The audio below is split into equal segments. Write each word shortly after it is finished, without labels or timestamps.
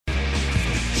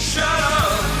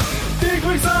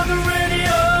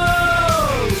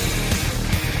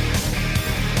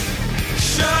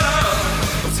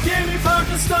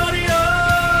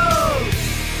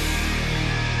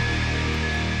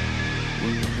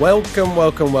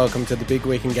Welcome to the Big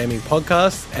Week in Gaming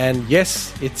podcast. And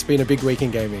yes, it's been a big week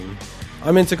in gaming.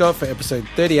 I'm Intergot for episode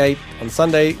 38 on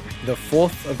Sunday, the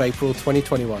 4th of April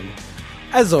 2021.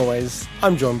 As always,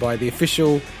 I'm joined by the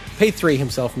official P3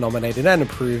 himself nominated and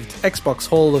approved Xbox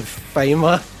Hall of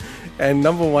Famer and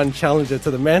number one challenger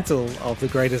to the mantle of the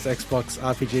greatest Xbox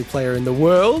RPG player in the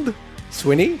world,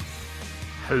 Swinny.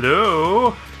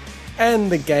 Hello.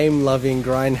 And the game-loving,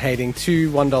 grind-hating,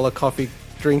 $1 coffee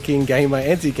drinking gamer,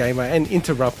 anti-gamer, and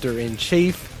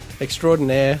interrupter-in-chief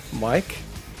extraordinaire, Mike.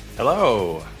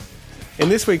 Hello. In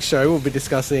this week's show, we'll be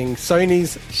discussing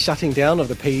Sony's shutting down of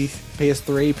the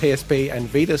PS3, PSP, and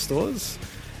Vita stores,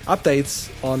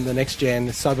 updates on the next-gen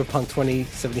Cyberpunk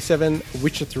 2077,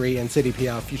 Witcher 3, and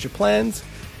CDPR future plans,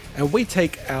 and we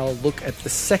take our look at the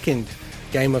second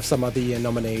Game of Some Other Year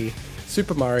nominee,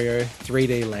 Super Mario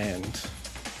 3D Land.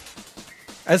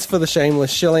 As for the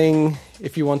shameless shilling,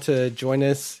 if you want to join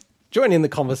us, join in the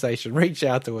conversation, reach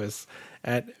out to us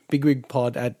at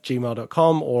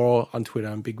bigwigpod@gmail.com or on Twitter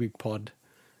on bigwigpod.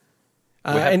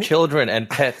 We have children and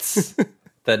pets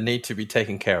that need to be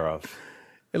taken care of.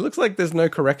 It looks like there's no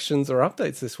corrections or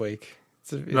updates this week.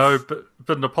 No, but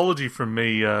an apology from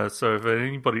me. So if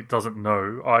anybody doesn't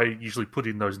know, I usually put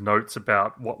in those notes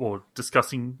about what we're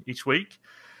discussing each week.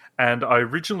 And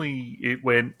it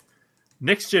went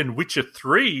Next Gen Witcher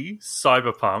 3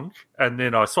 Cyberpunk, and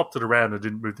then I swapped it around and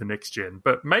didn't move the Next Gen.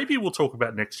 But maybe we'll talk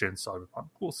about Next Gen Cyberpunk.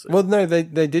 We'll see. Well, no,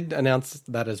 they did announce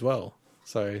that as well.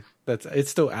 So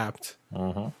it's still apt.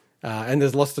 Uh-huh. And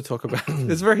there's lots to talk about.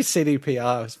 It's a very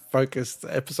CDPR-focused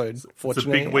episode,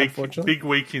 fortunately. It's a big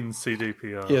week in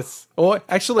CDPR. Yes. Or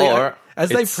actually, as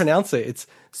they pronounce it, it's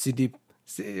CD...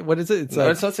 What is it? No,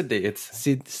 it's not CD. It's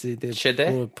CD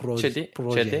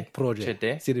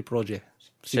Project.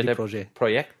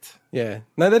 Yeah.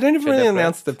 No, they don't even really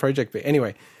announce the project bit.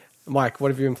 Anyway, Mike, what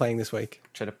have you been playing this week?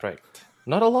 Project.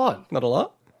 Not a lot. Not a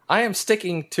lot? I am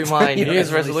sticking to my New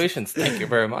Year's resolutions. Thank you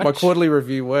very much. My quarterly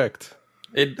review worked.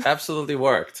 It absolutely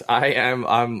wored.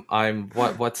 I'm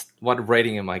what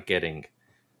rating am I getting?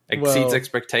 Exceeds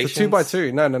expectations. It's a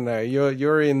 2x2. No.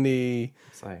 You're in the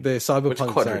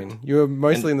cyberpunk zone. You're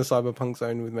mostly in the cyberpunk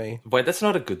zone with me. Wait, that's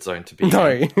not a good zone to be in.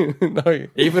 No.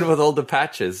 Even with all the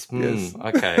patches. Yes.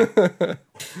 Okay.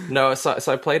 No, so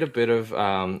I played a bit of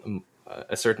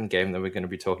a certain game that we're going to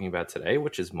be talking about today,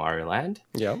 which is Mario Land.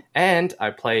 Yeah. And I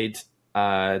played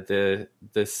the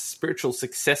spiritual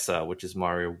successor, which is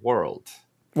Mario World.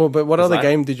 Well, but what other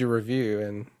game did you review?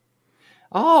 And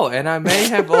I may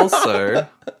have also...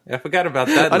 I forgot about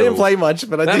that. I didn't play much,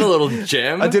 but I did. A little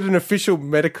gem. I did an official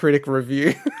Metacritic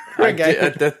review.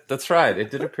 That's right. It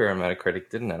did appear on Metacritic,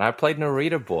 didn't it? I played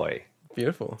Narita Boy.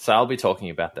 Beautiful. So I'll be talking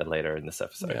about that later in this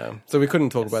episode. Yeah. So we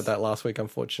couldn't talk about that last week,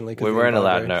 unfortunately. We weren't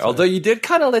allowed, no. So. Although you did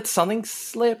kind of let something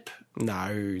slip.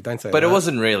 No, don't say that. But it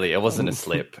wasn't really. It wasn't a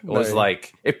slip. It was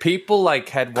like, if people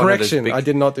had one Correction, of those big... I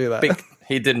did not do that.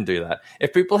 He didn't do that.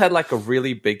 If people had a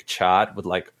really big chart with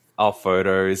our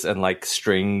photos and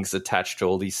strings attached to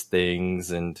all these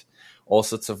things and all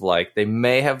sorts of they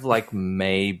may have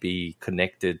maybe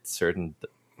connected certain...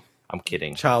 I'm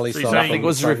kidding. Charlie, so nothing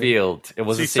was revealed. It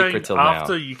was a secret till now.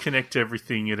 After you connect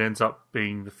everything, it ends up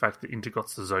being the fact that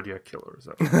Intergot's the Zodiac Killer. Is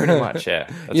that pretty much?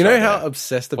 Yeah. You know how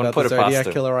obsessed about the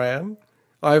Zodiac Killer I am?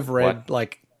 I've read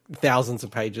thousands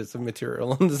of pages of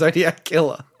material on the Zodiac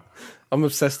Killer. I'm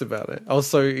obsessed about it. I was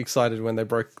so excited when they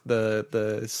broke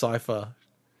the cipher.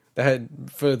 They had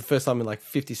for the first time in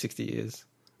 50, 60 years. It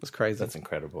was crazy. That's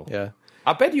incredible. Yeah.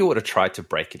 I bet you would have tried to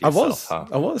break it yourself.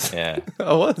 I was. Yeah.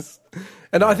 I was.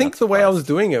 And I think the way I was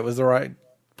doing it was the right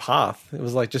path. It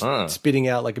was just spitting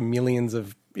out millions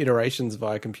of iterations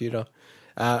via computer.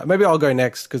 Maybe I'll go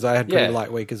next because I had a pretty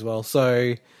light week as well.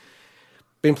 So,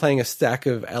 been playing a stack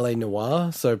of LA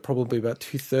Noire, so probably about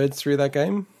 2/3 through that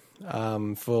game. I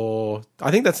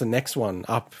think that's the next one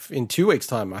up in 2 weeks'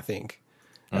 time, I think,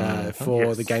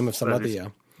 for the Game of Some Other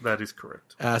Year. That is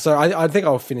correct. So I think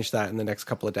I'll finish that in the next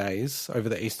couple of days over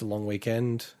the Easter long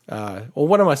weekend. Or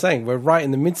what am I saying? We're right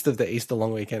in the midst of the Easter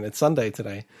long weekend. It's Sunday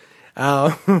today.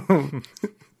 And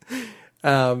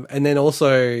then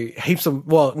also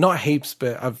not heaps,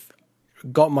 but I've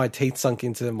got my teeth sunk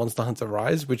into Monster Hunter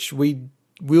Rise, which we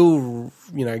will,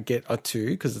 get to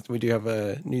because we do have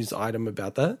a news item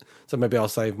about that. So maybe I'll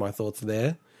save my thoughts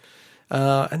there.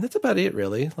 And that's about it,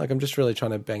 really. I'm just really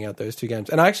trying to bang out those two games.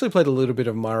 And I actually played a little bit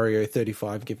of Mario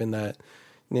 35, given that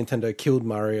Nintendo killed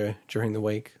Mario during the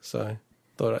week. So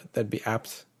thought that'd be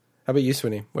apt. How about you,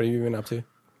 Swinny? What have you been up to?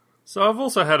 So I've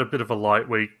also had a bit of a light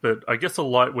week, but I guess a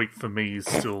light week for me is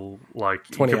still in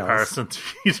 20 comparison to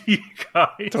you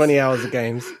guys. 20 hours of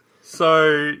games.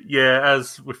 So yeah,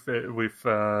 as with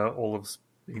all of us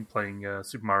been playing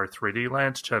Super Mario 3D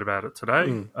Land to chat about it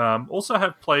today. Also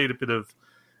have played a bit of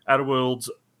Outer Worlds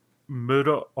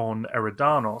Murder on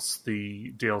Eridanos,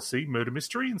 the DLC Murder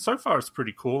Mystery, and so far it's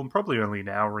pretty cool. I'm probably only an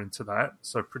hour into that,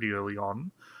 so pretty early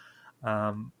on.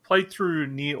 Played through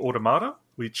Nier Automata,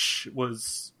 which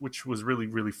was really,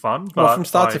 really fun. But Well, from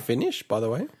start to finish, by the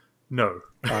way. No.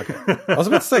 Okay. I was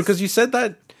about to say, because you said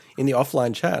that in the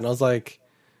offline chat, and I was like,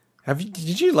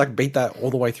 did you like beat that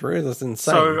all the way through? That's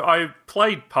insane. So I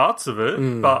played parts of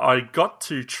it, but I got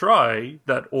to try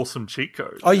that awesome cheat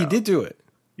code. Oh, you did do it?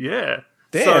 Yeah.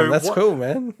 Damn, So that's cool,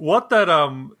 man. What that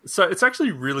so it's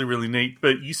actually really, really neat,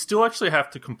 but you still actually have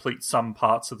to complete some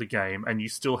parts of the game, and you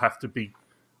still have to be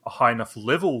a high enough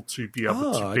level to be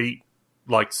able to beat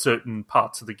like certain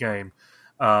parts of the game.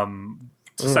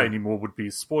 To say any more would be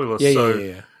a spoiler.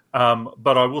 Yeah.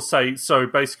 But I will say, so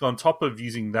basically on top of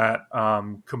using that,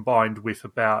 combined with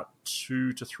about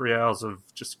 2 to 3 hours of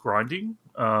just grinding,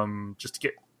 just to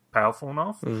get powerful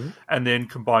enough, and then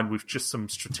combined with just some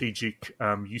strategic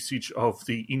usage of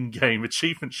the in-game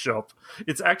achievement shop,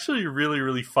 it's actually a really,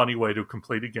 really funny way to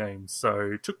complete a game.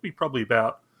 So it took me probably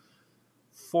about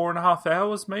 4.5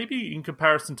 hours, maybe, in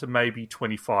comparison to maybe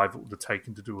 25 it would have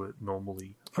taken to do it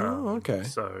normally. Okay.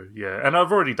 So, yeah. And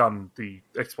I've already done the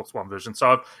Xbox One version,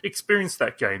 so I've experienced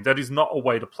that game. That is not a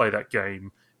way to play that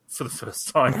game for the first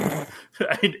time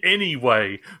in any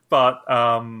way. But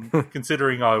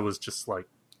considering I was just like,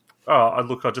 I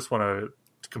just want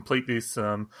to complete this.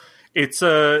 It's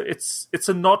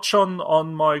a notch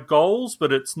on my goals,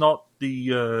 but it's not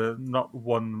the not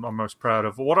one I'm most proud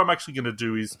of. What I'm actually going to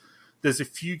do is, there's a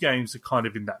few games that are kind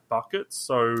of in that bucket.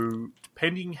 So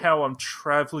depending how I'm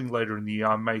traveling later in the year,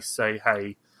 I may say,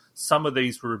 hey, some of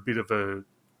these were a bit of a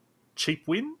cheap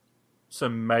win. So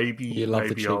maybe I'll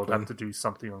have to do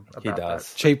something about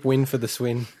that. Cheap win for the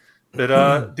swin.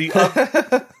 But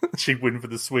the cheap win for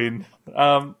the swin.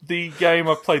 The game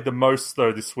I've played the most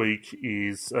though this week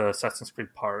is Assassin's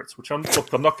Creed Pirates, which I'm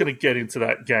not going to get into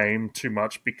that game too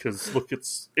much because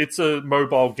it's a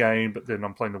mobile game, but then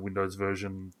I'm playing the Windows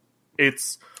version.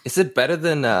 Is it better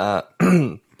than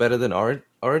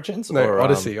Origins? No, or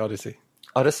Odyssey. Odyssey?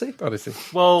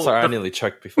 Well, sorry, I nearly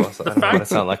choked before, so I don't know what I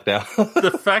sound like now.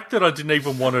 The fact that I didn't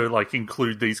even want to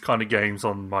include these kind of games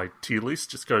on my tier list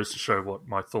just goes to show what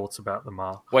my thoughts about them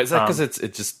are. Wait, is that because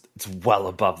it's well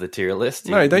above the tier list?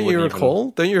 No, don't you recall?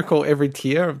 Don't you recall every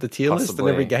tier of the tier list and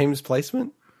every game's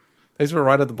placement? These were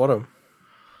right at the bottom.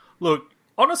 Look,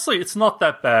 honestly, it's not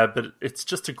that bad, but it's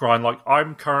just a grind. Like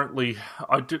I'm currently,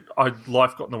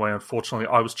 life got in the way. Unfortunately,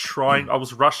 I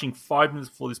was rushing 5 minutes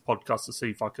before this podcast to see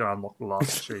if I could unlock the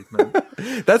last achievement.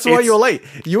 That's why you were late.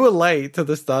 You were late to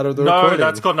the start of the recording. No,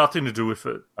 that's got nothing to do with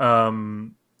it.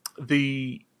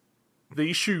 The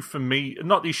issue for me,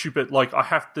 not the issue, but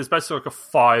there's basically like a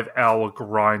 5-hour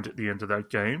grind at the end of that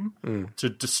game to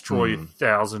destroy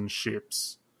 1,000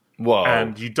 ships. Whoa.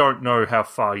 And you don't know how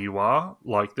far you are.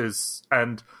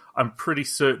 And I'm pretty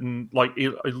certain,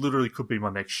 it literally could be my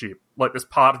next ship. There's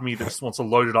part of me that just wants to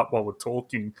load it up while we're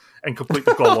talking and complete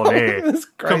the goal on air. That's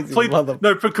crazy. Complete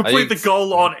the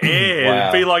goal on air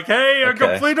and be like, hey, I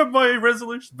completed my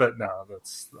resolution. But no,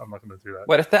 I'm not going to do that.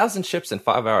 Wait, 1,000 ships in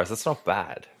 5 hours? That's not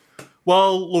bad.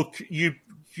 Well, look,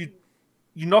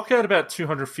 you knock out about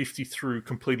 250 through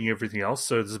completing everything else,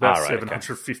 so there's about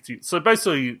 750. Okay. So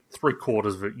basically, 3/4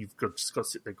 of it you've just got to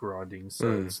sit there grinding.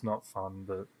 So it's not fun.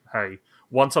 But hey,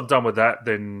 once I'm done with that,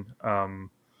 then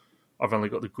I've only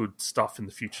got the good stuff in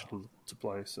the future to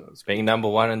play. So it's being number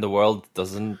one in the world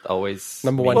doesn't always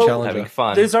number one challenger. Having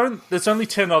fun. There's only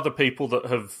 10 other people that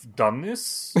have done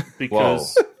this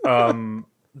because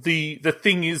The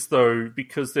thing is, though,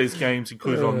 because there's games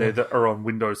included on there that are on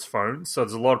Windows Phone, so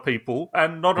there's a lot of people,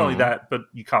 and not only that, but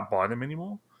you can't buy them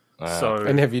anymore.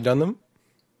 And have you done them?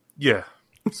 Yeah.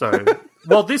 So,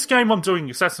 well, this game I'm doing,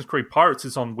 Assassin's Creed Pirates,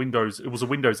 is on Windows. It was a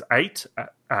Windows 8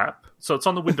 app, so it's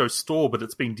on the Windows Store, but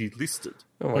it's been delisted.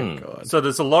 Oh my god! So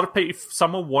there's a lot of people. If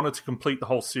someone wanted to complete the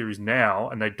whole series now,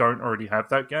 and they don't already have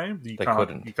that game, you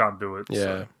can't do it. Yeah.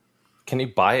 So. Can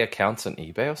you buy accounts on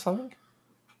eBay or something?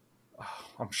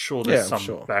 I'm sure there's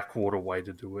some backwater way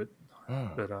to do it.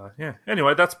 But yeah.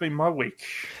 Anyway, that's been my week.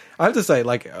 I have to say,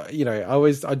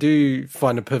 I do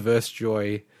find a perverse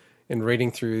joy in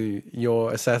reading through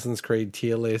your Assassin's Creed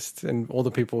tier list and all the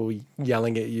people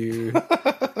yelling at you.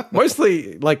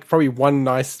 Mostly, probably one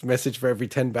nice message for every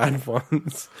 10 bad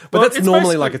ones. But that's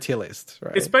normally like a tier list,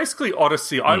 right? It's basically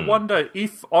Odyssey. I wonder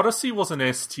if Odyssey was an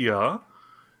S tier,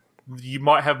 you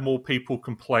might have more people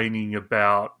complaining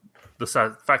about the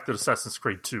fact that Assassin's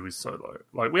Creed 2 is so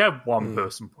low. We have one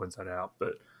person points that out,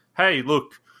 but hey,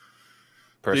 look,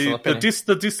 Personal opinion.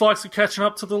 The dislikes are catching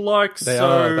up to the likes. They so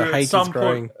are. The hate is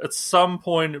growing. At some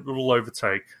point, it will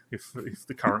overtake if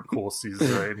the current course is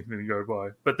anything to go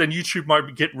by. But then YouTube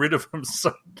might get rid of them,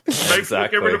 so maybe we'll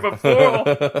get rid of them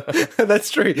before.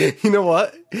 That's true. You know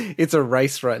what? It's a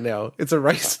race right now. It's a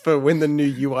race for when the new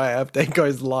UI update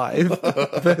goes live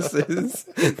versus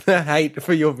the hate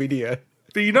for your video.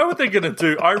 But you know what they're going to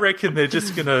do? I reckon they're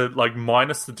just going to like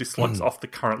minus the dislikes off the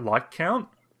current like count.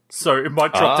 So it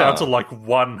might drop down to like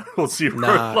 1 or 0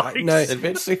 likes. No. It'd be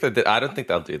interesting if they did. I don't think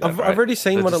they'll do that. I've already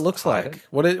seen They'll what it just looks hide like.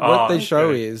 it. What they show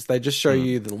okay. is they just show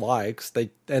you the likes. They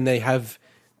have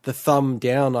the thumb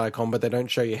down icon, but they don't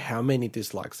show you how many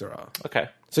dislikes there are. Okay.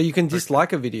 So you can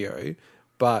dislike a video,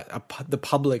 but the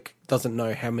public doesn't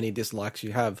know how many dislikes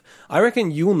you have. I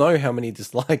reckon you'll know how many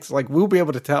dislikes. Like, we'll be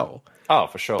able to tell, Oh,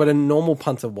 for sure. but a normal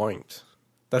punter won't.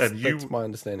 That's And you- my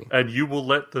understanding. And you will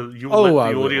let the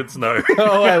I will. audience know.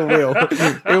 Oh, I will.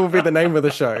 It will be the name of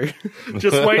the show.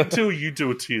 Just wait until you do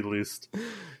a tier list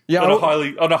Yeah,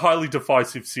 on a highly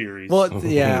divisive series. well,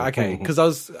 yeah, okay. Because I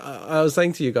was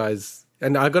saying to you guys,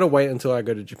 and I got to wait until I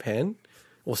go to Japan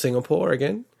or Singapore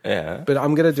again. yeah. But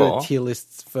I'm going to do For? a tier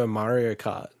list for Mario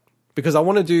Kart because I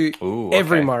want to do Ooh,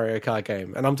 every okay. Mario Kart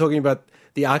game, and I'm talking about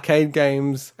the arcade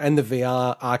games and the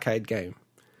VR arcade game.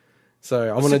 So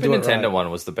I want to Super do it Nintendo right. one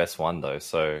was the best one, though.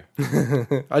 So I do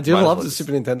Might as love well the just-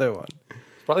 Super Nintendo one.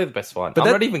 it's probably the best one. But I'm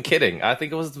that- not even kidding. I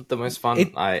think it was the most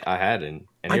fun I had in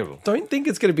any of I them. don't think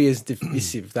it's going to be as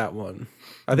divisive that one.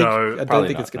 I think No, I don't probably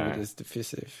think not, it's going to no. be as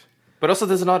divisive. But also,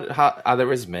 there's not. Are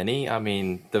there as many? I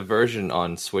mean, the version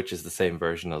on Switch is the same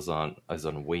version as on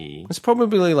Wii. It's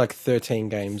probably like 13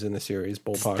 games in the series.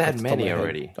 Ballpark. that off the top many of my head.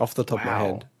 already? Off the top of my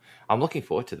head. I'm looking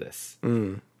forward to this.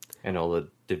 And all the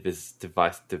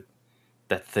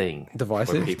that thing.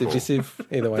 Divisive, where people- divisive,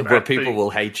 either way. Where people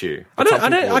will hate you. I But some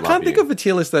people will can't love think you. of a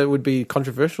tier list that would be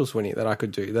controversial, Swinny, that I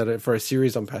could do for a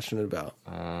series I'm passionate about.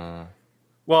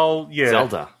 well, yeah.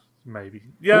 Zelda. Maybe.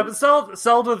 Yeah, but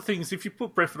Zelda things, if you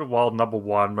put Breath of the Wild number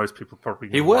 1, most people probably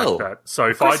He wouldn't will. like that. So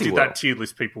if course I he did will. that tier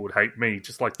list, people would hate me,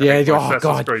 just like the Yeah, hate my oh, Assassin's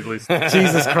God. Creed list.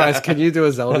 Jesus Christ, can you do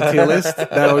a Zelda tier list?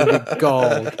 That would be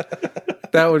gold.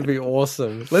 That would be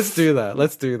awesome. Let's do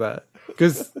that.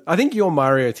 Because I think your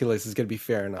Mario tier list is going to be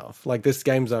fair enough. Like, there's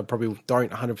games I probably don't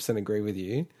 100% agree with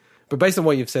you. But based on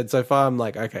what you've said so far, I'm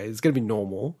like, okay, it's going to be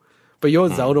normal. But your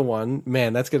Zelda one,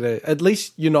 man, that's going to... At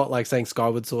least you're not like saying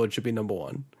Skyward Sword should be number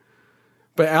 1.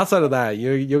 But outside of that,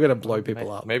 you're going to blow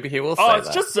people up. Maybe he will say Oh, it's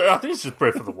that. just, I think it's just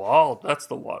Breath of the Wild. That's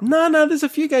the one. No, there's a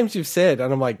few games you've said,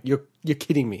 and I'm like, you're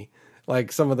kidding me.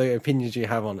 Like, some of the opinions you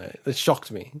have on it. It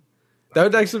shocked me. That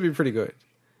would actually be pretty good.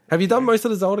 Have you done most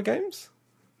of the Zelda games?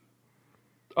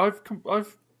 I've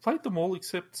played them all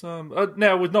except...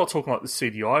 now, we're not talking like the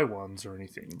CDI ones or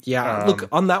anything. Yeah, look,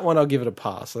 on that one, I'll give it a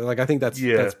pass. Like, I think that's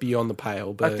beyond the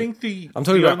pale. But I think I'm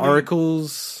talking the about only-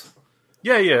 Oracles.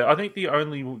 Yeah. I think the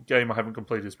only game I haven't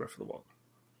completed is Breath of the Wild.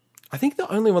 I think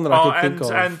the only one that I could think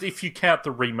of. And if you count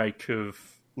the remake of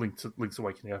Link's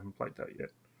Awakening, I haven't played that yet.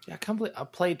 Yeah, I can't believe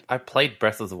I played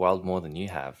Breath of the Wild more than you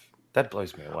have. That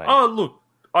blows me away. Oh, look,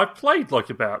 I played like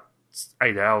about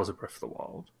 8 hours of Breath of the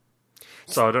Wild.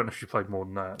 So I don't know if you played more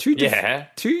than that.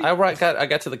 I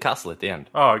got to the castle at the end.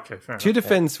 Oh, okay, fair enough. To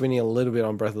defend Swinny a little bit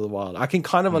on Breath of the Wild, I can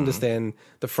kind of understand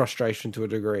the frustration to a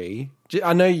degree.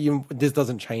 I know this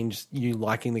doesn't change you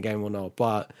liking the game or not,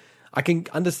 but I can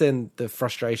understand the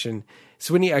frustration.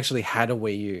 Swinny actually had a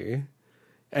Wii U,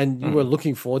 and you were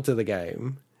looking forward to the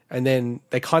game, and then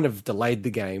they kind of delayed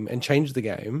the game and changed the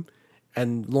game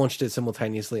and launched it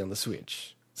simultaneously on the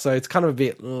Switch. So it's kind of a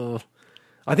bit...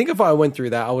 I think if I went through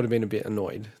that, I would have been a bit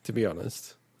annoyed, to be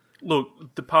honest.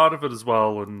 Look, the part of it as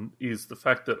well is the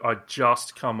fact that I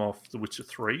just come off The Witcher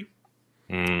 3,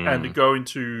 and to go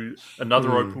into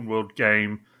another open world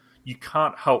game, you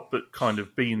can't help but kind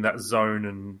of be in that zone.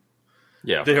 And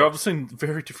Yeah, they're obviously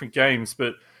very different games,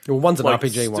 but Well, one's an Like,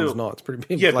 RPG, one's still- not. It's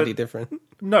pretty Yeah, bloody but- different.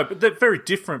 no, but they're very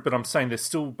different. But I'm saying they're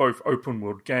still both open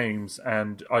world games,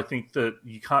 and I think that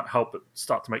you can't help but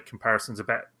start to make comparisons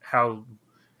about how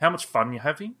much fun you're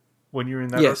having when you're in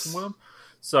that Yes. open world.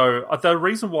 So the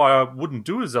reason why I wouldn't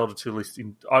do a Zelda tier list,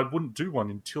 I wouldn't do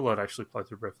one until I'd actually play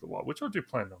through Breath of the Wild, which I do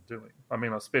plan on doing. I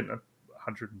mean, I spent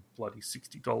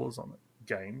 $160 on the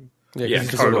game. Yeah, Yeah,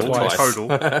 'cause you did it total. twice.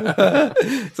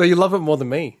 Total. So you love it more than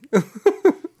me.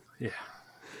 Yeah.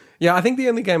 Yeah, I think the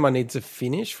only game I need to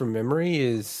finish from memory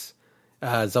is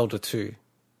Zelda 2.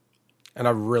 And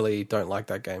I really don't like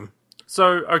that game. So,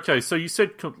 okay, so you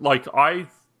said, like, I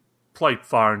played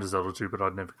Fire into Zelda 2, but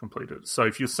I'd never completed it. So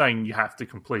if you're saying you have to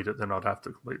complete it, then I'd have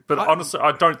to complete it. But honestly,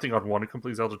 I don't think I'd want to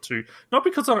complete Zelda 2. Not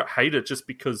because I don't hate it, just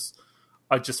because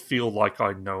I just feel like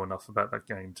I know enough about that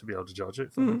game to be able to judge it.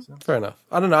 If that makes sense. Fair enough.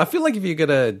 I don't know. I feel like if you're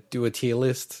gonna do a tier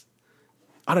list,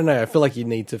 I don't know. I feel like you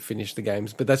need to finish the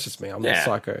games, but that's just me. I'm not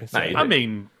psycho. So. No, you I do.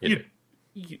 mean,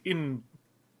 You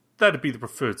that'd be the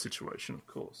preferred situation, of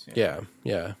course. Yeah.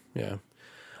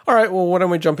 All right. Well, why don't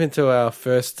we jump into our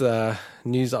first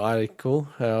news article,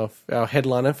 our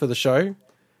headliner for the show.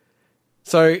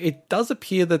 So it does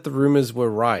appear that the rumors were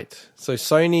right. So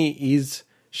Sony is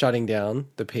shutting down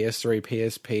the PS3,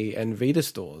 PSP, and Vita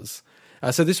stores.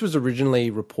 So this was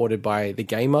originally reported by The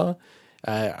Gamer.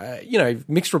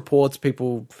 Mixed reports.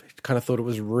 People kind of thought it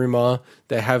was a rumor.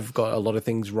 They have got a lot of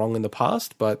things wrong in the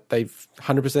past, but they've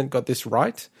 100% got this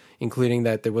right, including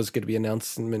that there was going to be an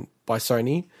announcement by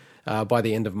Sony by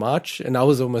the end of March. And I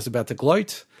was almost about to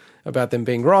gloat about them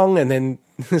being wrong, and then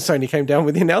Sony came down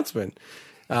with the announcement.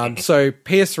 So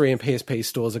PS3 and PSP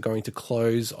stores are going to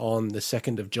close on the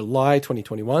 2nd of July,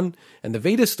 2021, and the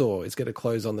Vita store is going to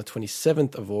close on the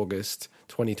 27th of August,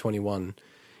 2021.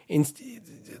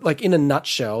 In a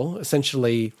nutshell,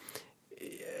 essentially,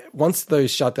 once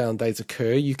those shutdown dates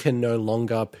occur, you can no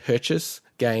longer purchase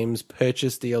games,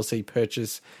 purchase DLC,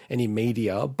 purchase any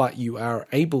media, but you are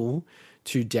able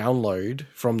to download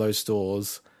from those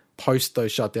stores post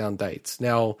those shutdown dates.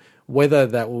 Now, whether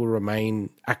that will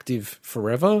remain active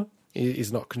forever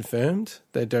is not confirmed.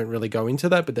 They don't really go into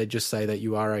that, but they just say that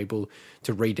you are able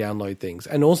to re-download things.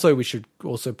 And also, we should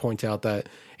also point out that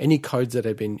any codes that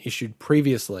have been issued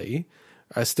previously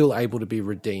are still able to be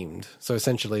redeemed. So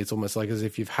essentially, it's almost like as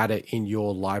if you've had it in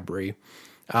your library.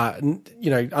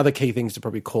 Other key things to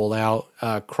probably call out,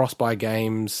 cross-buy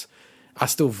games are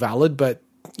still valid, but,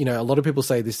 a lot of people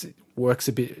say this works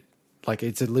a bit like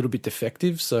it's a little bit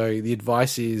defective. So the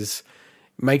advice is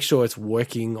make sure it's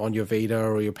working on your Vita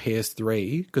or your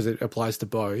PS3 because it applies to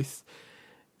both.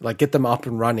 Like get them up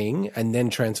and running and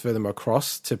then transfer them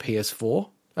across to PS4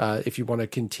 if you want to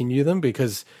continue them,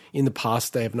 because in the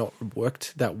past they have not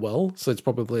worked that well. So it's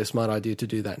probably a smart idea to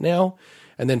do that now.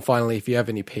 And then finally, if you have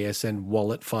any PSN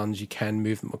wallet funds, you can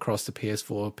move them across to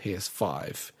PS4,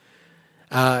 PS5.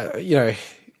 I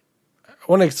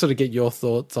want to sort of get your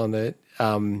thoughts on it.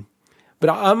 But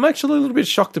I'm actually a little bit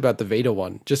shocked about the Vita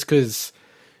one, just because,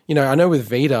 I know with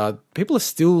Vita, people are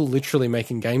still literally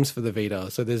making games for the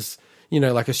Vita. So there's,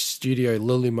 like a studio,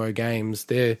 Lulumo Games,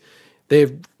 they're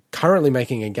currently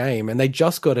making a game, and they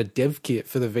just got a dev kit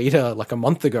for the Vita like a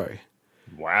month ago.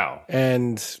 Wow.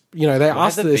 And, they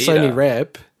asked the Sony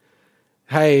rep,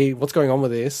 hey, what's going on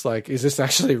with this? Like, is this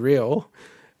actually real?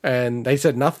 And they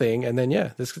said nothing. And then,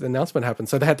 this announcement happened.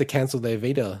 So they had to cancel their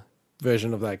Vita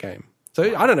version of that game.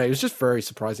 So I don't know. It was just very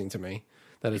surprising to me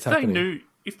that it's happening.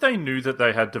 If they knew that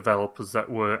they had developers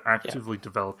that were actively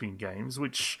developing games,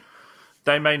 which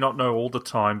they may not know all the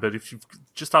time, but if you've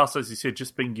just asked, as you said,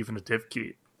 just being given a dev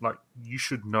kit, like you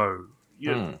should know.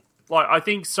 Like I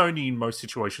think Sony in most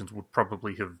situations would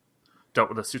probably have dealt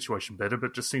with that situation better, but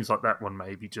it just seems like that one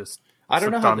maybe just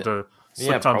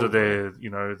slipped under their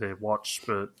their watch,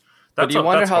 but. But you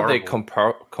wonder how they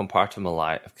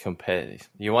compartmentalize.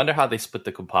 You wonder how they split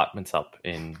the compartments up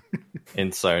in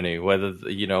Sony. Whether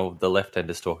the left end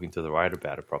is talking to the right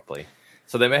about it properly.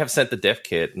 So they may have sent the dev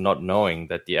kit, not knowing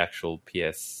that the actual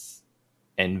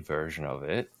PSN version of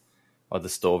it or the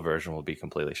store version will be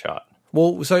completely shot.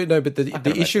 Well, so no, but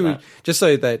the issue, just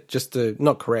to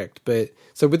not correct, but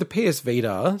so with the PS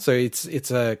Vita, so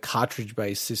it's a cartridge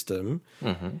based system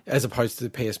as opposed to the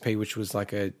PSP, which was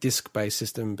like a disc based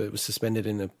system, but it was suspended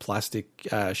in a plastic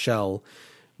shell.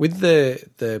 With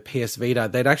the PS Vita,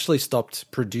 they'd actually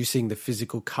stopped producing the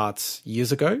physical carts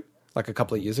years ago, like a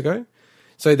couple of years ago.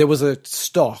 So there was a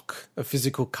stock of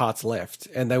physical carts left,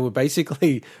 and they were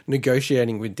basically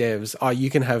negotiating with devs. Oh, you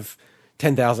can have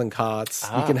 10,000 carts,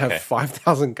 you can have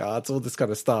 5,000 carts, all this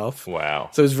kind of stuff. Wow.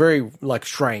 So it was very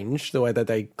strange the way that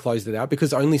they closed it out,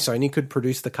 because only Sony could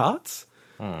produce the carts.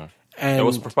 And it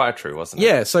was proprietary, wasn't it?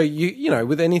 Yeah, so you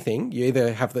with anything, you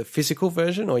either have the physical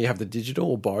version or you have the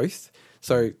digital, or both.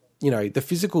 So, the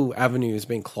physical avenue has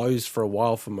been closed for a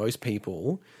while for most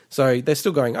people. So they're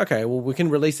still going, okay, well, we can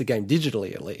release the game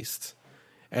digitally at least.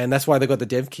 And that's why they got the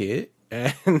dev kit.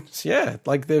 And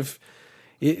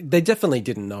they definitely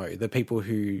didn't know, the people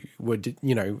who were,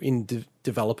 in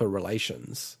developer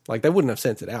relations. Like, they wouldn't have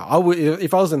sent it out.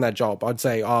 If I was in that job, I'd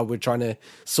say, we're trying to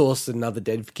source another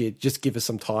dev kit. Just give us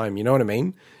some time. You know what I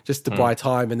mean? Just to buy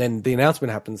time. And then the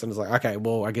announcement happens and it's like, okay,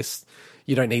 well, I guess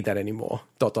you don't need that anymore. ...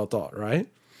 Right?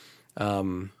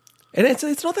 And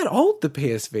it's not that old, the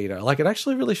PS Vita. Like, it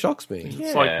actually really shocks me.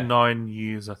 It's like 9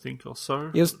 years, I think, or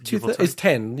so. It was it's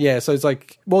 10. Yeah, so it's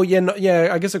like, well,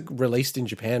 I guess it released in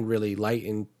Japan really late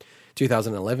in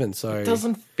 2011. So It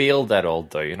doesn't feel that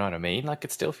old, though. You know what I mean? Like,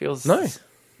 it still feels No.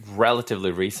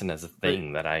 relatively recent as a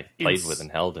thing that I played with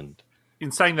and held. And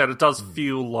In saying that, it does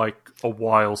feel like a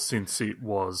while since it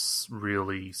was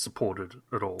really supported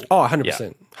at all. Oh,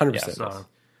 100%. 100%. So,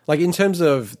 Like, in terms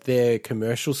of their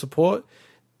commercial support,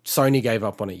 Sony gave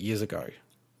up on it years ago.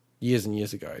 Years and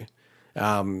years ago.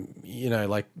 You know,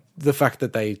 like, the fact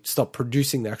that they stopped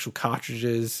producing the actual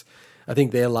cartridges. I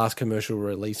think their last commercial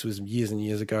release was years and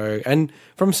years ago. And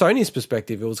from Sony's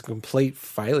perspective, it was a complete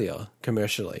failure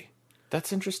commercially.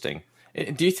 that's interesting.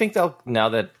 Do you think they'll, now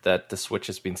that the Switch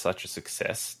has been such a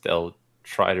success, they'll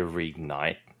try to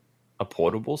reignite a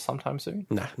portable sometime soon?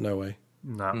 Nah, no way.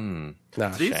 no.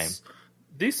 Nah. Shame.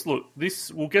 This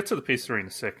we'll get to the PS3 in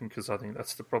a second because I think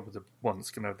that's probably the one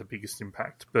that's going to have the biggest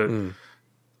impact. But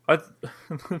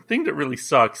the thing that really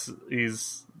sucks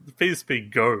is the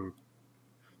PSP Go,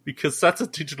 because that's a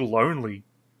digital only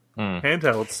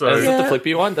handheld. So Is it the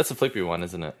flippy one? That's a flippy one,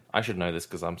 isn't it? I should know this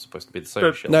because I'm supposed to be the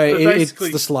soda shell. No, But it's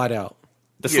basically- the slide out.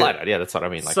 The slide out, yeah, that's what I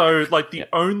mean. Like, so like the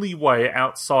only way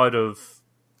outside of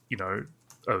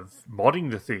of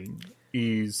modding the thing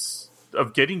is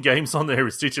of getting games on there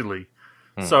is digitally.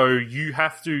 So you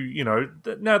have to,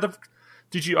 now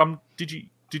did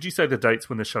you say the dates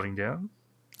when they're shutting down?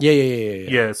 Yeah.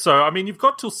 Yeah, so I mean you've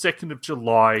got till 2nd of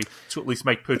July to at least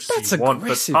make purchases That's you want,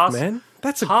 aggressive, but past, man.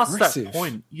 That's past aggressive. that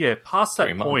point, past that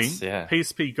 3 point, months, yeah.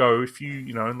 PSP Go, if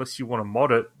unless you want to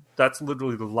mod it, that's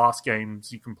literally the last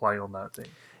games you can play on that thing.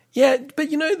 Yeah, but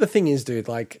the thing is, dude,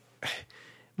 like,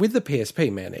 with the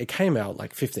PSP, man, it came out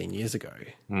like 15 years ago.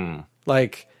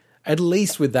 Like, at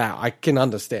least with that, I can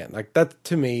understand. Like, that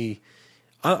to me,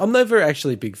 I'm never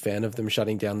actually a big fan of them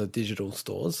shutting down the digital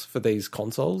stores for these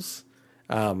consoles.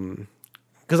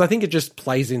 Because I think it just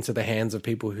plays into the hands of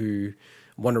people who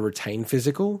want to retain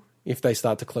physical if they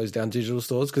start to close down digital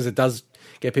stores, because it does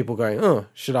get people going, oh,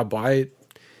 should I buy it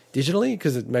digitally?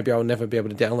 Because maybe I'll never be able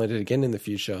to download it again in the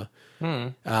future.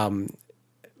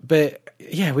 But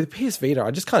yeah, with PS Vita, I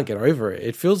just can't get over it.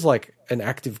 It feels like an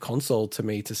active console to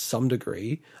me to some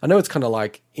degree. I know it's kind of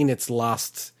like in its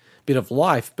last bit of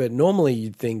life, but normally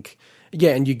you'd think,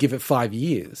 and you give it 5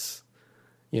 years.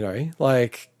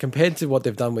 Like compared to what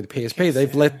they've done with PSP,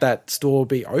 they've let that store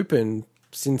be open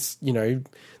since,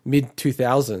 mid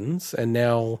 2000s, and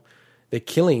now they're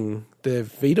killing the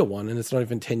Vita one, and it's not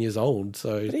even 10 years old.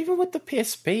 So, but even with the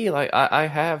PSP, like I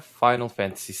have Final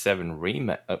Fantasy VII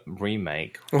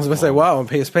remake. I was going to say, wow, on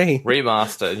PSP.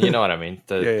 Remaster, you know what I mean?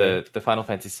 The Final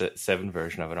Fantasy VII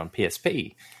version of it on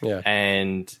PSP. Yeah.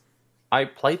 And I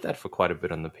played that for quite a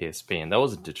bit on the PSP, and that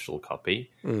was a digital copy.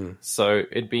 So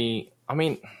it'd be, I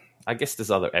mean, I guess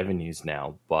there's other avenues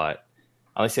now, but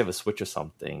unless you have a Switch or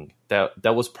something,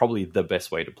 that was probably the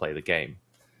best way to play the game.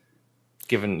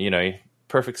 Given,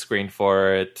 perfect screen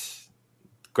for it,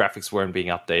 graphics weren't being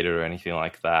updated or anything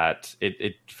like that.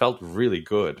 It felt really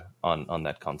good on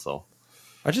that console.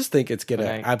 I just think it's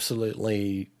gonna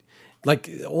absolutely, like,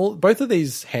 both of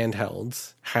these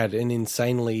handhelds had an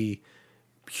insanely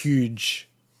huge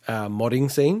modding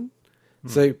scene.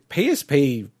 So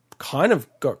PSP kind of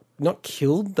got not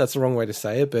killed. That's the wrong way to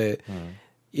say it, but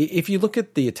if you look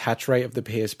at the attach rate of the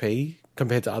PSP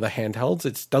compared to other handhelds,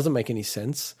 it doesn't make any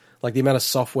sense. Like the amount of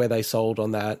software they sold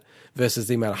on that versus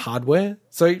the amount of hardware.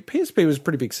 So PSP was a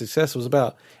pretty big success. It was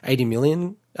about 80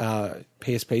 million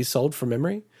PSPs sold from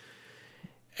memory.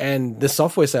 And the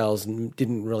software sales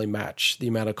didn't really match the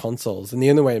amount of consoles. And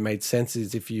the only way it made sense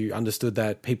is if you understood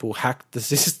that people hacked the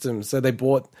system. So they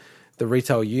bought the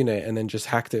retail unit and then just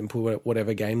hacked it and put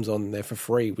whatever games on there for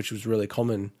free, which was really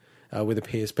common with the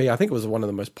PSP. I think it was one of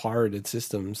the most pirated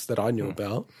systems that I knew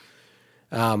about.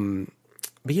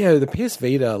 But yeah, the PS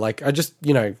Vita, like, I just,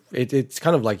 it's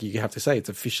kind of like you have to say it's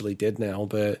officially dead now.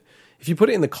 But if you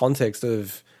put it in the context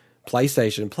of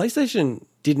PlayStation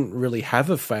didn't really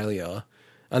have a failure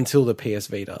until the PS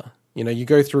Vita. You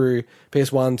go through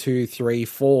PS1, 2, 3,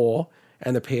 4,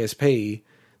 and the PSP.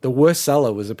 The worst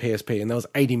seller was a PSP, and that was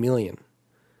 80 million.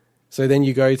 So then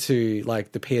you go to,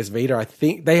 like, the PS Vita. I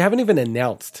think they haven't even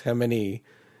announced how many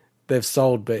they've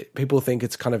sold, but people think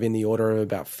it's kind of in the order of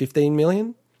about 15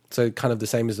 million. So kind of the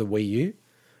same as the Wii U,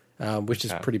 which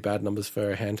is pretty bad numbers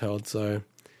for a handheld. So,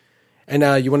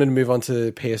 and you wanted to move on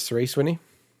to PS3, Swinny?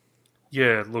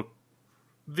 Yeah, look,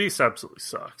 this absolutely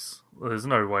sucks. There's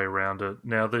no way around it.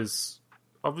 Now, there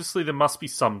must be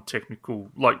some technical,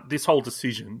 like this whole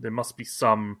decision, there must be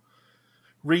some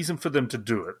reason for them to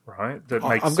do it, right? That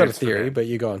makes sense. I've got a theory, but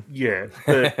you go on. Yeah.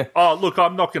 Look,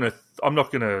 I'm not gonna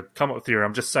come up with a theory.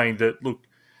 I'm just saying that, look,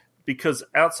 because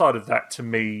outside of that, to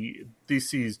me,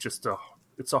 this is just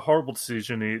it's a horrible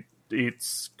decision.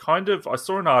 it's kind of... I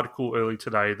saw an article early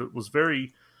today that was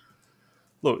very...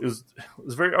 Look, it was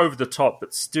very over the top,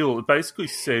 but still, it basically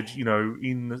said,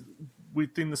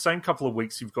 within the same couple of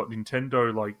weeks, you've got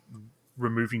Nintendo, like,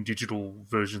 removing digital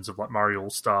versions of, like, Mario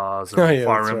All-Stars and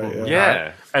Fire Emblem. Right,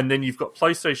 Yeah. And then you've got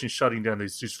PlayStation shutting down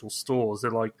these digital stores.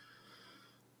 They're like...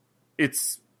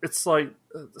 It's like,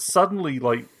 suddenly,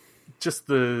 like, just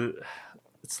the...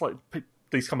 It's like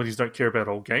these companies don't care about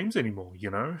old games anymore,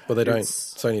 Well, they don't.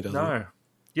 Sony doesn't. No.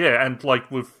 Yeah, and, like,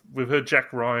 we've heard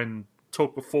Jack Ryan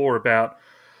talk before about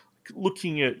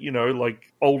looking at,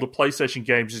 like, older PlayStation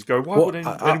games, just go, why would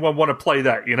anyone want to play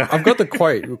that, I've got the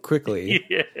quote quickly.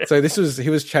 Yeah. So he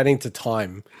was chatting to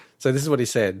Time. So this is what he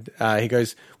said. He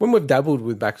goes, when we've dabbled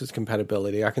with backwards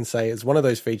compatibility, I can say it's one of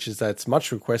those features that's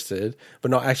much requested,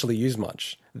 but not actually used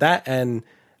much. That, and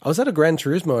I was at a Gran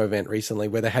Turismo event recently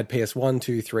where they had PS1,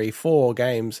 2, 3, 4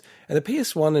 games, and the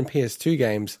PS1 and PS2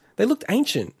 games, they looked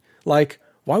ancient. Like,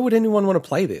 why would anyone want to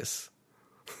play this?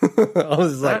 I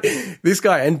was like, this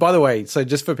guy, and by the way, so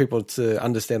just for people to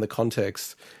understand the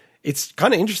context, it's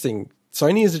kind of interesting.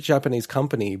 Sony is a Japanese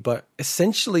company, but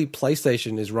essentially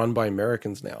PlayStation is run by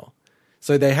Americans now.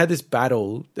 So they had this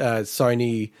battle,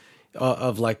 Sony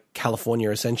of like California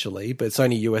essentially, but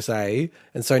Sony USA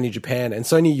and Sony Japan, and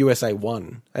Sony USA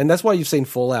won. And that's why you've seen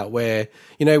Fallout where,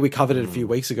 we covered it a few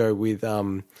weeks ago with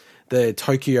the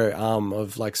Tokyo arm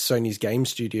of like Sony's game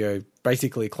studio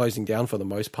basically closing down for the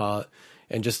most part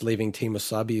and just leaving Team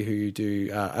Wasabi who do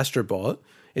Astrobot.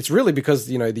 It's really because,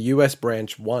 the US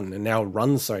branch won and now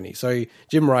runs Sony. So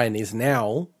Jim Ryan is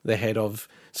now the head of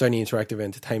Sony Interactive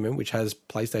Entertainment, which has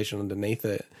PlayStation underneath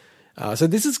it. So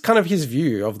this is kind of his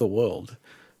view of the world.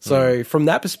 So from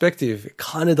that perspective, it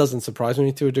kind of doesn't surprise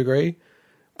me to a degree,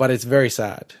 but it's very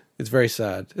sad. It's very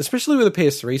sad, especially with a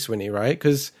PS3, Swinny, right?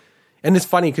 And it's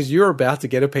funny because you're about to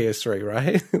get a PS3,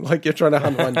 right? Like you're trying to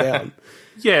hunt one down.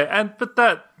 Yeah, but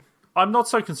that... I'm not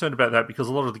so concerned about that because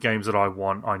a lot of the games that I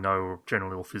want, I know are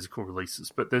generally all physical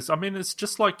releases. But it's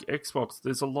just like Xbox.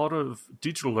 There's a lot of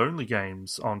digital-only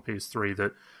games on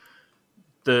PS3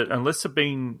 that unless they're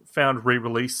being found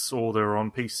re-release or they're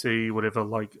on PC, whatever,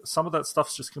 like some of that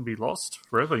stuff's just going to be lost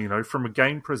forever. From a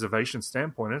game preservation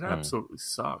standpoint, it absolutely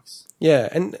sucks. Yeah,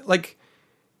 and like,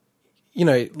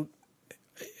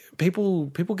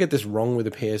 people get this wrong with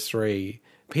the PS3.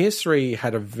 PS3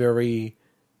 had a very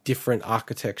different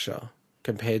architecture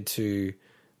compared to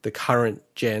the current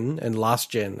gen and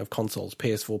last gen of consoles,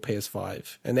 PS4,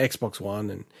 PS5, and Xbox One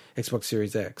and Xbox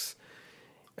Series X.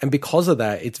 And because of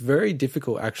that, it's very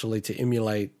difficult actually to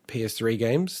emulate PS3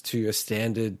 games to a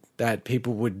standard that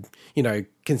people would,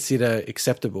 consider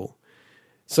acceptable.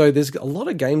 So there's a lot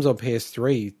of games on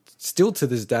PS3 still to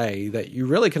this day that you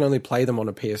really can only play them on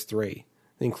a PS3,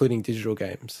 including digital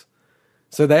games.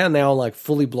 So they are now like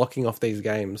fully blocking off these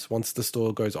games once the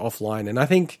store goes offline. And I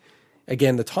think,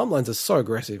 again, the timelines are so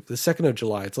aggressive. The 2nd of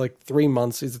July, it's like 3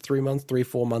 months. Is it 3 months?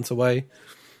 4 months away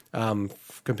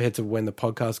compared to when the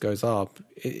podcast goes up.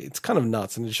 It's kind of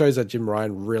nuts. And it shows that Jim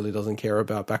Ryan really doesn't care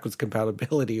about backwards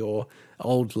compatibility or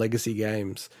old legacy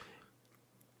games.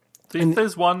 If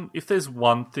there's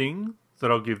one thing that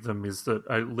I'll give them is that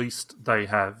at least they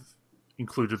have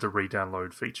included the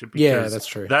re-download feature. Because that's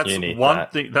true. That's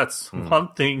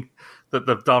one thing that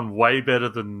they've done way better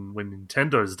than when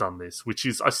Nintendo's done this, which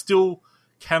is I still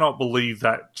cannot believe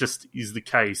that just is the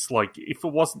case. Like, if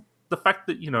it wasn't the fact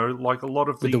that, like a lot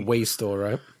of the Wii store,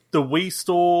 right? The Wii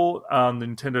store,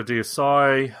 Nintendo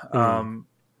DSi,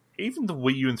 even the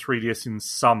Wii U and 3DS in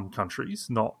some countries,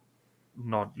 not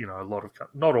a lot of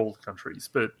not all countries,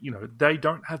 but they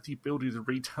don't have the ability to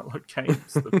re-download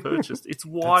games they've purchased. It's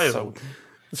wild.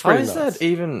 How is that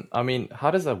even? I mean,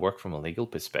 how does that work from a legal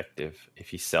perspective?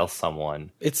 If you sell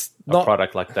someone a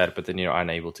product like that, but then you're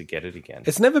unable to get it again,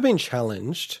 it's never been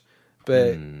challenged.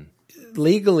 But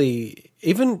legally,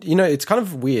 even it's kind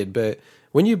of weird. But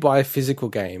when you buy a physical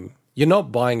game, you're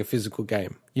not buying a physical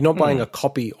game. You're not buying a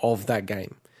copy of that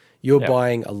game. You're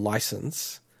buying a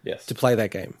license. Yes. To play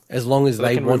that game, as long as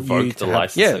they want you to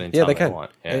have, they can. Want.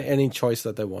 Yeah. Any choice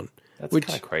that they want. That's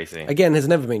kind of crazy. Again, has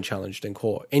never been challenged in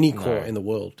court, court in the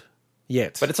world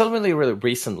yet. But it's only really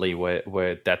recently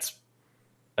where that's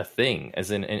a thing. As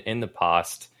in the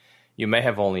past, you may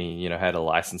have only had a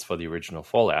license for the original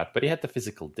Fallout, but you had the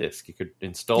physical disc. You could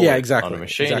install it on a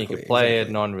machine. You could play it.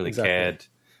 No one really cared.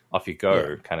 Off you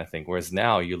go, kind of thing. Whereas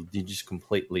now you just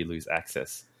completely lose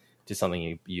access to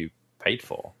something you paid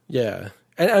for. Yeah.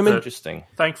 And I mean, interesting.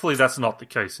 Thankfully, that's not the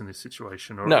case in this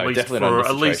situation, or no, at least definitely not in this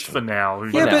situation. At least for now.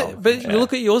 Yeah, but you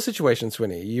look at your situation,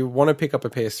 Swinny. You want to pick up a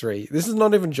PS3. This is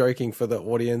not even joking for the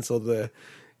audience or the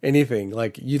anything.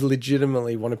 Like, you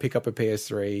legitimately want to pick up a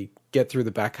PS3, get through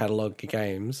the back catalog of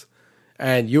games,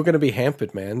 and you're going to be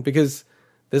hampered, man, because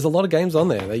there's a lot of games on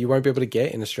there that you won't be able to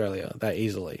get in Australia that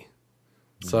easily.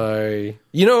 So,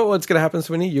 you know what's going to happen,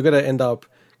 Swinny? You're going to end up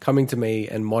coming to me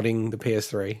and modding the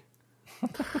PS3.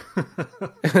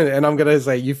 And I'm going to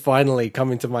say, you finally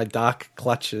come into my dark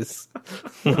clutches.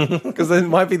 Because it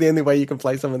might be the only way you can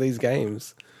play some of these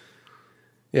games.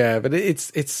 Yeah, but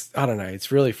it's I don't know,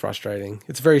 it's really frustrating.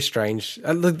 It's very strange.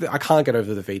 I can't get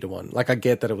over the Vita one. Like, I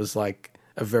get that it was like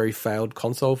a very failed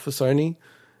console for Sony,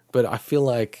 but I feel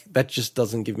like that just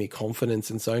doesn't give me confidence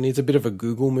in Sony. It's a bit of a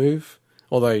Google move,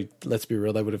 although let's be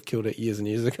real, they would have killed it years and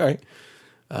years ago.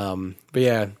 But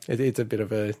yeah, it's a bit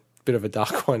of a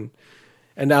dark one.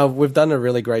 And now we've done a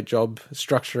really great job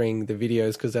structuring the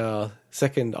videos because our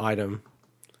second item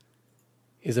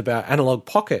is about Analog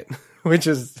Pocket, which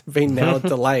has been now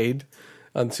delayed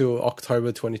until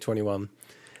October 2021.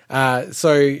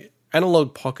 So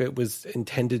Analog Pocket was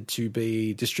intended to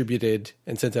be distributed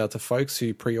and sent out to folks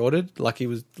who pre-ordered. Lucky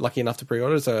enough to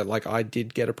pre-order. So like, I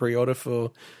did get a pre-order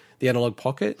for the Analog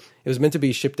Pocket. It was meant to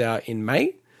be shipped out in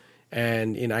May.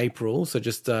 And in April, so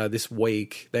just this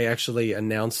week, they actually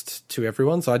announced to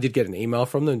everyone. So I did get an email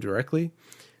from them directly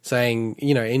saying,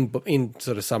 you know, in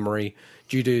sort of summary,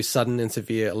 due to sudden and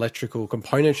severe electrical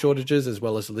component shortages as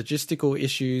well as logistical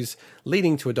issues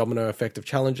leading to a domino effect of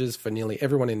challenges for nearly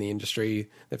everyone in the industry,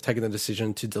 they've taken the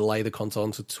decision to delay the console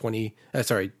until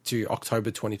to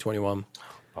October 2021.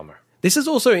 Bummer. This is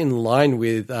also in line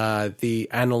with the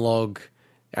Analog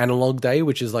Day,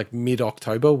 which is like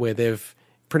mid-October, where they've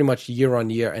pretty much year on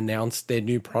year announced their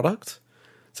new product.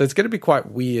 So it's going to be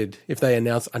quite weird if they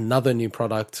announce another new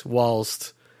product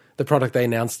whilst the product they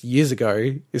announced years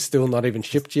ago is still not even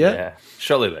shipped yet. Yeah,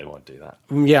 surely they won't do that.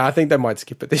 Yeah, I think they might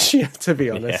skip it this year, to be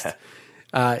honest.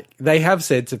 Yeah. They have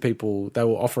said to people they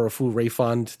will offer a full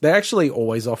refund. They actually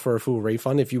always offer a full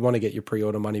refund. If you want to get your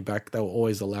pre-order money back, they'll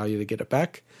always allow you to get it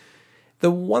back. The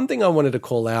one thing I wanted to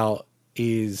call out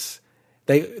is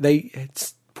they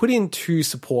put in 2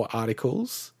 support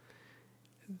articles.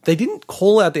 They didn't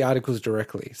call out the articles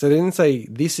directly. So they didn't say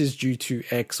this is due to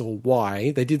X or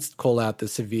Y. They did call out the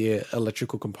severe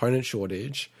electrical component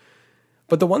shortage.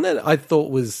 But the one that I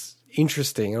thought was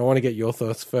interesting, and I want to get your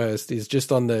thoughts first, is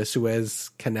just on the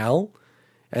Suez Canal.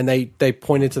 And they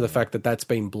pointed to the fact that that's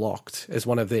been blocked as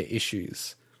one of their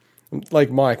issues.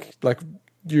 Like, Mike, like,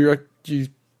 do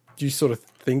you sort of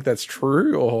think that's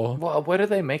true, or? Well, where do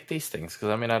they make these things? Because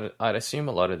I mean, I'd assume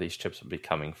a lot of these chips would be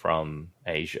coming from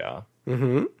Asia.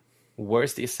 Mm-hmm.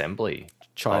 Where's the assembly?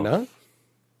 China.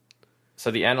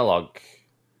 So the Analog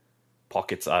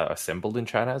Pockets are assembled in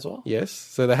China as well? Yes.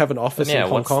 So they have an office in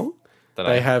Hong Kong.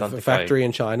 They have a factory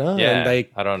in China. Yeah,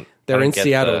 and they're in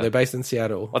Seattle. They're based in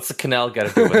Seattle. What's the canal got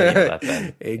to do with any of that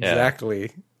then? Exactly. Yeah.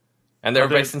 And they're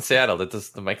based in Seattle.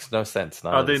 That makes no sense.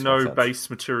 Are there no base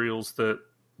materials that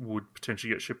would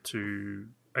potentially get shipped to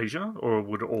Asia, or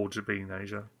would it all just be in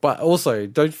Asia? But also,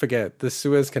 don't forget, the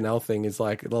Suez Canal thing is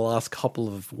like the last couple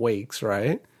of weeks,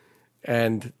 right?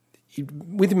 And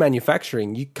with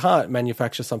manufacturing, you can't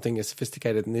manufacture something as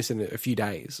sophisticated than this in a few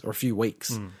days or a few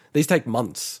weeks. These take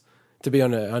months to be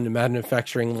on a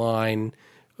manufacturing line.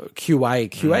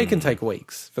 QA can take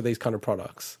weeks for these kind of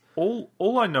products.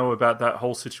 All I know about that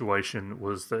whole situation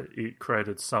was that it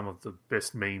created some of the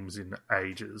best memes in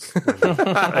ages.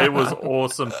 It was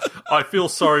awesome. I feel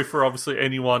sorry for obviously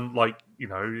anyone, like, you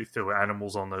know, if there were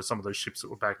animals on some of those ships that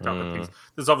were backed up and things.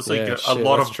 There's obviously a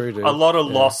lot of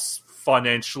loss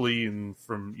financially and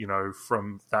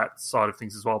from that side of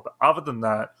things as well. But other than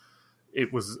that,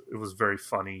 it was very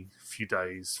funny few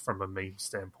days from a meme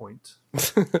standpoint.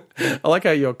 I like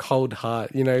how your cold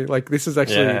heart, you know, like this is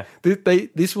actually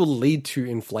this will lead to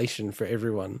inflation for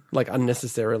everyone, like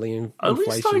unnecessarily inflation. At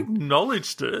least I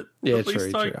acknowledged it. Yeah,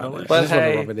 true. But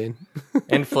hey,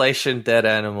 inflation, dead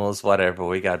animals, whatever.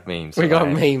 We got memes. We got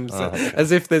memes,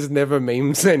 as if there's never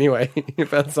memes anyway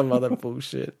about some other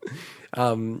bullshit.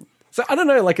 So I don't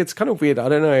know, like it's kind of weird. I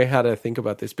don't know how to think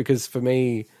about this because for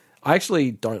me, I actually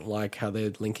don't like how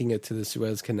they're linking it to the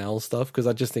Suez Canal stuff because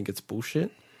I just think it's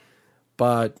bullshit.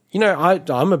 But, you know,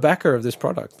 I'm a backer of this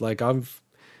product. Like, I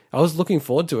was looking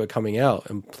forward to it coming out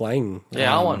and playing.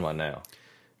 Yeah, I want one now.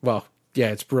 Well,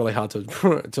 yeah, it's really hard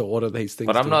to order these things.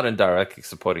 But I'm not indirectly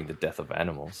supporting the death of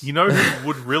animals. You know who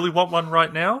would really want one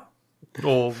right now,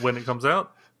 or when it comes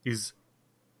out, is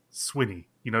Swinny.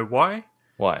 You know why?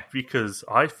 Why? Because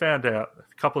I found out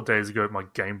a couple of days ago my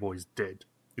Game Boy's dead.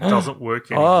 It doesn't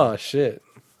work anymore. Oh, shit.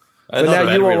 But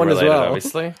now you want one as well.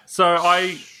 Obviously. So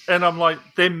I'm like,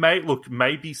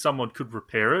 maybe someone could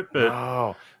repair it, but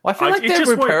Oh, well, I feel like it they're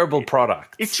just won't- repairable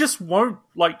products. it just won't.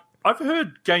 Like, I've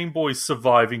heard Game Boys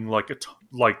surviving like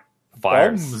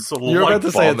Virus. bombs or You're like about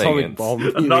to say bombing atomic bomb.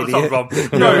 You not idiot. atomic bomb.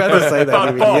 You're No, about to say that.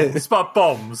 but you bombs. idiot. But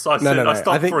bombs. I said no, I stopped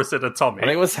I think- before I said atomic. I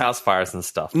think it was house fires and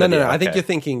stuff. No, but no, yeah, no. I think okay. you're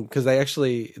thinking because they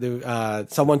actually,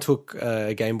 someone took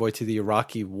a Game Boy to the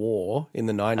Iraqi war in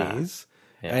the 90s,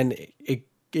 yeah. and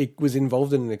it was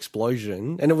involved in an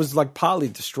explosion, and it was like partly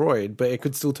destroyed, but it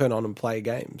could still turn on and play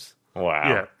games.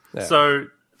 Wow. Yeah. So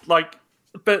like,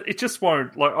 but it just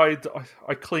won't. Like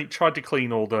I tried to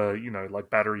clean all the like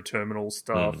battery terminal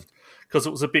stuff because it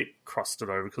was a bit crusted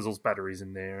over because there was batteries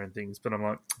in there and things. But I'm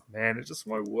like, man, it just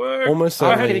won't work. Almost I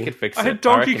reckon certainly. he could fix I it. had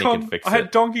Donkey reckon he Kong. could fix I had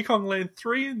it. Donkey Kong Land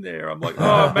 3 in there. I'm like,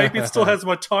 oh, maybe it still has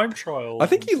my time trial. I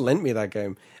think you lent me that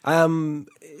game.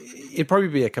 It'd probably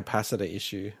be a capacitor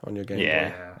issue on your Game Boy.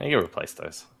 Yeah. You can replace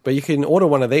those. But you can order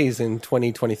one of these in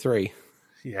 2023.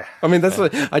 Yeah. I mean, that's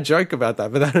I joke about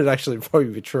that, but that would actually probably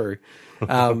be true.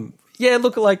 Yeah,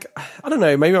 look, like, I don't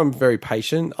know, maybe I'm very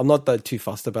patient. I'm not that too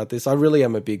fussed about this. I really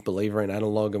am a big believer in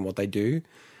analog and what they do.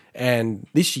 And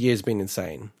this year's been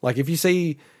insane. Like, if you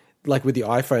see, like with the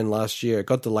iPhone last year, it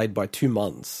got delayed by 2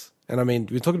 months. And I mean,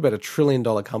 we're talking about $1 trillion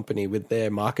company with their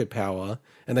market power,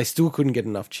 and they still couldn't get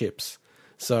enough chips.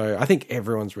 So I think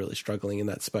everyone's really struggling in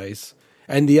that space.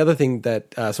 And the other thing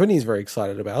that Sweaty is very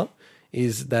excited about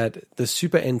is that the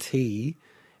Super NT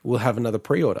will have another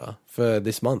pre-order for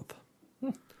this month.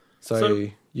 So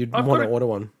you'd I've want to got a- order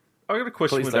one. I got a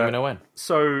question Please with let that. me know when.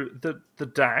 So the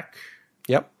DAC,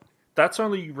 Yep. that's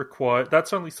only required.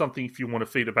 That's only something if you want to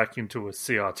feed it back into a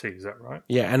CRT. Is that right?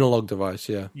 Yeah, analog device,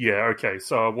 yeah. Yeah. Okay.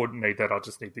 So I wouldn't need that. I'll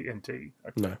just need the NT. Okay,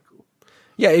 No. Cool.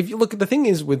 Yeah, if you look, the thing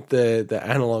is with the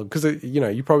analog, because,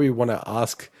 you probably want to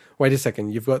ask, wait a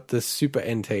second, you've got the Super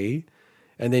NT,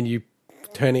 and then you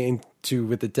turn it into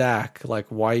with the DAC, like,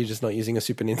 why are you just not using a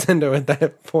Super Nintendo at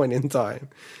that point in time?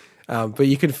 But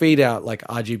you can feed out like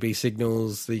RGB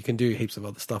signals. You can do heaps of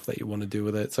other stuff that you want to do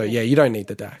with it. So yeah, you don't need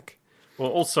the DAC. Well,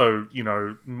 also,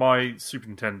 my Super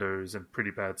Nintendo is in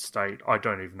pretty bad state. I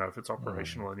don't even know if it's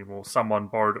operational anymore. Someone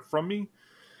borrowed it from me,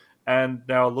 and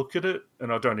now I look at it,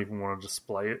 and I don't even want to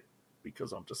display it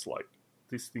because I'm just like,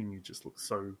 this thing just looks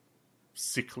so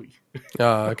sickly.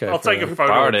 Oh, okay. I'll fair take a enough.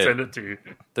 photo Borrowed and it. send it to you.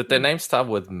 Did their name start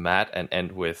with Matt and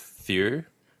end with Thew?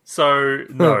 So,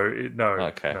 no.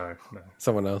 Okay. No.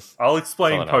 Someone else. I'll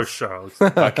explain Someone else. post-show.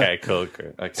 Okay, cool.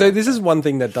 Okay. So this is one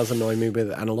thing that does annoy me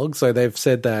with analog. So they've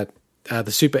said that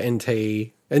the Super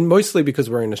NT, and mostly because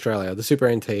we're in Australia, the Super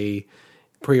NT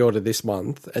pre-order this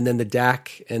month, and then the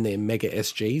DAC and the Mega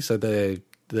SG. So the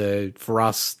for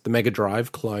us the Mega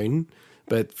Drive clone,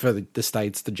 but for the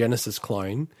States the Genesis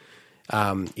clone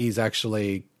is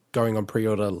actually going on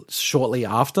pre-order shortly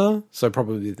after. So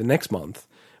probably the next month.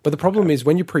 But the problem is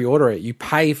when you pre-order it, you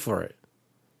pay for it.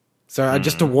 So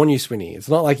just to warn you, Swinny, it's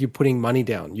not like you're putting money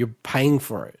down. You're paying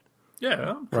for it. Yeah.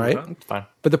 I'm cool Right? with that. It's fine.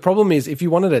 But the problem is if you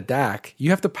wanted a DAC,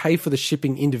 you have to pay for the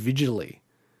shipping individually.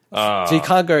 So you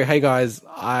can't go, hey guys,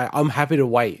 I'm happy to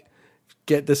wait.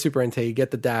 Get the Super NT, get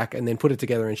the DAC, and then put it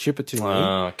together and ship it to me.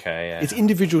 Okay, yeah. It's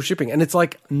individual shipping, and it's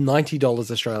like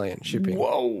 $90 Australian shipping.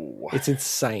 Whoa. It's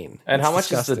insane. And It's how much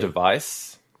disgusting. is the device?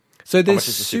 So the much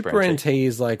is the Super Super NT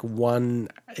is like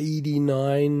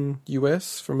 $189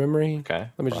 US from memory. Okay,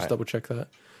 Let me just right. double check that.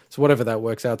 So whatever that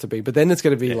works out to be. But then it's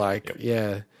going to be like,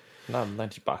 No,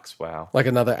 $90. Wow. like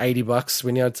another $80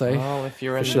 when I'd say. Well, if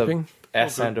you're in shipping? the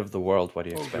S end of the world, what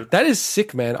do you expect? That is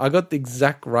sick, man. I got the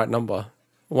exact right number.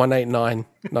 189.99.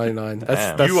 Damn.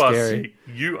 That's You are scary. sick.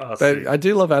 You are But sick. I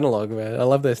do love analog, man. I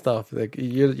love their stuff. Like,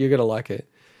 you're gonna like it.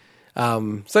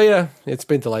 So yeah, it's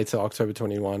been delayed to October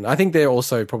 21. I think they're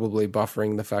also probably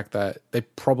buffering the fact that they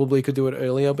probably could do it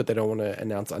earlier, but they don't want to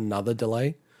announce another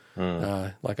delay,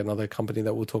 like another company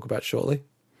that we'll talk about shortly.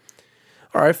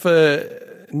 All right,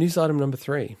 for news item number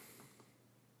 3,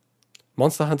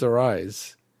 Monster Hunter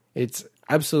Rise. It's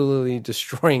absolutely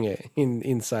destroying it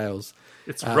in sales.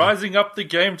 It's rising up the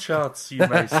game charts, you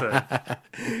may say.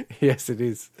 Yes, it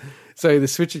is. So the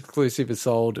Switch exclusive has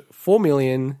sold 4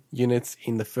 million units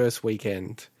in the first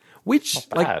weekend, which,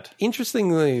 Not like, bad.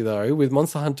 interestingly though, with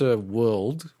Monster Hunter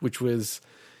World, which was,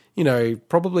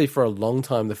 probably for a long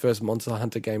time the first Monster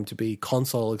Hunter game to be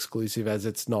console exclusive, as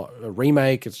it's not a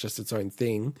remake, it's just its own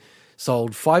thing,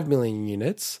 sold 5 million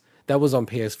units. That was on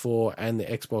PS4 and the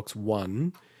Xbox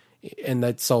One, and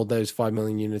that sold those 5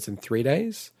 million units in 3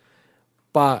 days.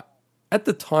 But at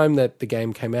the time that the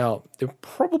game came out, there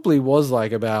probably was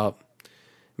like about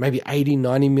maybe 80,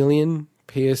 90 million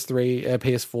PS3,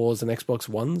 PS4s, and Xbox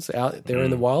Ones out there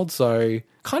in the wild. So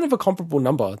kind of a comparable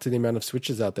number to the amount of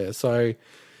Switches out there. So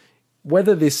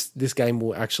whether this game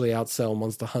will actually outsell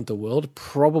Monster Hunter World,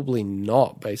 probably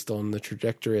not, based on the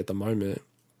trajectory at the moment.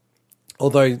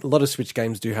 Although a lot of Switch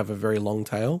games do have a very long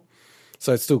tail,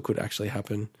 so it still could actually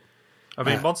happen. I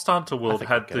mean, Monster Hunter World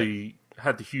had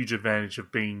I the huge advantage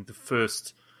of being the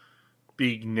first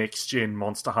big next-gen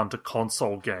Monster Hunter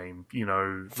console game,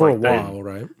 For a while,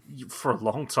 right? For a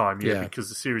long time, Yeah. because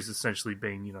the series has essentially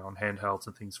been, on handhelds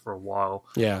and things for a while.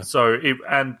 Yeah. So,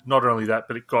 and not only that,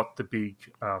 but it got the big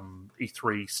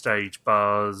E3 stage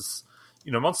buzz.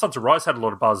 Monster Hunter Rise had a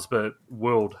lot of buzz, but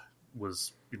World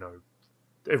was,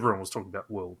 everyone was talking about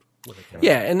World when it came out.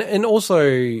 Yeah, and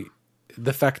also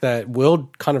the fact that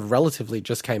World kind of relatively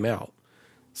just came out.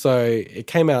 So it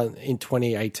came out in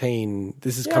 2018.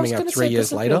 This is coming out 3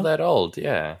 years later. Feel that old,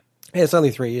 yeah. Yeah, it's only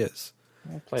 3 years.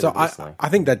 Played So it recently. I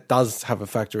think that does have a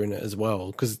factor in it as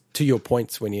well. Because to your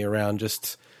points when you're around,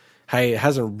 just, hey, it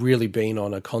hasn't really been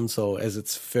on a console as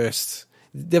its first.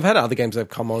 They've had other games that have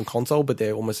come on console, but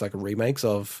they're almost like remakes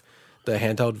of the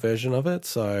handheld version of it.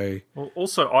 So Well,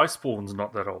 also, Iceborne's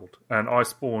not that old. And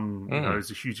Iceborne,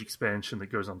 is a huge expansion that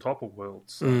goes on top of World.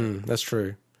 So. that's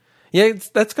true. Yeah,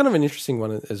 that's kind of an interesting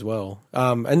one as well.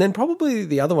 And then probably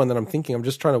the other one that I'm thinking, I'm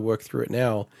just trying to work through it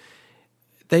now.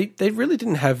 They really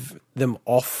didn't have them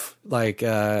off like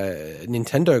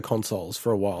Nintendo consoles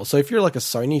for a while. So if you're like a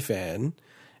Sony fan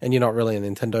and you're not really a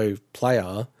Nintendo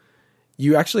player,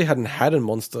 you actually hadn't had a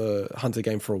Monster Hunter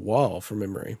game for a while, from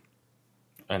memory.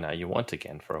 I know, you want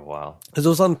again for a while. Because it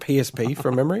was on PSP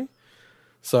from memory.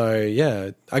 So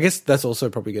yeah, I guess that's also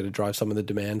probably going to drive some of the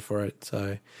demand for it.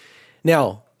 So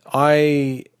now,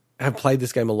 I have played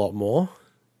this game a lot more,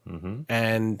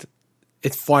 and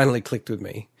it's finally clicked with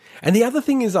me. And the other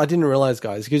thing is, I didn't realize,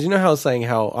 guys, because you know how I was saying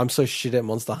how I'm so shit at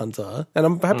Monster Hunter, and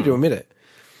I'm happy to admit it.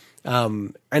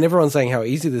 And everyone's saying how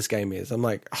easy this game is. I'm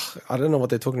like, I don't know what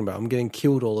they're talking about. I'm getting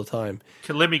killed all the time.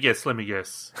 Let me guess.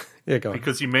 Yeah, go on.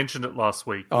 Because you mentioned it last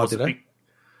week. Oh, did I?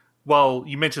 Well,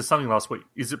 you mentioned something last week.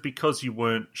 Is it because you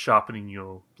weren't sharpening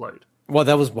your blade? Well,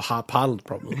 that was part of the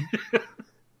problem.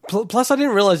 Plus, I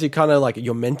didn't realize you kind of like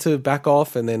you're meant to back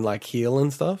off and then like heal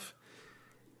and stuff.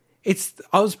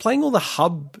 I was playing all the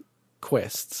hub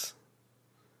quests.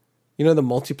 You know, the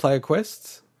multiplayer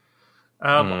quests.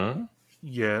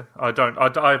 Yeah, I don't.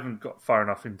 I haven't got far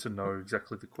enough in to know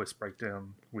exactly the quest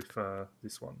breakdown with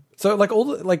this one. So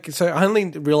like so I only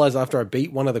realized after I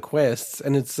beat one of the quests,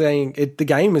 and it's saying the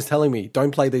game is telling me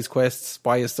don't play these quests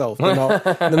by yourself. They're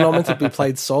not meant to be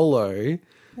played solo.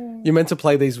 You're meant to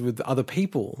play these with other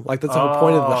people. Like that's the whole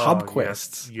point of the hub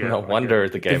quests. Yeah, No wonder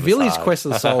the game The is village hard. quests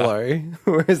are solo,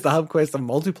 whereas the hub quests are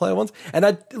multiplayer ones. And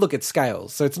it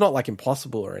scales, so it's not like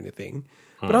impossible or anything.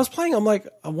 But I was playing, I'm like,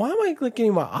 why am I like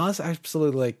getting my ass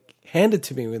absolutely like handed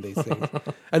to me with these things?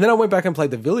 And then I went back and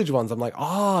played the village ones. I'm like,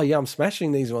 oh yeah, I'm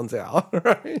smashing these ones out,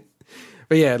 right?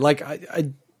 But yeah, like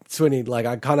Swinny, like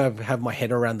I kind of have my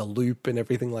head around the loop and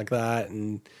everything like that,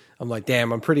 and I'm like,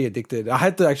 damn, I'm pretty addicted. I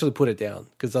had to actually put it down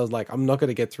because I was like, I'm not going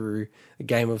to get through a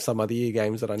game of some other year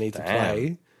games that I need to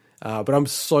play. But I'm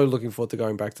so looking forward to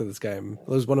going back to this game. It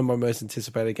was one of my most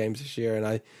anticipated games this year,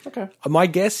 and my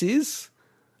guess is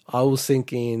I will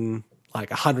sink in like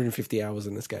 150 hours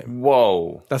in this game.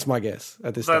 Whoa. That's my guess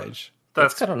at this stage.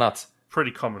 That's kind of nuts.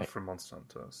 Pretty common for Monster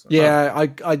Hunter. So. Yeah,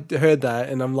 I heard that,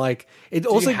 and I'm like, it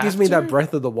also gives me that to?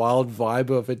 Breath of the Wild vibe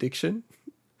of addiction.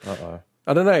 Uh-oh.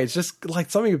 I don't know. It's just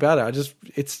like something about it.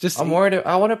 It's just. I'm worried.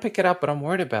 I want to pick it up, but I'm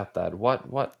worried about that.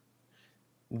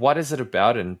 What is it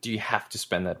about? And do you have to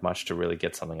spend that much to really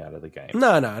get something out of the game?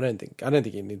 No, I don't think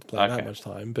you need to play that much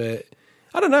time. But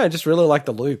I don't know. I just really like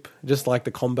the loop. Just like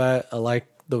the combat. I like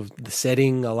the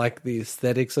setting. I like the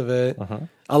aesthetics of it.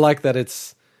 I like that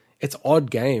it's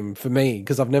odd game for me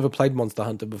because I've never played Monster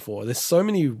Hunter before. There's so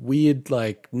many weird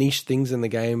like niche things in the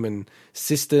game and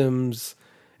systems,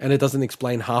 and it doesn't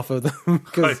explain half of them.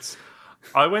 Because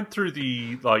I went through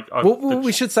the like.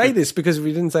 we should say this because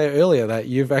we didn't say earlier that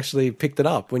you've actually picked it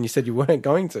up when you said you weren't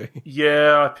going to.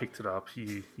 Yeah, I picked it up.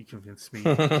 You convinced me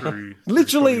through.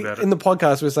 Literally talking about it. in the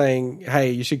podcast, we're saying, "Hey,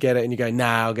 you should get it," and you go,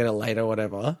 "Nah, I'll get it later,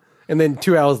 whatever." And then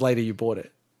 2 hours later, you bought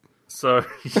it. So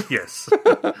yes,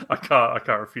 I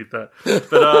can't refute that.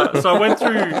 But so I went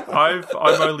through. I've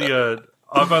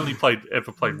only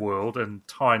ever played World and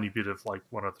tiny bit of like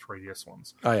one of the 3DS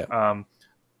ones. Oh yeah.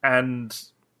 And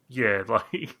yeah,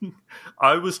 like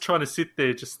I was trying to sit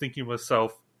there just thinking to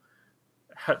myself,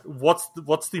 what's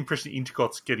the impression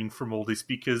Intergot's getting from all this?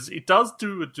 Because it does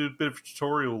do a bit of a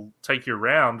tutorial, take you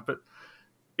around, but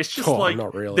It's just Oh, like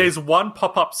not really. there's one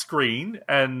pop-up screen,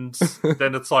 and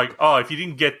then it's like, oh, if you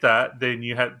didn't get that, then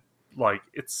you had like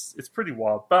it's pretty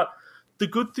wild. But the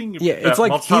good thing, Yeah, about it's like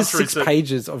Monster here's Hunter is 6 that,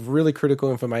 pages of really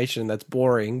critical information that's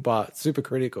boring but super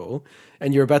critical,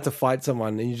 and you're about to fight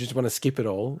someone and you just want to skip it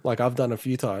all, like I've done a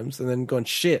few times, and then gone,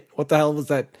 shit, what the hell was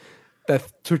that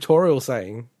tutorial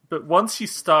saying? But once you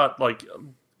start, like,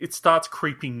 it starts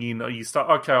creeping in. Or you start,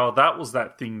 okay, oh, that was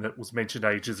that thing that was mentioned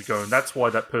ages ago, and that's why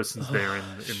that person's there in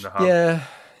the hub. Yeah,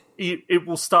 It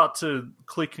will start to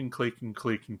click and click and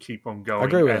click and keep on going. I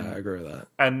agree with that.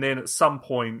 And then at some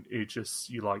point,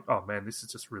 you're like, oh man, this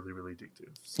is just really, really addictive.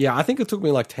 So, Yeah, I think it took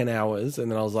me like 10 hours,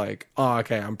 and then I was like, oh,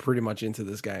 okay, I'm pretty much into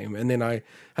this game. And then I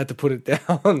had to put it down.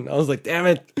 I was like, damn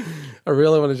it, I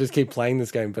really want to just keep playing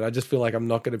this game, but I just feel like I'm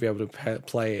not going to be able to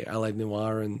play LA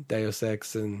Noire and Deus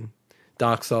Ex and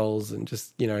Dark Souls and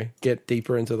just, get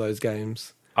deeper into those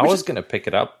games. I was going to pick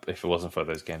it up if it wasn't for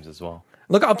those games as well.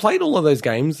 Look, I played all of those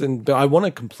games, but I want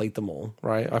to complete them all,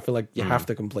 right? I feel like you have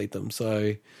to complete them.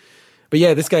 So, but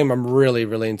yeah, this game, I'm really,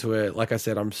 really into it. Like I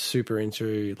said, I'm super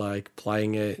into like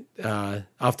playing it.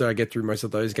 After I get through most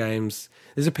of those games,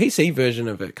 there's a PC version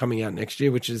of it coming out next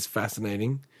year, which is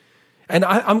fascinating. And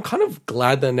I'm kind of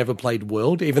glad that I never played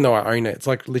World, even though I own it. It's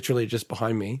like literally just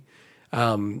behind me.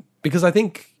 Because I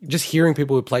think just hearing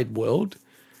people who played World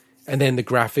and then the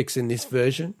graphics in this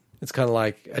version, it's kind of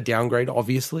like a downgrade,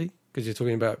 obviously, because you're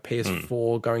talking about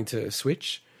PS4 going to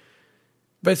Switch.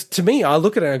 But to me, I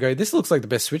look at it and I go, this looks like the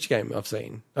best Switch game I've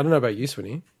seen. I don't know about you,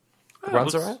 Swinny.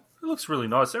 Runs alright? It looks really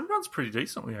nice. It runs pretty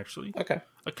decently, actually. Okay.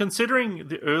 Considering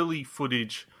the early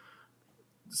footage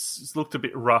looked a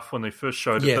bit rough when they first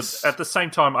showed it, Yes. but at the same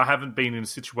time, I haven't been in a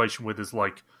situation where there's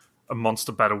like a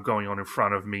monster battle going on in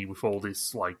front of me with all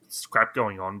this like scrap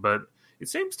going on. But it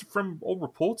seems to, from all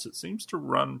reports, it seems to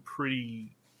run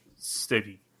pretty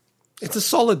steady. It's a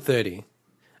solid 30.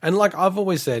 And like I've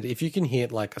always said, if you can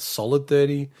hit like a solid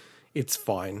 30, it's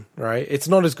fine, right? It's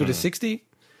not as good as 60,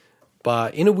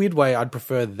 but in a weird way, I'd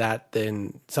prefer that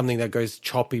than something that goes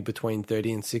choppy between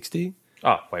 30 and 60.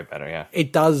 Oh, way better, yeah.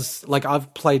 It does, like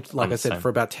I've played, like I said, same. for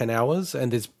about 10 hours,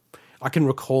 and I can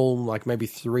recall like maybe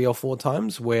 3 or 4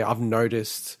 times where I've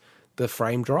noticed the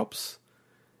frame drops.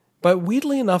 But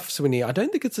weirdly enough, Swinny, I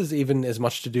don't think it's even as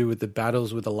much to do with the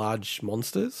battles with the large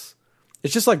monsters.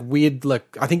 It's just like weird,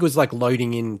 like I think it was like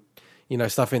loading in,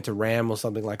 stuff into RAM or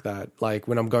something like that. Like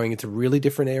when I'm going into really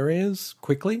different areas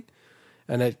quickly,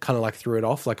 and it kind of like threw it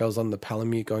off. Like I was on the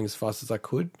Palamute going as fast as I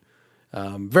could.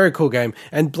 Very cool game.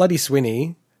 And bloody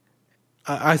Swinny,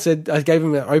 I gave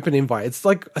him an open invite. It's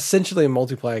like essentially a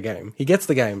multiplayer game. He gets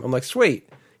the game. I'm like, sweet,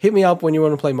 hit me up when you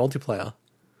want to play multiplayer.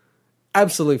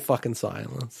 Absolute fucking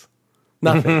silence.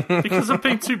 Nothing. Because I've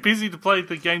been too busy to play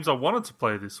the games I wanted to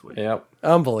play this week. Yep.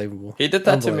 Unbelievable. He did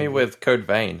that to me with Code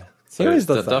Vein. So He always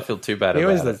does that. Don't feel too bad He about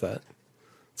always does that.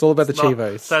 It's all about the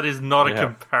Chivos. That is not a Yeah.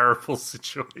 comparable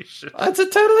situation. It's a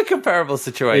totally comparable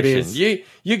situation. It is.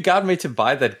 You got me to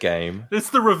buy that game.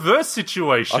 It's the reverse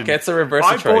situation. Okay, it's a reverse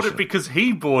I bought situation. it because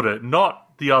he bought it,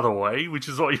 not the other way, which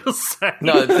is what you're saying.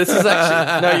 No, this is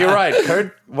actually... No, you're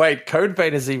right. Code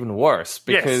Vein is even worse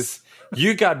because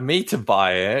you got me to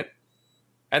buy it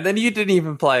and then you didn't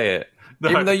even play it. No.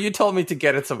 Even though you told me to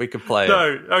get it so we could play it.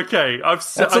 No, okay.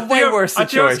 That's a way worse I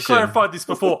think I've situation. clarified this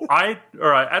before.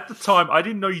 At the time, I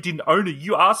didn't know you didn't own it.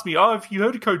 You asked me, have you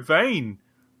heard of Code Vein?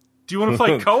 Do you want to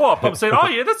play co-op? I'm saying,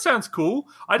 yeah, that sounds cool.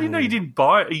 I didn't know you didn't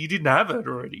buy it. You didn't have it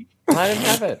already. I didn't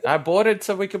have it. I bought it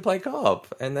so we could play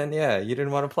co-op. And then, you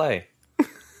didn't want to play.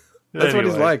 That's what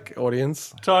he's Anyway, like,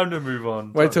 audience. Time to move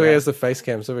on. Wait till he has the face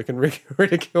cam so we can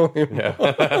ridicule him.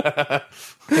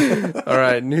 All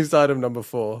right, news item number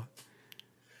 4.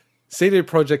 CD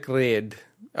Projekt Red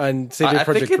and CD I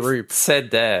think Projekt it's Group.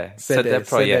 CD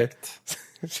Projekt.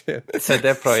 Shit. CD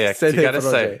Projekt. CD You gotta say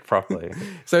Projekt. it properly.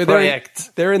 So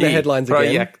Projekt. they're in the E. headlines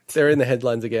again. Projekt. They're in the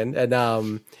headlines again.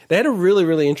 And they had a really,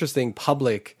 really interesting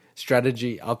public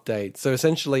strategy update. So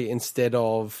essentially, instead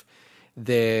of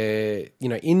their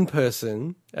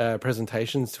in-person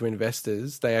presentations to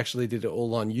investors, they actually did it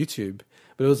all on YouTube.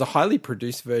 But it was a highly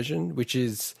produced version, which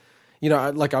is,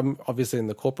 like I'm obviously in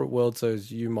the corporate world, so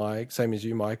as you, Mike, same as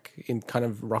you, Mike, in kind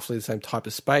of roughly the same type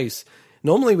of space.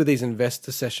 Normally with these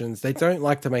investor sessions, they don't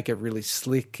like to make it really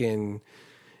slick and,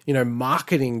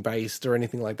 marketing based or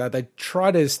anything like that. They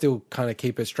try to still kind of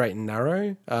keep it straight and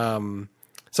narrow.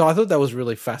 So I thought that was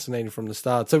really fascinating from the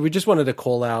start. So we just wanted to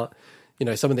call out,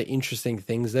 some of the interesting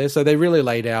things there. So they really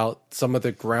laid out some of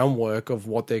the groundwork of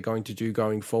what they're going to do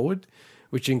going forward,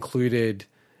 which included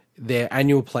their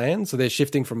annual plan. So they're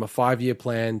shifting from a 5-year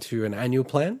plan to an annual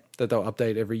plan that they'll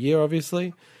update every year,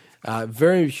 obviously.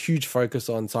 Very huge focus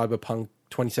on Cyberpunk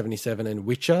 2077 and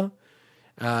Witcher.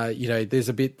 There's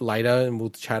a bit later, and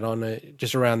we'll chat on it,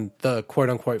 just around the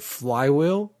quote-unquote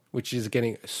flywheel, which is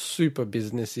getting super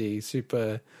businessy,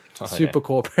 super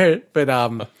corporate. But,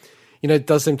 it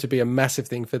does seem to be a massive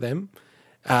thing for them.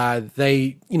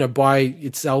 They, by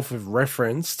itself have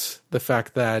referenced the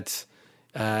fact that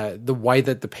the way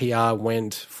that the PR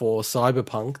went for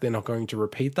Cyberpunk, they're not going to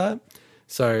repeat that.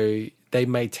 So they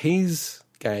may tease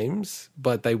games,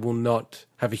 but they will not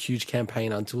have a huge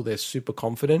campaign until they're super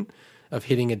confident of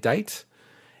hitting a date.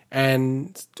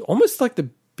 And almost like the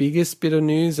biggest bit of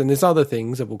news, and there's other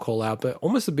things that we'll call out, but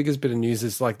almost the biggest bit of news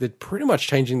is like they're pretty much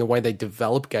changing the way they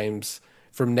develop games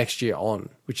from next year on,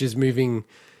 which is moving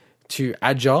to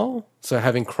agile, so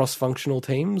having cross-functional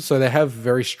teams. So they have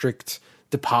very strict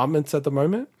departments at the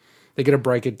moment. They're going to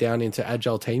break it down into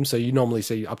agile teams. So you normally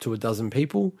see up to 12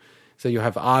 people. So you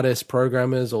have artists,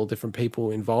 programmers, all different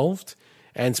people involved,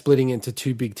 and splitting into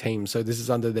 2 big teams. So this is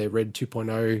under their Red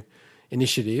 2.0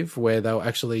 initiative, where they'll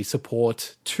actually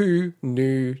support 2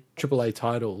 new AAA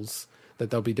titles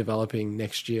that they'll be developing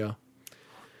next year.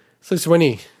 So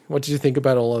Swinny, what did you think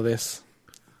about all of this?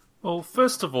 Well,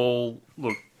 first of all,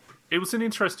 look, it was an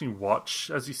interesting watch.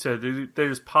 As you said,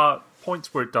 there's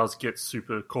points where it does get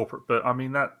super corporate, but I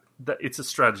mean that it's a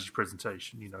strategy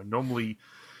presentation. Normally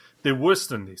they're worse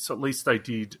than this. At least they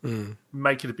did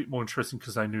make it a bit more interesting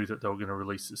because they knew that they were going to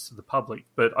release this to the public.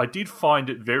 But I did find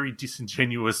it very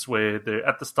disingenuous where they're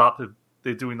at the start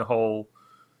they're doing the whole,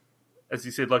 as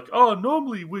you said, like, oh,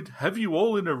 normally we'd have you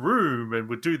all in a room and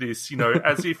would do this,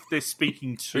 as if they're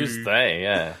speaking to... Who's they?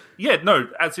 Yeah. Yeah, no,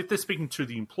 as if they're speaking to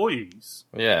the employees.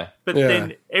 Yeah. But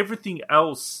then everything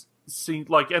else seemed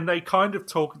like, and they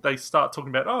start talking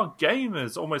about,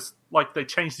 gamers, almost like they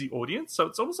changed the audience. So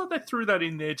it's almost like they threw that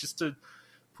in there just to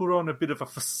put on a bit of a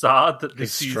facade that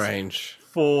this is strange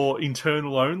for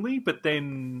internal only, but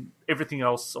then everything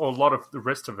else, or a lot of the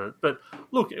rest of it. But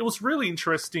look, it was really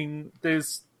interesting.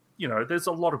 There's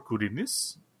a lot of good in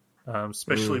this,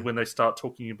 especially when they start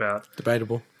talking about...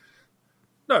 Debatable.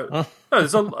 No,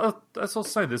 that's what I'll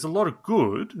say. There's a lot of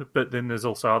good, but then there's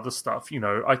also other stuff.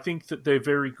 I think that they're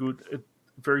very good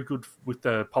with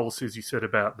the policies you said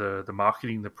about the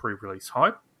marketing, the pre-release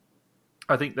hype.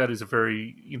 I think that is a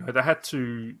very, they had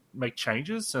to make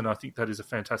changes, and I think that is a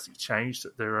fantastic change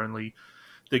that they're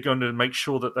going to make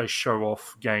sure that they show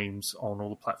off games on all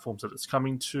the platforms that it's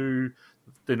coming to.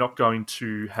 They're not going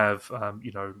to have,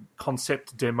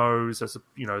 concept demos.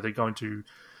 They're going to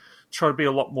try to be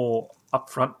a lot more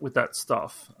upfront with that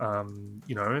stuff. And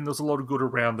there's a lot of good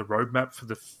around the roadmap for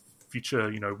the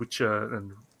future, Witcher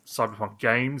and Cyberpunk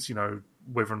games,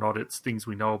 whether or not it's things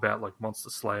we know about like Monster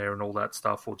Slayer and all that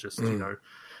stuff, or just, the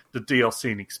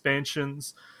DLC and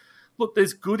expansions. Look,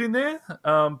 there's good in there,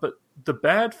 but the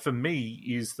bad for me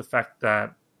is the fact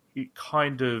that it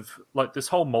kind of, like this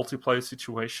whole multiplayer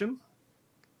situation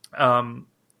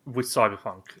with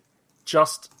Cyberpunk,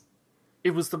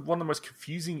 it was one of the most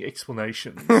confusing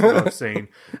explanations that I've seen.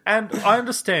 And I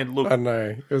understand, look... I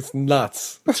know, it was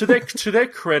nuts. to their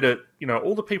credit,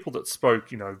 all the people that spoke,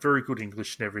 very good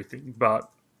English and everything, but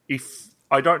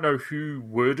I don't know who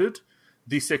worded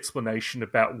this explanation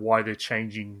about why they're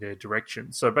changing their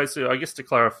direction. So basically, I guess to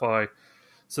clarify,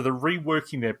 so they're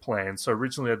reworking their plan. So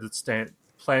originally they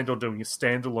planned on doing a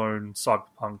standalone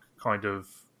Cyberpunk kind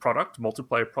of product,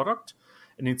 multiplayer product,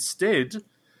 and instead...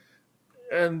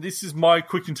 And this is my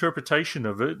quick interpretation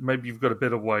of it. Maybe you've got a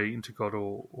better way, Intergod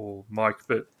or Mike,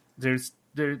 but they're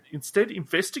instead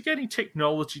investigating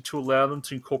technology to allow them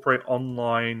to incorporate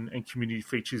online and community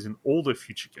features in all their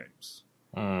future games.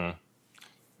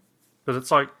 But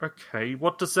it's like, okay,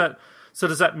 what does that... So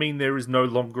does that mean there is no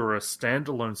longer a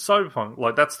standalone Cyberpunk?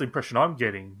 Like, that's the impression I'm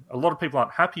getting. A lot of people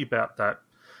aren't happy about that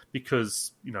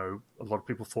because, a lot of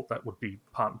people thought that would be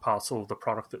part and parcel of the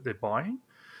product that they're buying.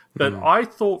 But I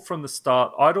thought from the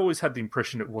start, I'd always had the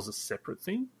impression it was a separate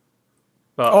thing.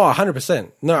 But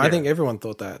 100%. No, yeah. I think everyone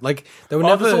thought that. Like, they were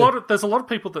never... There's a lot of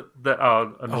people that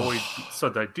are annoyed, so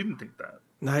they didn't think that.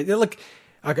 No, look,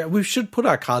 okay, we should put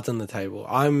our cards on the table.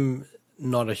 I'm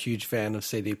not a huge fan of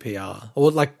CDPR,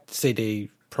 or like CD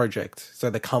Projekt, so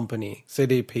the company.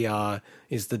 CDPR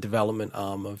is the development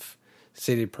arm of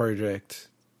CD Projekt.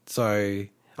 So...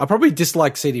 I probably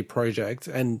dislike CD Projekt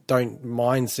and don't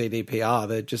mind CDPR.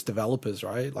 They're just developers,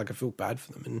 right? Like, I feel bad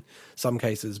for them in some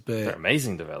cases, but... They're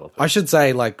amazing developers. I should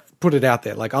say, like, put it out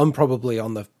there. Like, I'm probably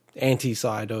on the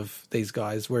anti-side of these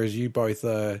guys, whereas you both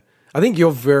are... I think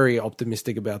you're very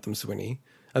optimistic about them, Swinny.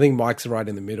 I think Mike's right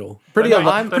in the middle. Pretty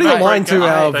aligned to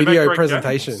our video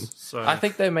presentation. Games, so. I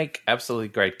think they make absolutely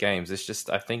great games. It's just,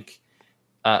 I think...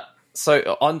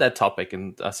 So on that topic,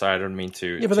 and sorry, I don't mean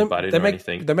to, Yeah, but to butt in or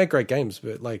anything. they make great games,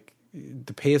 but like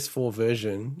the PS4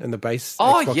 version and the base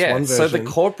Oh Xbox yeah, One so version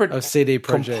the corporate of CD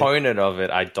Projekt. component of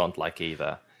it, I don't like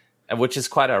either, and which is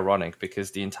quite ironic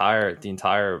because the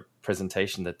entire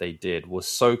presentation that they did was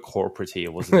so corporate-y,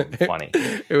 it wasn't even funny.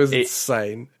 It was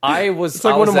insane. It's like I one was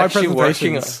of my actually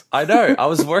working. presentations. I know. I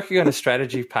was working on a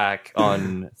strategy pack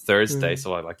on Thursday,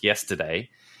 so like yesterday,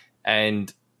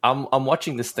 and I'm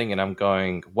watching this thing and I'm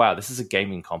going, wow, this is a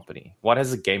gaming company. What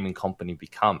has a gaming company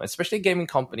become? Especially a gaming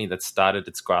company that started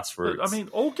its grassroots. I mean,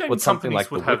 all gaming with something companies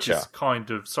like would The have Witcher. this kind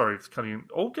of. Sorry for cutting in.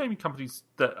 All gaming companies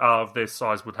that are of their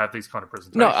size would have these kind of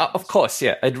presentations. No, of course,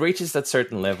 yeah. It reaches that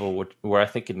certain level where I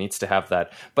think it needs to have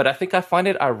that. But I think I find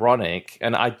it ironic,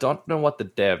 and I don't know what the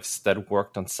devs that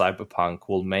worked on Cyberpunk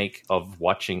will make of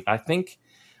watching. I think,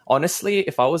 honestly,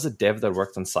 if I was a dev that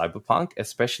worked on Cyberpunk,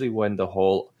 especially when the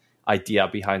whole idea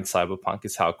behind Cyberpunk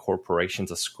is how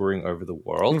corporations are screwing over the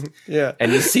world, Yeah.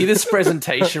 and you see this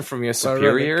presentation from your Ironic.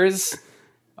 superiors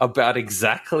about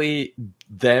exactly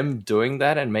them doing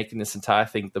that and making this entire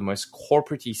thing the most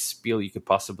corporate-y spiel you could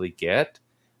possibly get,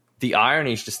 the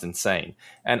irony is just insane.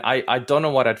 And I don't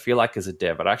know what I'd feel like as a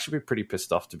dev. I'd actually be pretty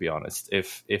pissed off, to be honest,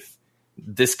 if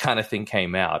this kind of thing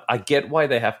came out. I get why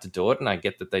they have to do it, and I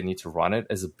get that they need to run it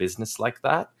as a business like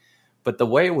that. But the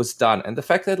way it was done, and the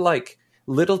fact that like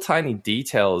little tiny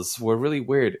details were really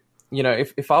weird. You know,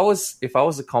 if I was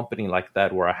a company like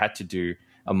that where I had to do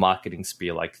a marketing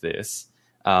spiel like this,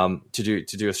 to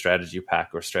do a strategy pack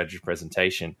or a strategy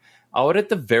presentation, I would at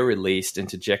the very least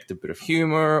interject a bit of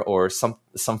humor or some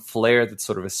flair that's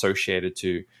sort of associated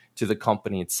to the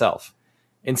company itself.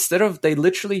 Instead of, they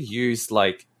literally used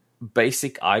like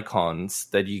basic icons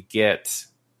that you get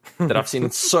that I've seen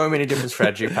in so many different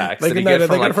strategy packs that you get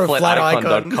from like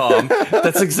flaticon.com.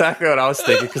 That's exactly what I was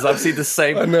thinking, because I've seen the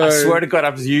same. I swear to God,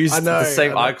 I've used the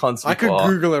same icons before. I could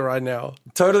Google it right now.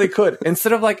 Totally could.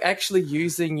 Instead of like actually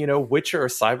using, Witcher or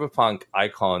Cyberpunk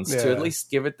icons to at least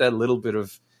give it that little bit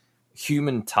of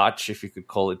human touch, if you could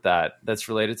call it that, that's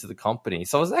related to the company.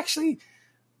 So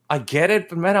I get it,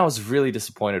 but man, I was really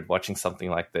disappointed watching something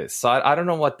like this. So I don't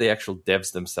know what the actual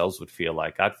devs themselves would feel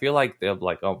like. I'd feel like they're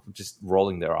like, just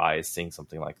rolling their eyes seeing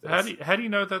something like this. How do you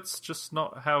know that's just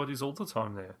not how it is all the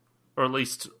time there? Or at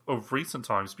least of recent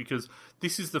times? Because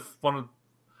this is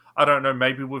I don't know,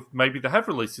 maybe they have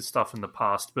released this stuff in the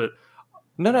past, but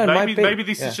No, maybe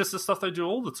this is just the stuff they do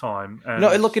all the time. And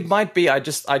no, look, it might be. I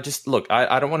just look.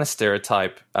 I don't want to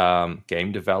stereotype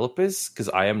game developers, because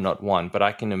I am not one, but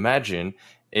I can imagine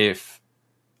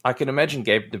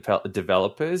game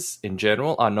developers in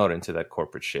general are not into that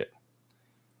corporate shit.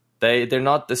 They're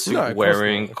not the suit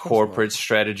wearing corporate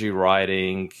strategy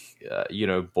writing,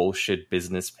 bullshit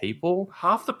business people.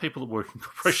 half the people that work in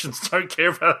corporations don't care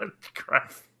about that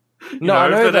crap. I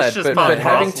know that, but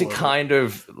having to parcel. kind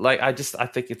of like, I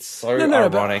think it's so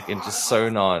ironic and just so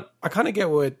not. I kind of get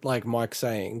what like Mike's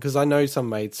saying, because I know some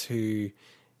mates who,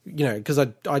 because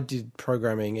I did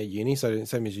programming at uni, so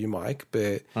same as you, Mike.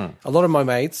 But a lot of my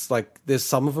mates, like, there's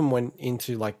some of them went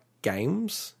into like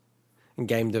games and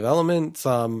game development.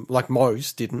 Some, like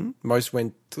most didn't. Most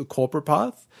went to the corporate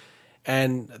path.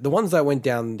 And the ones that went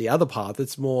down the other path,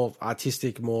 it's more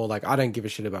artistic, more like, I don't give a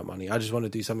shit about money. I just want to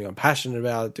do something I'm passionate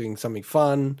about, doing something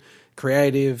fun,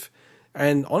 creative.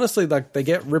 And honestly, like, they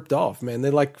get ripped off, man.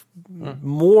 They're like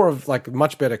more of like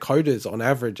much better coders on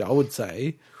average, I would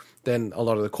say, than a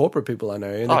lot of the corporate people I know.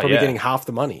 And they're probably getting half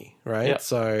the money, right? Yeah.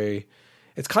 So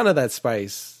it's kind of that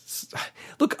space.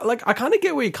 Look, like, I kind of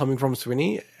get where you're coming from,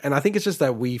 Swinny. And I think it's just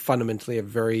that we fundamentally have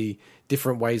very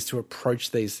different ways to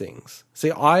approach these things.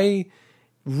 See, I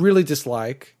really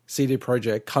dislike CD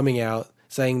Projekt coming out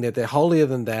saying that they're holier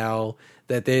than thou,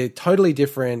 that they're totally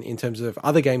different in terms of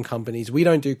other game companies. We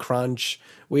don't do crunch.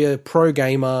 We're pro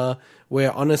gamer.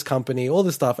 We're honest company, all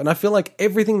this stuff. And I feel like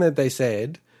everything that they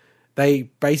said, they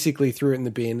basically threw it in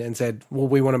the bin and said, well,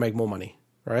 we want to make more money,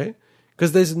 right?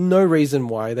 Because there's no reason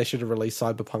why they should have released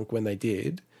Cyberpunk when they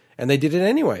did. And they did it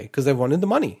anyway, because they wanted the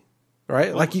money, right?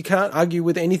 Well, like, you can't argue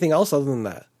with anything else other than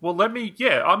that. Well,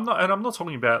 I'm not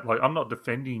talking about, like, I'm not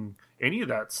defending any of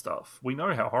that stuff. We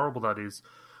know how horrible that is.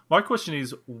 My question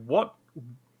is, what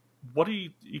are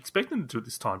you expecting them to do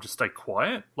this time? Just stay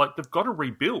quiet? Like, they've got to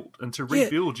rebuild. And to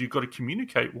rebuild, you've got to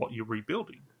communicate what you're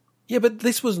rebuilding. Yeah, but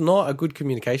this was not a good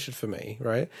communication for me,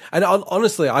 right? And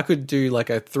honestly, I could do like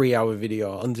a 3-hour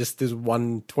video on just this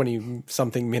one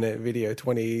 20-something minute video,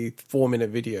 24-minute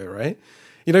video, right?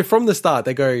 From the start,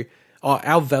 they go,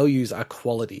 our values are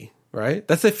quality, right?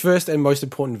 That's their first and most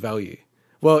important value.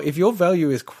 Well, if your value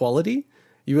is quality,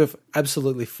 you have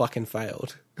absolutely fucking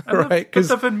failed, right? But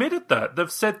they've admitted that.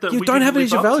 They've said that you don't have it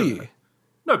as your value.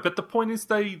 No, but the point is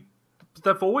they've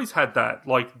always had that,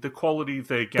 like the quality of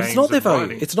their games. But it's not their and value.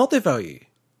 writing. It's not their value.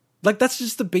 Like, that's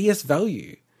just the BS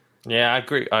value. Yeah,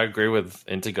 I agree with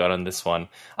Intergot on this one.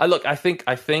 I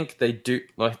think they do.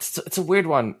 Like, it's a weird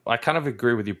one. I kind of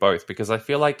agree with you both because I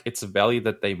feel like it's a value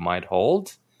that they might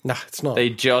hold. Nah, it's not. They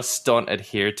just don't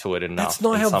adhere to it enough. That's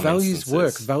not in how some values instances.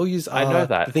 work. Values are I know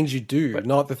that. the things you do,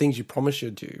 not the things you promise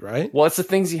you'd do, right? Well, it's the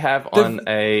things you have on their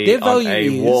a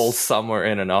value wall is- somewhere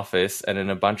in an office and in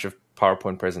a bunch of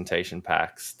PowerPoint presentation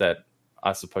packs that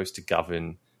are supposed to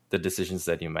govern the decisions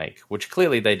that you make, which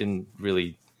clearly they didn't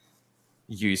really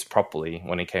use properly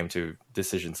when it came to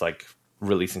decisions like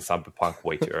releasing Cyberpunk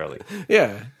way too early.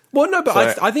 Yeah. Well, no,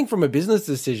 but So- I think from a business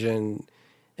decision,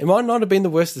 it might not have been the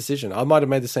worst decision. I might have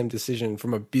made the same decision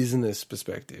from a business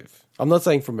perspective. I'm not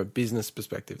saying from a business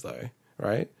perspective, though,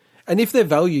 right? And if their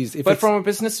values... But from a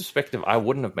business perspective, I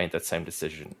wouldn't have made that same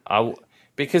decision.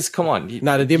 Because, come on.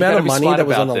 No, the amount of money that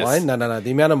was on the line... No.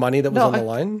 The amount of money that was on the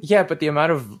line... Yeah, but the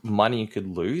amount of money you could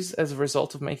lose as a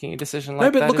result of making a decision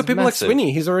like that. No, but look is at people massive. like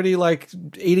Swinny. He's already, like,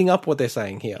 eating up what they're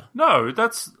saying here. No,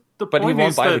 that's the But he point. won't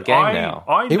Is buy the that game I, now.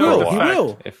 I He know will, the he fact-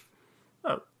 will.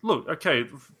 No, look, okay,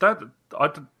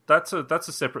 that's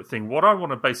a separate thing. What I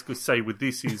want to basically say with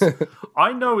this is,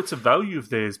 I know it's a value of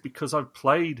theirs because I've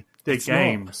played their It's not.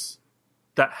 games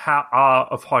that are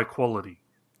of high quality.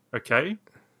 Okay,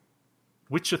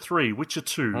 Witcher 3, Witcher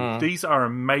 2, these are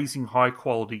amazing high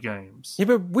quality games. Yeah,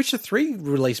 but Witcher 3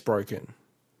 release broken.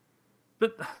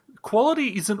 But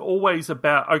quality isn't always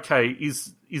about, okay,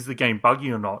 is the game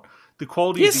buggy or not? The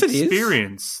quality Yes, of the it is.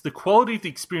 experience, the quality of the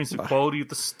experience, the quality of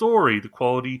the story, the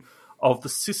quality of the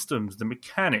systems, the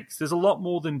mechanics. There's a lot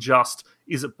more than just,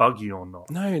 is it buggy or not?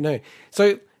 No.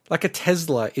 So, like a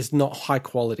Tesla is not high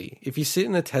quality. If you sit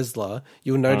in a Tesla,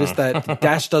 you'll notice that the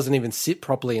dash doesn't even sit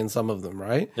properly in some of them,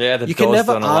 right? Yeah, the you can doors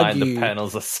never don't align, argue. the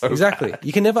panels are so Exactly. bad.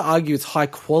 You can never argue it's high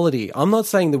quality. I'm not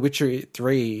saying The Witcher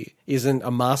 3 isn't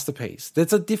a masterpiece.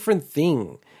 That's a different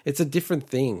thing. It's a different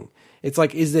thing. It's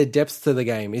like, is there depth to the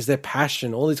game? Is there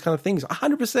passion? All these kind of things.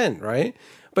 100%, right?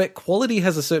 But quality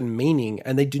has a certain meaning,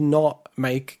 and they do not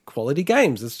make quality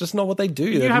games. It's just not what they do.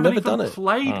 You They've haven't never even done it.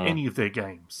 played any of their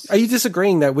games. Are you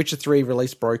disagreeing that Witcher 3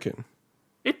 released broken?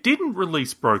 It didn't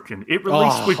release broken. It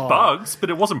released with bugs, but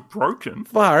it wasn't broken.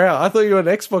 Far out. I thought you were an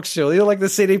Xbox shill. You're like the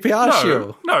CDPR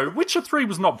shill. No, Witcher 3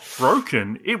 was not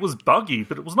broken. It was buggy,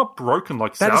 but it was not broken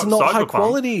like That is not high Cyberpunk.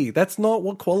 quality. That's not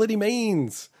what quality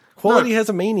means. Quality has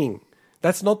a meaning.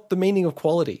 That's not the meaning of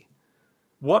quality.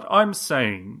 What I'm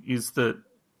saying is that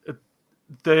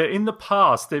they're in the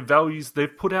past, their values,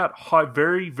 they've put out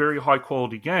very, very high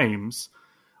quality games.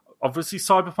 Obviously,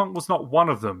 Cyberpunk was not one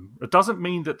of them. It doesn't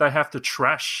mean that they have to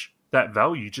trash that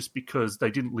value just because they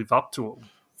didn't live up to it.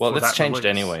 Well, for that's that changed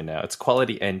release. anyway now. It's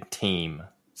quality and team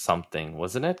something,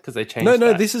 wasn't it? Because they changed No,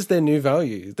 that. this is their new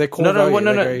value. Their core No, value.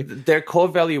 no. They go- Their core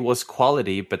value was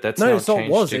quality, but that's No, now it's not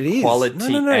changed was. to It is. quality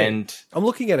No. and... I'm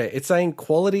looking at it. It's saying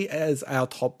quality as our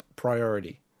top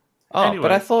priority. Oh, Anyway.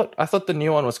 but I thought the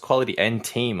new one was quality and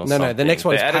team or something. No. The next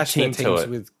one is They added passionate team to teams it.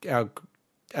 with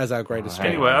as our greatest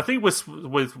strength. Anyway, I think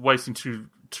we're wasting too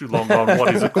long on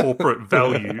what is a corporate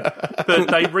value, but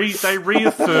they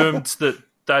reaffirmed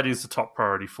that is the top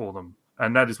priority for them,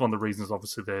 and that is one of the reasons.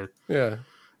 Obviously, they're Yeah.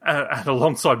 and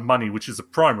alongside money, which is a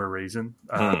primary reason,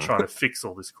 trying to fix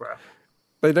all this crap.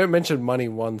 They don't mention money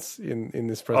once in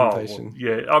this presentation.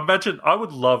 Yeah.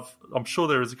 I'm sure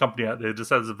there is a company out there that just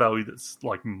has a value that's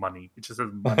like money. It just says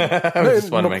money. I No, just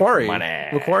want to make Macquarie. money.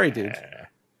 Macquarie did.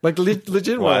 Like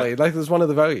legitimately, like it was one of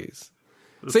the values.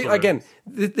 See, what it again,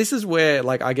 this is where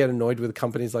like I get annoyed with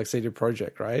companies like CD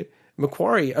Projekt, right?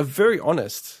 Macquarie are very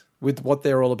honest with what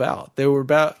they're all about. They were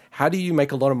about how do you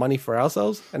make a lot of money for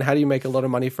ourselves and how do you make a lot of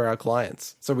money for our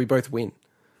clients so we both win,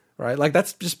 right? Like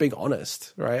that's just being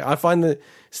honest, right? I find that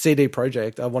CD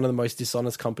Projekt are one of the most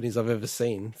dishonest companies I've ever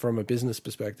seen from a business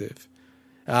perspective.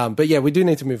 But yeah, we do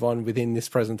need to move on within this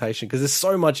presentation because there's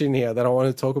so much in here that I want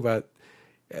to talk about.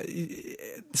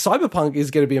 Cyberpunk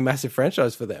is going to be a massive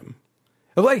franchise for them.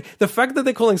 Like the fact that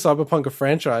they're calling Cyberpunk a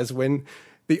franchise when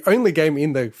the only game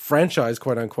in the franchise,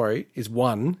 quote unquote, is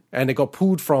one, and it got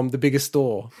pulled from the biggest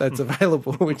store that's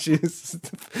available, which is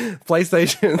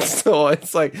PlayStation Store.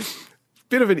 It's like a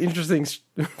bit of an interesting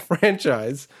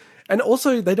franchise. And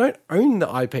also, they don't own the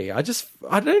IP.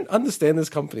 I don't understand this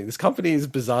company. This company is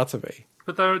bizarre to me.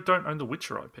 But they don't own the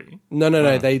Witcher IP. No.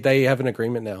 They have an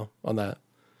agreement now on that.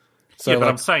 So Yeah, but like,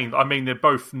 I'm saying, I mean, they're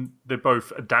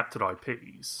both adapted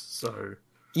IPs. So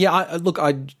yeah, I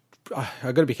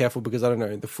got to be careful because I don't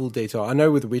know the full detail. I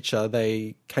know with Witcher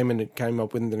they came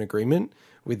up with an agreement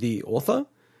with the author.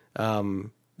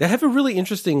 They have a really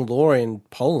interesting law in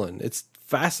Poland. It's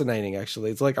fascinating, actually.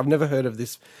 It's like I've never heard of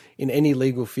this in any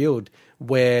legal field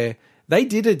where they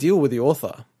did a deal with the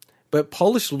author, but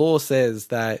Polish law says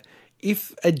that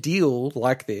if a deal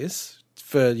like this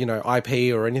for,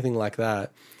 IP or anything like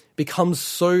that becomes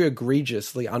so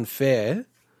egregiously unfair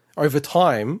over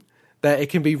time that it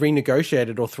can be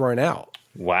renegotiated or thrown out.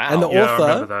 Wow. And the I remember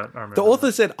author, that. I remember the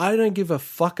author said, "I don't give a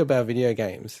fuck about video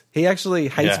games." He actually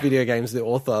hates video games. The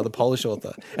author, the Polish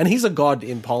author, and he's a god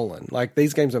in Poland. Like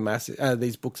these games are massive.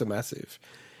 These books are massive,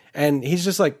 and he's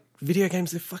just like, video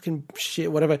games, they're fucking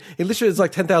shit. Whatever. It literally is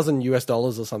like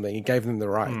 $10,000 or something. He gave them the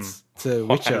rights to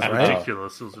Witcher, It was right?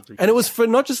 ridiculous. It was ridiculous. And it was for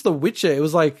not just The Witcher, it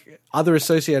was like other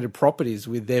associated properties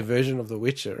with their version of The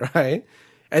Witcher, right?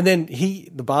 And then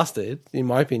the bastard, in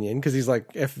my opinion, because he's like,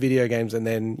 F video games, and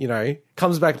then,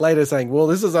 comes back later saying, well,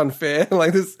 this is unfair.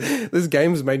 Like, this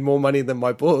game's made more money than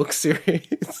my book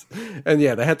series. And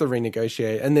yeah, they had to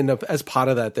renegotiate. And then as part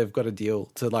of that, they've got a deal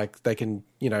to like, they can,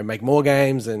 make more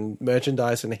games and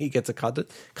merchandise, and he gets a cut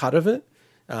of it.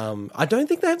 I don't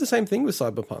think they have the same thing with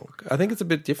Cyberpunk. I think it's a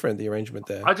bit different, the arrangement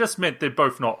there. I just meant they're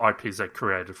both not IPs they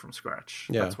created from scratch.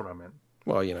 Yeah. That's what I meant.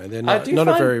 Well, they're not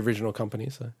a very original company,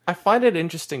 so. I find it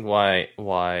interesting why,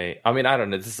 I mean, I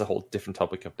don't know, this is a whole different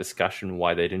topic of discussion,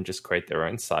 why they didn't just create their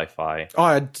own sci-fi. Oh,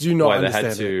 I do not why understand they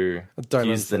had to use the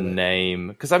understand name.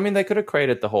 Because, I mean, they could have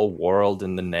created the whole world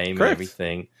and the name Correct. and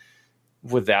everything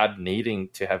without needing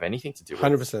to have anything to do with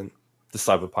 100%. the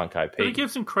Cyberpunk IP. But it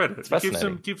gives them credit. It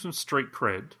fascinating. gives them street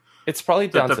cred. It's probably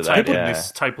That down they've to that, taken yeah.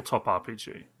 this tabletop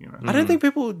RPG, I don't think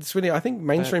people, Swinny, I think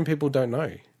mainstream people don't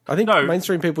know. I think No.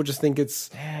 mainstream people just think it's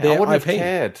I their wouldn't IP. have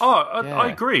cared. Oh, Yeah. I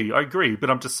agree.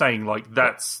 But I'm just saying, like,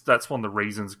 that's one of the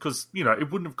reasons, because,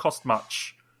 it wouldn't have cost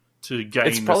much to gain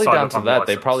It's probably the down to Cyberpunk that.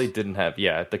 They license. probably didn't have,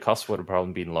 the cost would have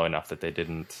probably been low enough that they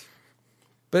didn't.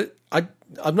 But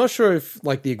I'm not sure if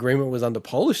like the agreement was under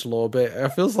Polish law, but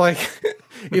it feels like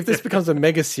if this becomes a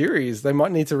mega series, they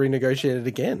might need to renegotiate it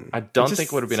again. I don't just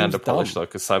think it would have been seems under Polish dumb. though,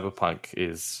 because Cyberpunk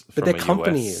is But from their a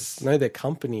company US. is. No, their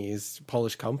company is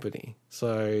Polish company.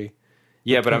 So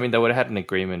Yeah, but I mean, they would have had an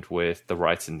agreement with the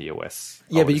rights in the US. I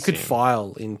yeah, would but you could assume.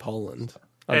 file in Poland.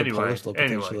 Under Anyway, Polish law,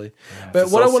 potentially. This But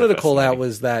is what I also wanted to call out fascinating.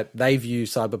 was that they view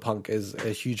Cyberpunk as a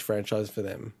huge franchise for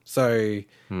them. So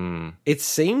Hmm. it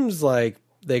seems like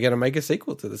they're going to make a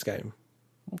sequel to this game.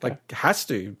 Like, has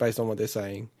to, based on what they're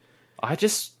saying. I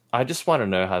just want to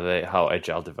know how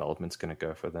agile development's going to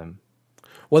go for them.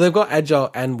 Well, they've got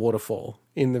Agile and Waterfall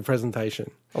in the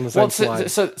presentation on the same slide.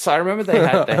 So I remember they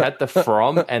had the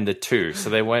from and the to. So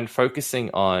they went focusing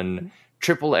on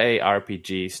AAA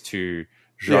RPGs to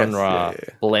genre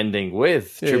blending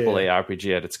with AAA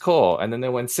RPG at its core, and then they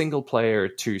went single player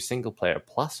to single player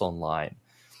plus online,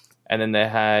 and then they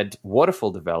had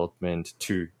Waterfall development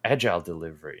to agile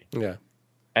delivery, Yeah.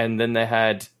 and then they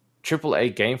had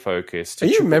AAA game focus to Are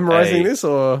you AAA memorizing this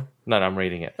or? No, I'm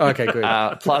reading it. Okay, good.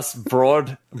 Plus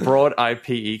broad IP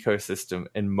ecosystem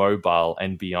in mobile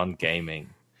and beyond gaming.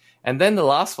 And then the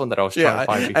last one that I was trying to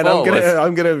find and before was...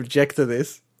 I'm gonna object to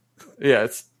this. Yeah,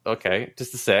 it's... Okay,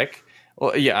 just a sec.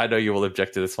 Well, yeah, I know you will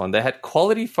object to this one. They had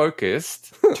quality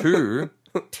focused to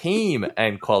team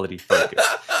and quality focused.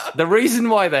 The reason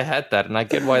why they had that, and I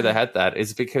get why they had that,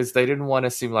 is because they didn't want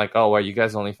to seem like, oh, well, you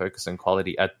guys only focus on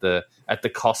quality at the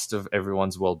cost of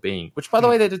everyone's well-being. Which, by the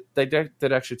way, they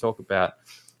did actually talk about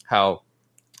how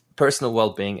personal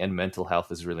well-being and mental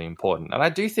health is really important. And I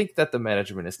do think that the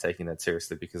management is taking that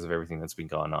seriously because of everything that's been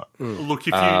going on. Look,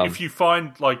 if you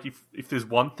find, like, if there's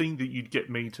one thing that you'd get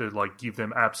me to, like, give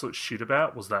them absolute shit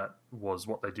about, was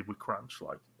what they did with Crunch.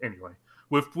 Like, anyway,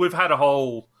 we've had a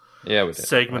whole Yeah, we did.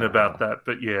 segment about that,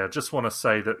 but yeah, just want to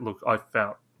say that, look, I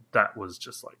felt that was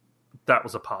just like, that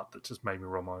was a part that just made me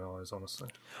roll my eyes, honestly.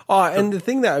 Oh, and the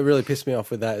thing that really pissed me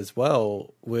off with that as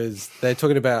well was they're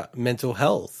talking about mental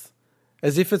health.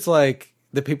 As if it's like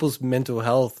the people's mental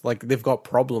health, like they've got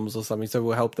problems or something, so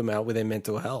we'll help them out with their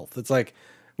mental health. It's like,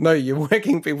 no, you're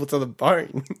working people to the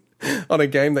bone on a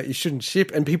game that you shouldn't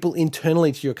ship, and people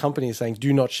internally to your company are saying,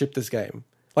 do not ship this game.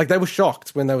 Like, they were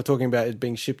shocked when they were talking about it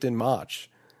being shipped in March.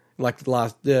 Like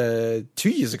last 2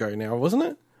 years ago now, wasn't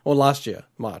it? Or last year,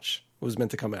 March. It was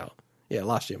meant to come out. Yeah,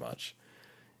 last year, March.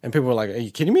 And people were like, are you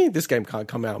kidding me? This game can't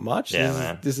come out in March.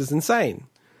 Yeah, This is insane.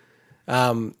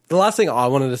 The last thing I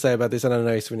wanted to say about this, and I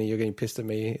know, Swinny, you're getting pissed at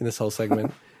me in this whole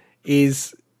segment,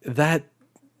 is that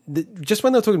just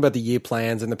when they're talking about the year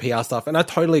plans and the PR stuff, and I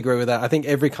totally agree with that. I think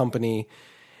every company,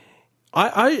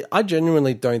 I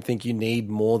genuinely don't think you need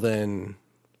more than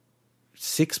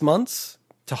 6 months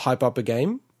to hype up a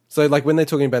game. So like when they're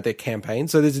talking about their campaign,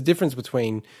 so there's a difference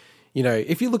between,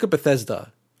 if you look at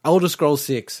Bethesda, Elder Scrolls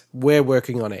 6, we're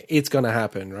working on it. It's going to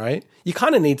happen, right? You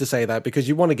kind of need to say that because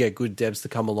you want to get good devs to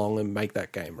come along and make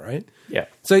that game, right? Yeah.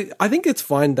 So I think it's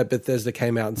fine that Bethesda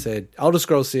came out and said, Elder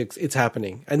Scrolls 6, it's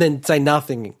happening. And then say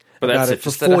nothing But about that's it it. for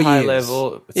Just 4 at a high years.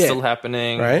 level, it's still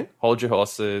happening. Right? Hold your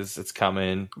horses. It's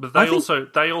coming. But I they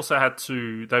think- also had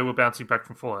to. They were bouncing back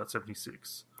from Fallout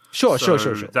 76. Sure.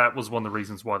 That was one of the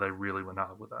reasons why they really went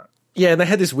hard with that. Yeah, and they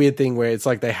had this weird thing where it's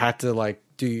like they had to like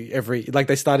do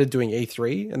they started doing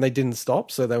E3 and they didn't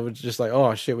stop, so they were just like,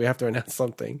 oh shit, we have to announce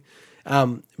something.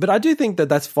 But I do think that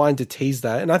that's fine to tease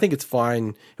that, and I think it's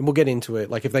fine, and we'll get into it.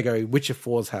 Like if they go Witcher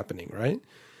 4 is happening, right?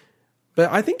 But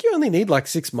I think you only need like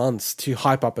 6 months to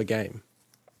hype up a game,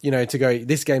 to go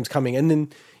this game's coming, and then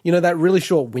that really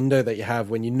short window that you have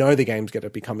when the game's going to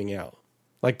be coming out.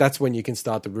 Like, that's when you can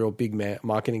start the real big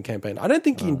marketing campaign. I don't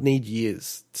think you need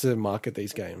years to market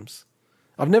these games.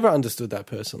 I've never understood that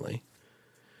personally.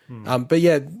 But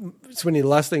yeah, Swinny, the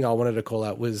last thing I wanted to call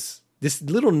out was this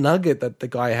little nugget that the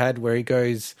guy had where he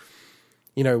goes,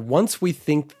 once we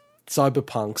think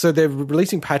Cyberpunk... So they're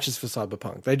releasing patches for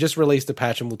Cyberpunk. They just released a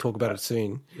patch and we'll talk about it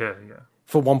soon. Yeah.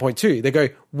 For 1.2. They go,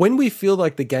 when we feel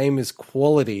like the game is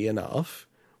quality enough,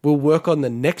 we'll work on the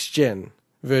next-gen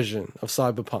version of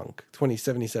Cyberpunk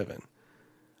 2077.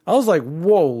 I was like,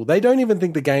 whoa, they don't even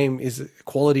think the game is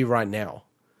quality right now.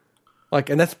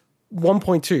 Like, and that's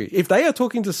 1.2. If they are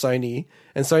talking to Sony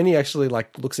and Sony actually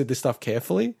like looks at this stuff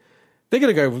carefully, they're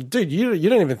going to go, dude, you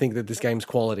don't even think that this game's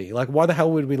quality. Like, why the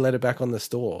hell would we let it back on the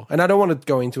store? And I don't want to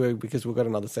go into it because we've got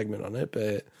another segment on it,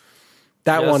 but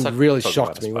that one really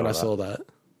shocked me when I saw that.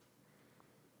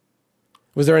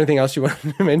 Was there anything else you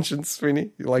wanted to mention,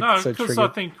 Sweeney? No, because I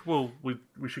think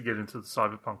we should get into the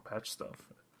Cyberpunk patch stuff.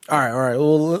 All right.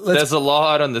 Well, there's a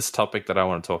lot on this topic that I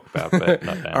want to talk about, but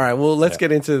not now. All right. Well, let's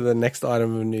get into the next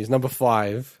item of news. Number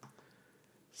 5,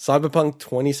 Cyberpunk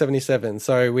 2077.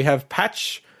 So we have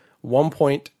patch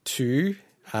 1.2,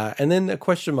 and then a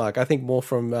question mark. I think more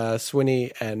from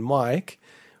Swinny and Mike.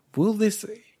 Will this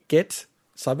get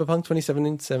Cyberpunk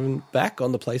 2077 back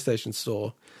on the PlayStation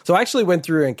Store? So I actually went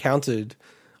through and counted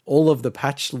all of the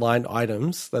patch line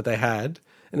items that they had,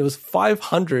 and it was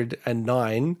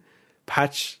 509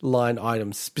 patch line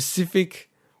items, specific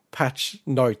patch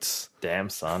notes. Damn,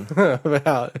 son.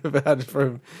 about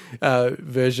from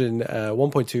version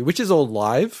 1.2, which is all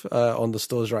live on the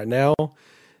stores right now.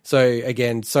 So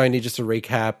again, Sony, just to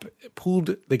recap,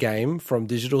 pulled the game from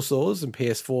digital stores and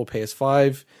PS4,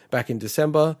 PS5 back in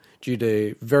December due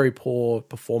to very poor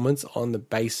performance on the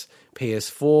base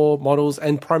PS4 models,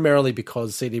 and primarily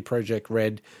because CD Projekt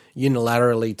Red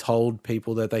unilaterally told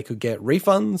people that they could get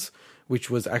refunds, which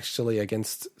was actually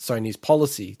against Sony's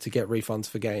policy to get refunds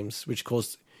for games, which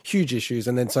caused huge issues.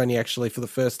 And then Sony actually, for the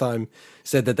first time,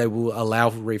 said that they will allow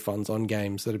refunds on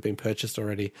games that have been purchased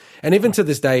already. And even to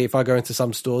this day, if I go into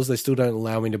some stores, they still don't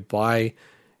allow me to buy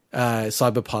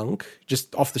Cyberpunk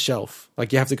just off the shelf.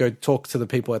 Like, you have to go talk to the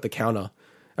people at the counter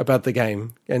about the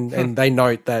game, and they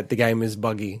note that the game is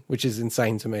buggy, which is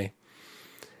insane to me.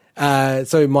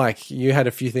 So, Mike, you had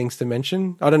a few things to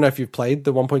mention. I don't know if you've played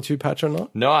the 1.2 patch or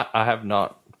not. No, I have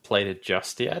not played it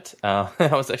just yet. I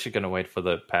was actually going to wait for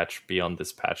the patch beyond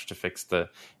this patch to fix the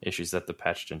issues that the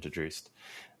patch introduced.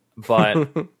 But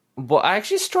I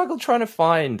actually struggled trying to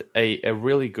find a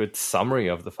really good summary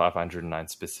of the 509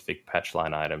 specific patch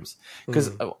line items.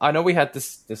 Because I know we had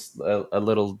a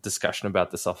little discussion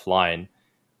about this offline.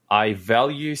 I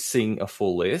value seeing a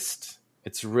full list.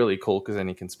 It's really cool because then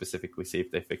you can specifically see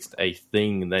if they fixed a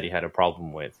thing that he had a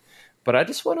problem with. But I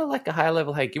just want to, like, a high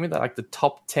level, hey, give me that, like, the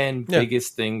top 10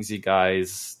 biggest things you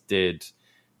guys did.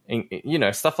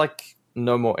 Stuff like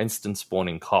no more instant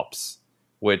spawning cops,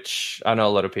 which I know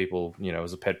a lot of people,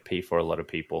 was a pet peeve for a lot of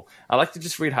people. I like to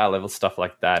just read high level stuff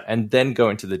like that and then go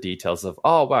into the details of,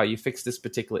 oh, wow, you fixed this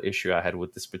particular issue I had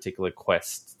with this particular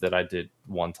quest that I did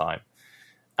one time.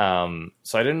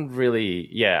 So I didn't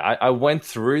really, I went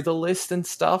through the list and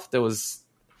stuff.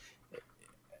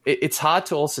 It's hard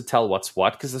to also tell what's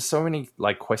what because there's so many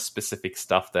like quest specific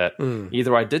stuff that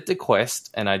either I did the quest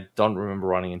and I don't remember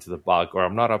running into the bug, or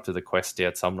I'm not up to the quest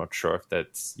yet, so I'm not sure if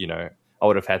that's, I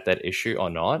would have had that issue or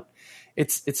not.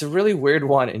 It's a really weird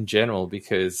one in general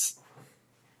because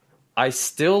I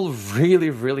still really,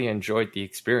 really enjoyed the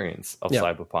experience of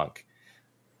Cyberpunk.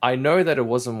 I know that it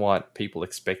wasn't what people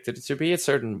expected it to be. It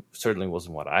certainly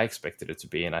wasn't what I expected it to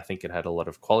be, and I think it had a lot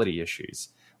of quality issues.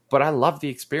 But I love the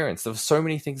experience. There were so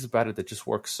many things about it that just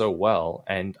worked so well,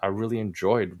 and I really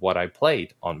enjoyed what I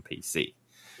played on PC.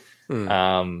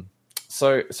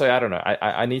 So I don't know.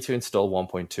 I need to install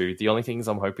 1.2. The only thing is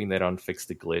I'm hoping they don't fix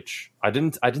the glitch. I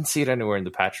didn't see it anywhere in the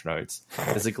patch notes.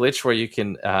 There's a glitch where you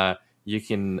can you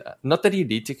can, not that you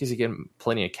need to because you get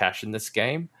plenty of cash in this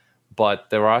game, but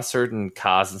there are certain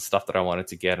cars and stuff that I wanted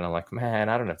to get, and I'm like, man,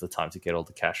 I don't have the time to get all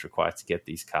the cash required to get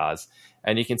these cars.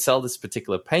 And you can sell this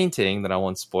particular painting that I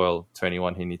won't spoil to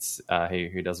anyone who needs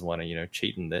who doesn't want to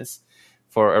cheat in this,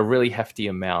 for a really hefty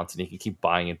amount, and you can keep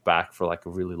buying it back for like a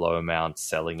really low amount,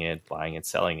 selling it, buying it,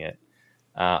 selling it.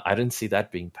 I didn't see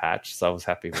that being patched, so I was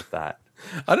happy with that.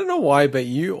 I don't know why, but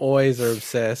you always are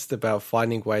obsessed about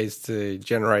finding ways to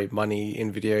generate money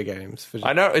in video games.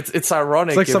 I know it's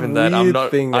ironic, like given that I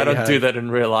don't do have. that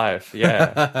in real life.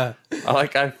 Yeah,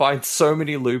 I find so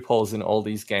many loopholes in all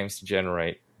these games to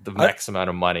generate the max amount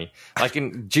of money. Like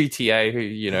in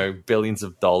GTA, billions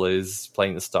of dollars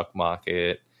playing the stock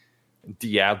market.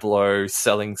 Diablo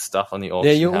selling stuff on the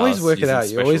auction. Yeah, you always house, work it out.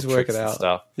 using You always special work it tricks and out.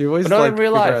 Stuff. You always, but not in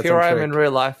real figure life. out Here some I am trick. in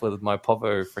real life with my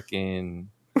Povo freaking.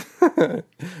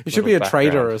 You should be a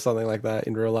trader background. or something like that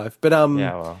in real life. But Yeah,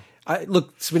 well,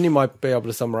 look, Swinny might be able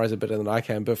to summarize it better than I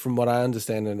can. But from what I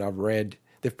understand and I've read,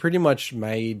 they've pretty much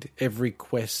made every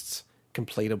quest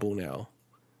completable now.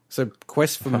 So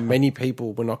quests for many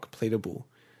people were not completable,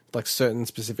 like certain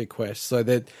specific quests. So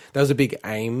that was a big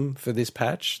aim for this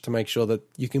patch, to make sure that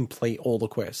you complete all the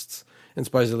quests. And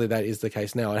supposedly that is the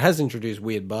case now. It has introduced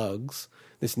weird bugs,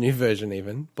 this new version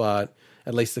even, but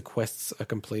at least the quests are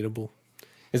completable.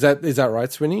 Is that right,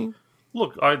 Swinny?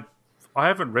 Look, I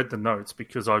haven't read the notes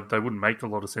because they wouldn't make a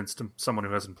lot of sense to someone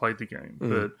who hasn't played the game.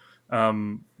 But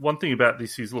one thing about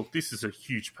this is, look, this is a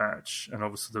huge patch, and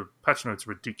obviously the patch notes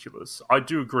are ridiculous. I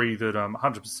do agree that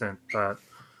 100% that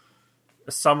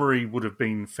a summary would have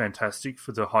been fantastic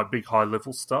for the big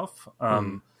high-level stuff.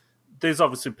 There's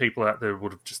obviously people out there who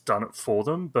would have just done it for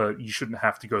them, but you shouldn't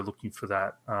have to go looking for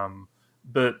that.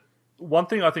 But one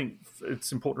thing I think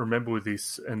it's important to remember with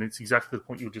this, and it's exactly the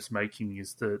point you're just making,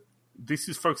 is that this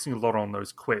is focusing a lot on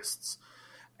those quests.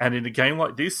 And in a game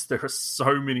like this, there are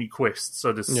so many quests.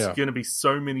 So there's going to be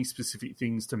so many specific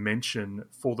things to mention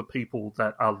for the people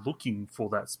that are looking for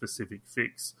that specific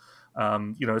fix.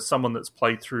 Someone that's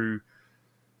played through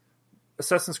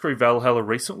Assassin's Creed Valhalla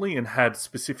recently and had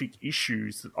specific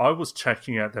issues that I was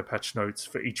checking out their patch notes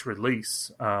for each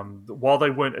release. While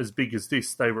they weren't as big as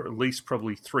this, they were at least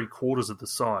probably 3/4 of the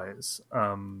size.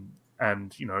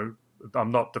 And,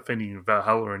 I'm not defending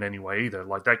Valhalla in any way either.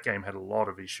 Like, that game had a lot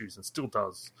of issues and still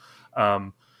does.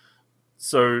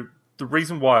 So the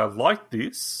reason why I like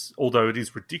this, although it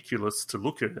is ridiculous to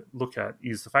look at,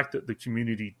 is the fact that the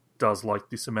community does like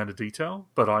this amount of detail.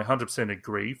 But I 100%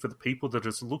 agree, for the people that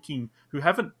are looking, who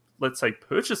haven't, let's say,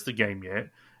 purchased the game yet,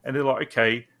 and they're like,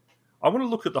 okay, I want to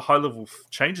look at the high-level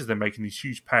changes they're making, this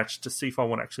huge patch, to see if I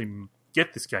want to actually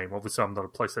get this game. Obviously, I'm not a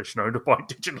PlayStation owner to buy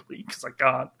digitally because I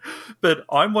can't. But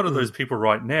I'm one of those people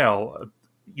right now,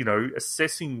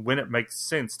 assessing when it makes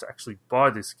sense to actually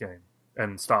buy this game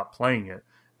and start playing it.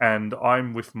 And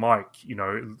I'm with Mike.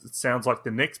 It sounds like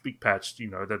the next big patch,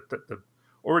 that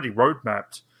already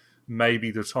roadmapped, may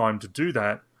be the time to do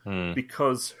that,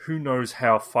 because who knows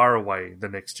how far away the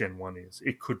next gen one is.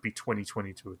 It could be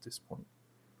 2022 at this point.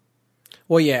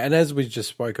 Well, yeah, and as we just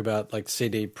spoke about, like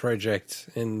CD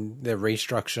Projekt and their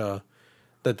restructure,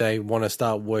 that they want to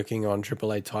start working on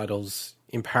AAA titles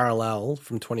in parallel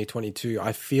from 2022,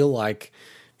 I feel like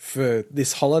for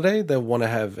this holiday, they'll want to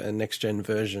have a next-gen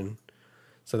version.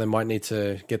 So they might need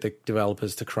to get the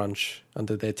developers to crunch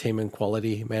under their team and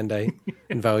quality mandate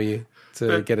and value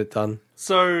to get it done.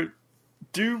 So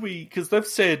do we, because they've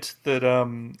said that,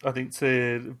 I think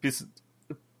their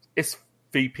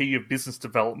SVP of Business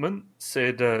Development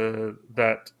said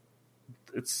that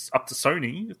it's up to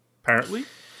Sony, apparently.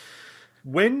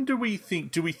 When do we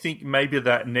think maybe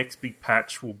that next big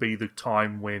patch will be the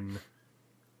time when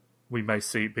we may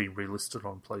see it be relisted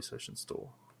on PlayStation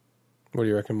Store? What do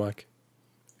you reckon, Mike?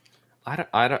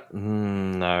 I don't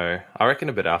know. I reckon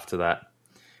a bit after that,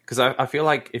 because I feel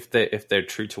like if they're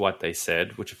true to what they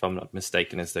said, which if I'm not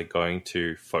mistaken is they're going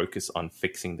to focus on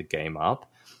fixing the game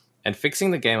up. And fixing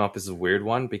the game up is a weird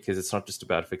one because it's not just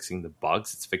about fixing the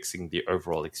bugs, it's fixing the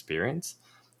overall experience.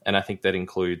 And I think that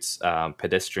includes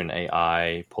pedestrian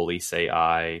AI, police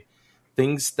AI,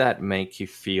 things that make you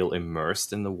feel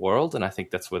immersed in the world. And I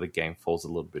think that's where the game falls a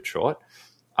little bit short.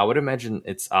 I would imagine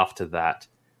it's after that.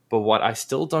 But what I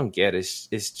still don't get is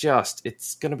just,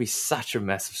 it's going to be such a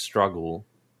massive struggle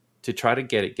to try to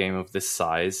get a game of this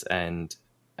size and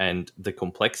the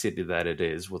complexity that it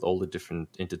is with all the different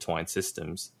intertwined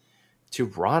systems to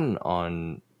run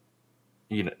on,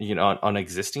 on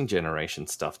existing generation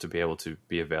stuff, to be able to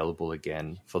be available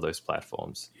again for those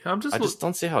platforms. Yeah, I just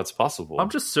don't see how it's possible. I'm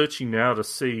just searching now to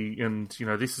see, and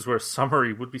this is where a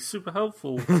summary would be super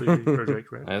helpful to Project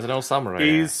Red. There's no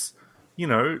summary. you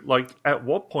know, like, at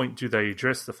what point do they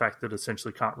address the fact that it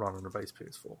essentially can't run on a base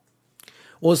PS4?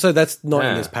 Also, that's not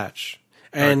in Yeah. this patch.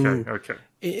 And Okay.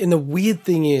 and the weird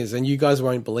thing is, and you guys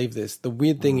won't believe this, the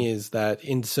weird thing is that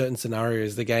in certain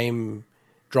scenarios, the game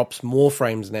drops more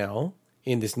frames now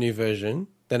in this new version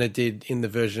than it did in the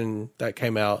version that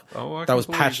came out I that was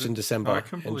can patched believe in it. I December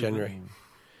can and believe January. it.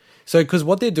 So, because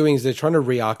what they're doing is they're trying to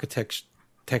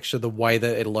re-architecture the way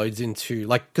that it loads into,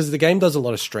 like, because the game does a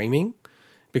lot of streaming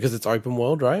because it's open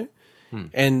world, right?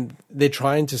 And they're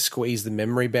trying to squeeze the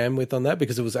memory bandwidth on that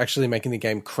because it was actually making the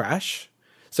game crash.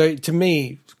 So to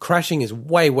me, crashing is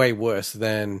way, way worse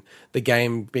than the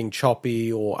game being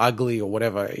choppy or ugly or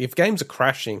whatever. If games are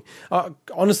crashing,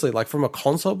 honestly, like from a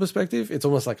console perspective, it's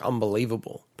almost like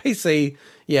unbelievable. PC,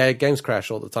 yeah, games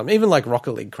crash all the time. Even like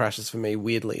Rocket League crashes for me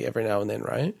weirdly every now and then,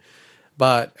 right?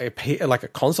 But like a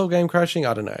console game crashing,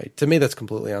 I don't know. To me, that's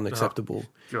completely unacceptable.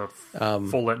 God,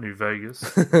 Fallout New Vegas.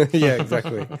 Yeah,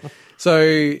 exactly. So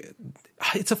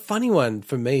it's a funny one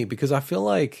for me because I feel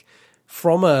like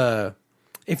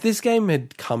if this game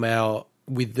had come out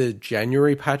with the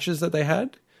January patches that they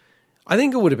had, I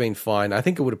think it would have been fine. I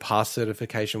think it would have passed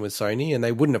certification with Sony and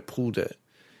they wouldn't have pulled it.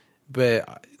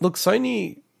 But look,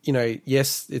 Sony, you know,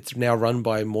 yes, it's now run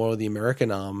by more of the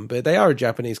American arm, but they are a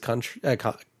Japanese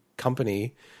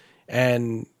company.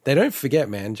 And they don't forget,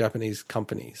 man, Japanese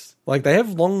companies. Like, they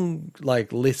have long,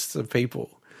 like, lists of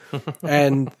people.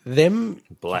 And them,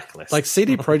 Blacklist. like,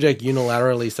 CD Projekt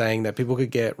unilaterally saying that people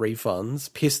could get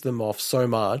refunds pissed them off so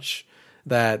much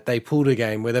that they pulled a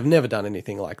game where they've never done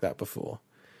anything like that before.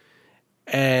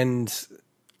 And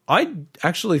I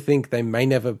actually think they may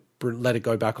never let it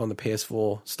go back on the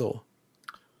PS4 store.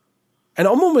 And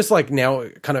I'm almost, like, now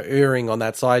kind of erring on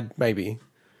that side, maybe.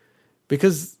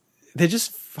 Because they're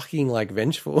just fucking like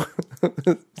vengeful,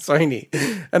 Sony.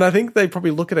 And I think they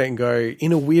probably look at it and go,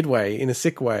 in a weird way, in a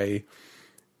sick way,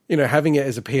 you know, having it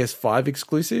as a PS5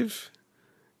 exclusive,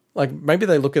 like maybe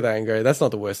they look at that and go, that's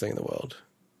not the worst thing in the world.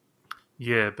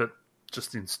 Yeah, but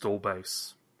just install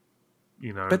base,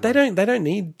 you know. But they don't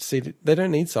need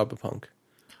Cyberpunk.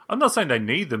 I'm not saying they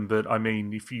need them, but I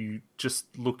mean, if you just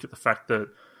look at the fact that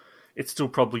it's still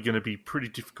probably going to be pretty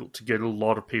difficult to get a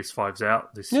lot of PS5s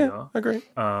out this year. Yeah, agree.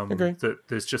 That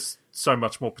there's just so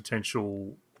much more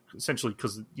potential, essentially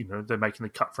because, you know, they're making the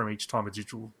cut from each time a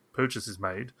digital purchase is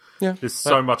made. Yeah, there's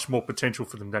so much more potential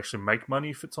for them to actually make money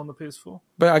if it's on the PS4.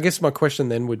 But I guess my question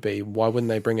then would be, why wouldn't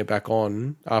they bring it back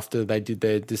on after they did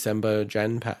their December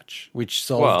Jan patch, which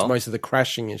solved most of the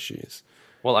crashing issues?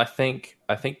 Well, I think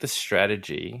the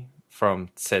strategy from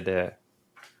CD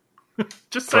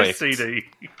Just say Projekt. CD.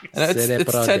 And it's CD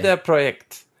CD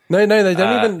Projekt. No, they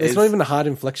don't even. It's not is- even a hard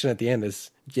inflection at the end.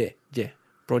 It's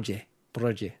project.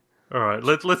 All right,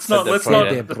 let's not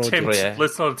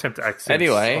attempt to accent.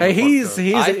 Anyway. Hey, he's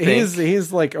I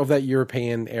think- like of that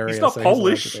European area. He's not so allowed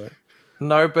Polish. to do it.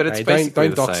 No, but it's Hey, basically don't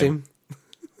the dox same. him.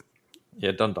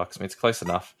 Yeah, don't dox me. It's close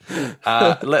enough.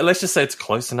 Let's just say it's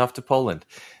close enough to Poland.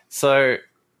 So,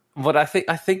 what I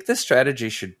think the strategy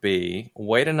should be: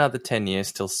 wait another 10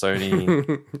 years till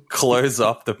Sony close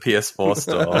up the PS4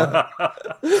 store,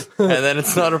 and then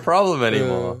it's not a problem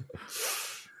anymore.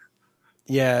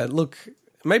 Yeah, look,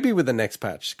 maybe with the next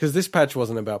patch, because this patch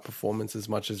wasn't about performance as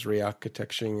much as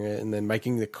re-architecturing it and then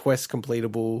making the quest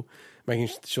completable, making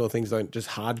sure things don't just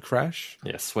hard crash.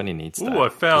 Yes, when he needs that. Ooh,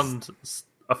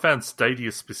 I found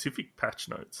Stadia specific patch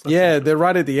notes. That's Yeah, they're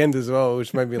right at the end as well,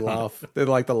 which made me laugh. They're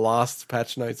like the last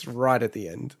patch notes right at the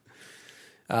end.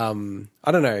 I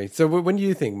don't know. So when do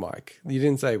you think, Mike? You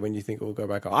didn't say when you think it will go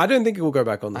back on. I don't think it will go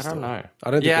back on the I store. don't know.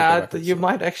 I don't think it'll go Yeah, back on the you store.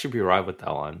 might actually be right with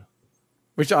that one.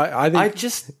 Which I think... I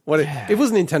just... If it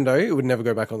was Nintendo, it would never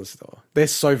go back on the store. They're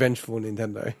so vengeful,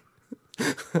 Nintendo.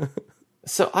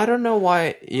 So I don't know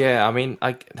why. Yeah, I mean,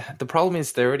 the problem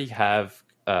is they already have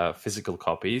physical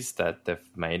copies that they've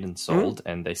made and sold,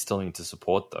 and they still need to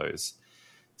support those.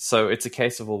 So it's a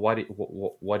case of, well,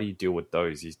 what do you do with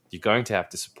those? You're going to have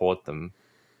to support them,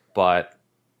 but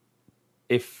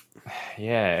if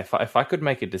I could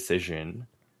make a decision,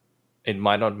 it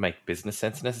might not make business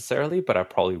sense necessarily, but I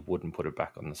probably wouldn't put it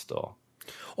back on the store.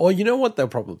 Or you know what they'll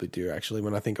probably do, actually,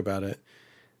 when I think about it?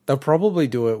 They'll probably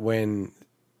do it when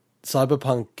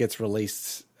Cyberpunk gets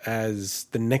released as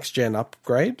the next-gen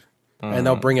upgrade, and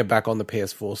they'll bring it back on the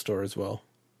PS4 store as well.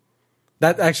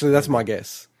 That's my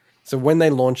guess. So when they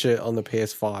launch it on the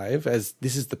PS5, as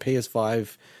this is the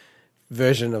PS5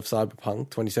 version of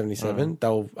Cyberpunk 2077,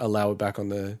 they'll allow it back on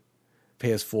the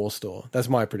PS4 store. That's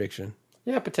my prediction.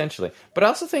 Yeah, potentially. But I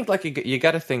also think, like, you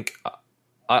got to think,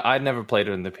 I never played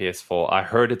it on the PS4. I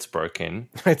heard it's broken.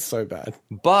 It's so bad.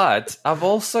 But I've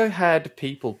also had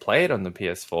people play it on the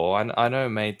PS4. And I know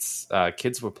mates,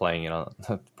 kids were playing it on...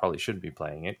 Probably shouldn't be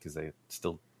playing it because they're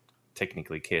still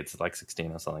technically kids, like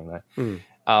 16 or something though.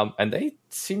 And they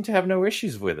seem to have no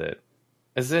issues with it.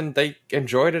 As in, they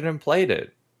enjoyed it and played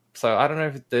it. So I don't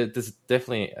know if there's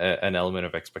definitely an element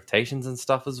of expectations and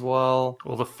stuff as well.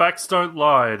 Well, the facts don't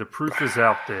lie. The proof is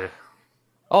out there.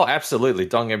 Oh, absolutely.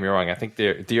 Don't get me wrong. I think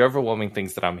the overwhelming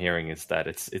things that I'm hearing is that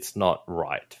it's not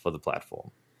right for the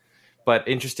platform. But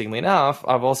interestingly enough,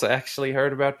 I've also actually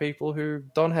heard about people who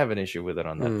don't have an issue with it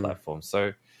on that platform.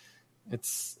 So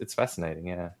it's fascinating,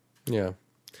 yeah. Yeah.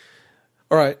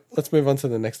 All right, let's move on to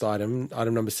the next item.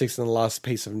 Item number 6 and the last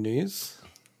piece of news.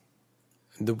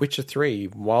 The Witcher 3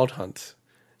 Wild Hunt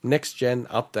next gen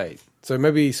update. So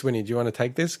maybe, Swinny, do you want to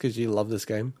take this because you love this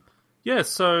game? Yeah,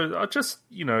 so I just,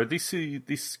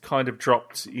 this kind of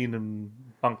dropped in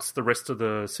amongst the rest of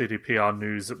the CDPR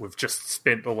news that we've just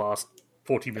spent the last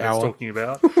 40 minutes talking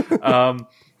about.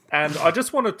 And I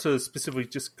just wanted to specifically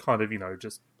just kind of,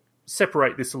 just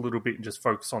separate this a little bit and just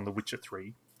focus on The Witcher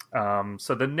 3.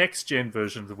 So the next gen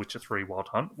version of The Witcher 3 Wild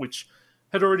Hunt, which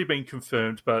had already been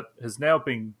confirmed but has now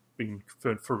been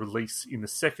confirmed for release in the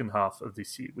second half of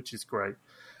this year, which is great.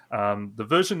 The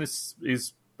version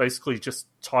is basically just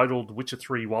titled Witcher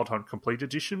 3 Wild Hunt Complete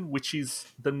Edition, which is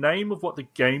the name of what the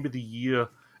Game of the Year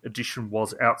edition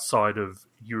was outside of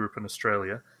Europe and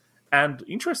Australia. And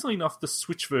interestingly enough, the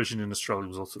Switch version in Australia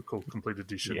was also called Complete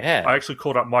Edition. Yeah. I actually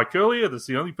called up Mike earlier. That's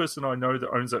the only person I know that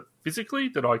owns it physically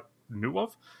that I knew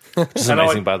of. Which is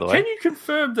amazing, by the way. Can you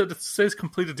confirm that it says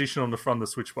Complete Edition on the front of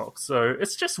the Switch box? So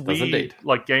it's just weird, indeed.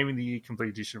 like Game of the Year Complete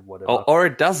Edition, whatever. Or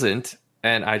it doesn't,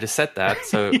 and I just said that,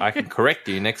 so I can correct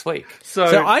you next week. So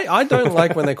I don't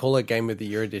like when they call it Game of the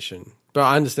Year edition, but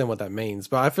I understand what that means.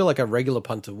 But I feel like a regular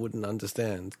punter wouldn't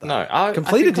understand that. No,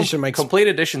 Complete I think edition makes Complete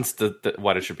Edition's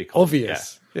what it should be called.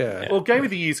 obvious. Yeah. Well, Game of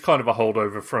the Year is kind of a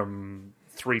holdover from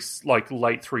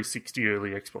late 360, early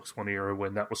Xbox One era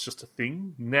when that was just a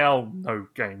thing. Now, no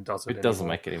game does it. It doesn't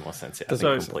make any more sense. Yeah, I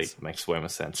So- think Complete makes way more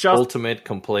sense. Just- Ultimate,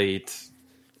 Complete,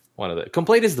 one of the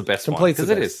Complete is the best Complete's one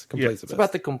the because it best. is. Complete's the It's best.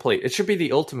 about the Complete. It should be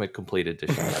the Ultimate Complete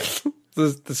Edition. Right?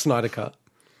 the Snyder Cut.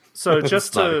 So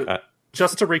just Snyder to Cut.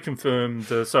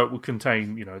 reconfirm, so it will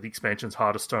contain the expansions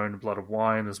Heart of Stone and Blood of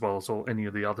Wine, as well as any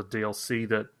of the other DLC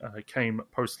that came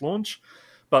post launch.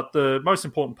 But the most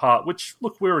important part, which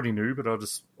look we already knew, but I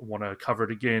just want to cover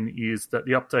it again, is that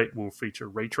the update will feature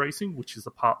ray tracing, which is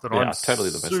the part that I'm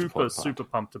totally the most important part. super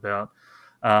pumped about.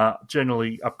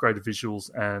 Generally, upgraded visuals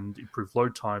and improved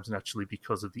load times, naturally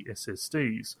because of the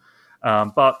SSDs.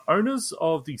 But owners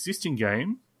of the existing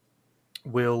game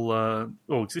or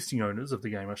existing owners of the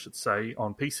game, I should say,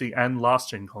 on PC and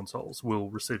last-gen consoles will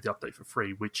receive the update for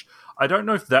free, which I don't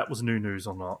know if that was new news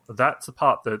or not. That's the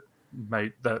part that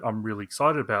I'm really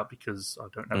excited about because I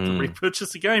don't have to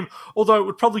repurchase the game, although it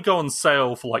would probably go on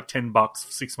sale for like $10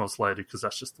 6 months later because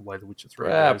that's just the way The Witcher 3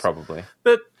 Yeah, goes. probably.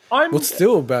 But It's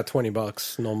still about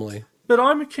 $20 normally. But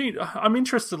I'm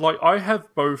interested. Like, I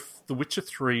have both The Witcher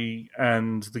 3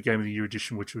 and the Game of the Year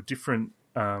edition, which were different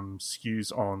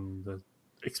SKUs on the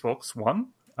Xbox One.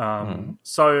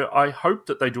 So I hope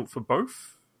that they do it for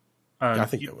both. I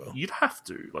think they will. You'd have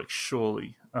to,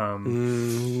 surely.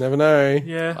 Never know.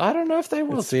 Yeah. I don't know if they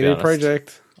will. It's to be CD honest.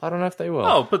 Projekt. I don't know if they will.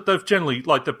 Oh, but they've generally,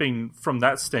 they've been, from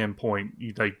that standpoint,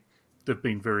 they've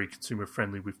been very consumer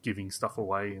friendly with giving stuff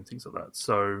away and things like that.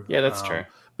 So Yeah, that's true.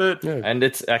 But Yeah. And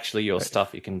it's actually your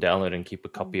stuff. You can download and keep a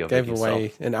copy of Gave it yourself.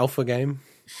 away an alpha game.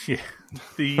 yeah,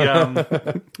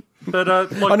 the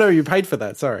Oh no, you paid for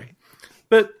that. Sorry.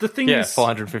 but the thing Yeah, is,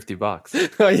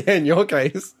 $450. Oh yeah, in your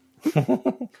case.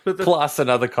 but the Plus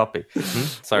another copy.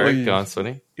 Sorry, Well, go on,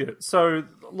 Swinny. Yeah, so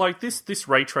this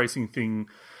ray tracing thing,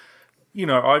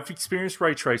 I've experienced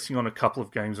ray tracing on a couple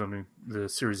of games on the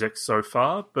Series X so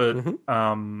far, but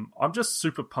I'm just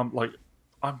super pumped.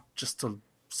 I'm just to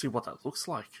see what that looks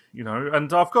like,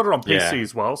 and I've got it on PC Yeah.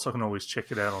 as well, so I can always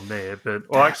check it out on there.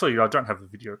 But actually, I don't have a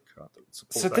video card that would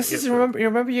support So that this yet, is but- you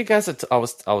remember you guys I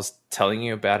was telling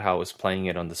you about how I was playing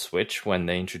it on the Switch when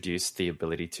they introduced the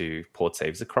ability to port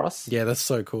saves across. Yeah, that's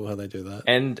so cool how they do that.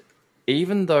 And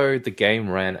even though the game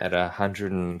ran at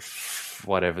 100 and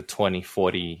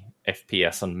 40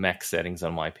 FPS on max settings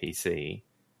on my PC,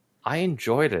 I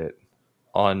enjoyed it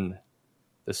on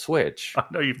the Switch. I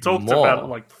know you've talked more. about it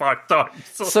like 5 times.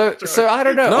 So I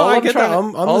don't know. No, all I I'm get trying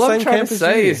that. to- I'm all the I'm same trying camp to as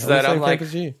say you. is I'm the that same I'm camp like,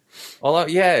 as you.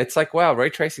 yeah, it's like, wow, ray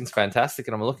tracing's fantastic,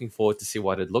 and I'm looking forward to see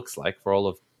what it looks like for all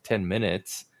of 10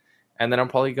 minutes, and then I'm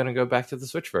probably going to go back to the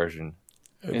Switch version.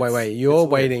 Wait, you're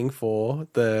waiting for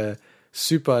the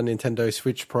Super Nintendo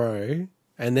Switch Pro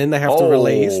and then they have to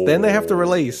release. Then they have to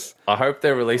release I hope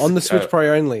they release on the Switch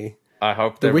Pro only. I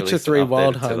hope they The Witcher release 3 an update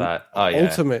Wild to Hunt that. Oh, yeah.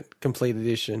 Ultimate Complete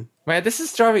Edition. Man, this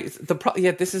is driving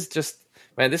this is just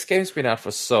this game's been out for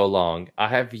so long. I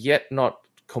have yet not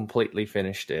completely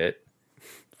finished it.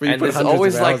 But you And put there's hundreds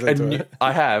always of like hours a into new, it.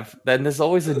 I have. Then there's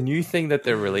always a new thing that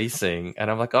they're releasing,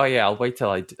 and I'm like, oh yeah, I'll wait till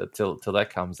that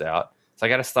comes out. So I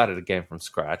got to start it again from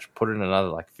scratch, put in another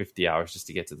like 50 hours just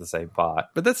to get to the same part.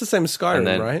 But that's the same as Skyrim, And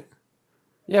then- right?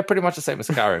 Yeah, pretty much the same as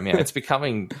Skyrim. Yeah, it's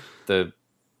becoming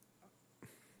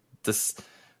this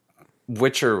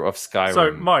Witcher of Skyrim.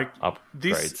 So, Mike,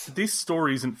 upgrades. this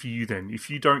story isn't for you then. If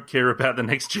you don't care about the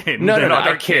next gen, No, then no, I I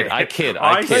don't kid. care. I kid.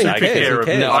 I I kid. super I kid. care. He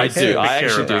cares. No, I super do. I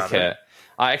actually do about it. care.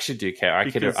 I actually do care. I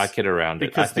Because- kid around it. I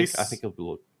because think this- it'll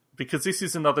be Because this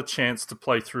is another chance to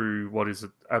play through what is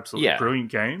an absolutely Yeah.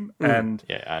 brilliant game, and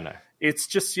yeah, I know. it's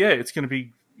just it's going to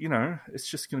be it's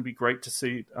just going to be great to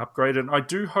see it upgraded. And I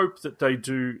do hope that they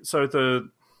do. So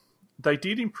they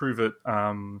did improve it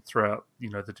throughout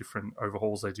the different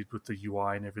overhauls they did with the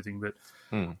UI and everything, but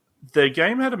their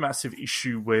game had a massive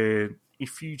issue where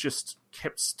if you just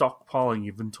kept stockpiling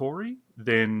inventory,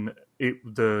 then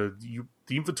the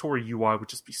inventory UI would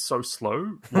just be so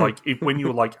slow, like when you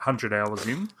were like 100 hours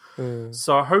in.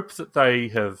 So I hope that they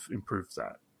have improved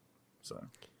that.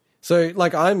 So,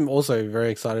 like, I'm also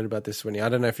very excited about this, Winnie. I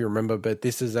don't know if you remember, but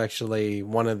this is actually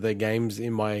one of the games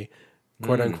in my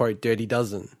quote-unquote dirty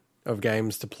dozen of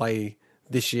games to play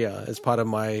this year as part of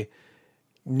my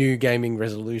new gaming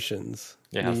resolutions.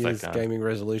 Yeah, New how's that Year's going? gaming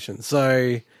resolution.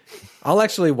 So, I'll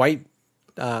actually wait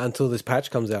until this patch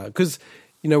comes out. Because,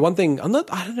 one thing, I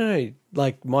don't know,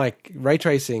 like, Mike, ray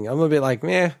tracing, I'm a bit like,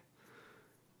 meh.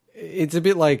 It's a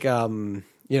bit like,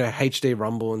 HD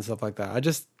Rumble and stuff like that.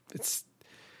 It's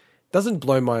doesn't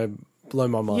blow my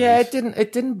mind. Yeah, it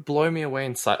didn't blow me away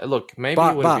inside. Look, maybe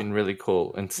But- it would have but- been really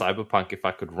cool in Cyberpunk if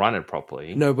I could run it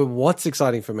properly. No, but what's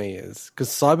exciting for me is because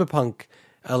Cyberpunk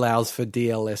allows for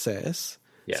DLSS.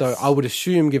 Yes. So I would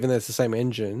assume, given that it's the same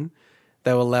engine,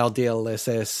 they will allow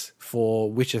DLSS for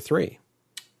Witcher 3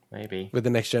 Maybe. with the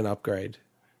next gen upgrade.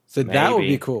 So that would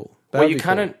Maybe. be cool. That Well, would you be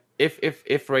kind cool. of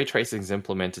if ray tracing is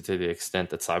implemented to the extent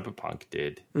that Cyberpunk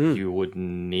did, you would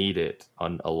need it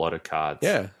on a lot of cards.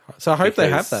 Yeah. So I hope they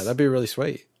have Because- that. That'd be really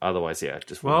sweet. Otherwise, yeah, it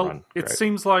just wouldn't Well, run. it great.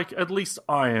 seems like at least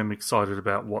I am excited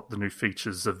about what the new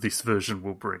features of this version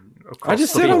will bring across I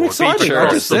just the said board. I'm excited. Feature, I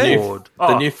just the said. new,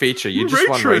 the new feature. You just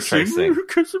want ray tracing. Who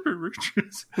cares about ray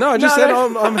tracing? No, I just said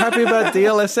I'm happy about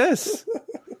DLSS.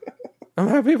 I'm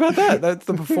happy about that.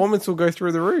 The performance will go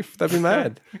through the roof. That'd be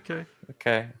mad. Okay.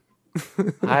 Okay.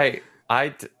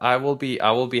 I will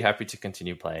be happy to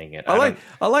continue playing it. I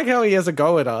like how he has a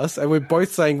go at us, and we're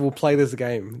both saying we'll play this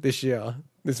game this year,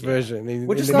 this version.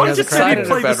 We're just And then not he has a just said crack he'd at excited it.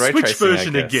 play the about ray Switch tracing, I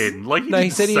version guess. again. Like No, he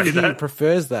didn't said say he that.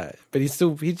 prefers that, but he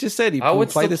just said he I will would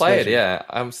play still this play version. it. Yeah,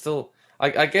 I'm still.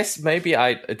 I guess maybe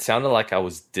it sounded like I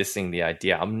was dissing the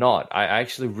idea. I'm not. I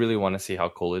actually really want to see how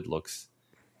cool it looks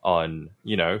on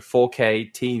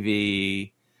 4K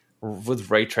TV with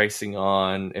ray tracing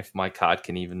on. If my card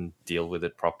can even deal with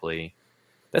it properly.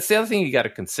 That's the other thing you got to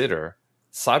consider.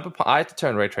 Cyberpunk. I had to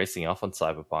turn ray tracing off on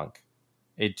Cyberpunk.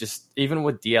 It just even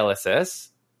with DLSS.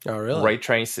 Oh, really? Ray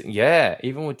tracing, yeah.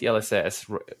 Even with DLSS,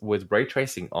 with ray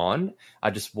tracing on,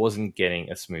 I just wasn't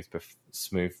getting a smooth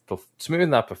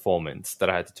enough performance that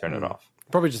I had to turn it off.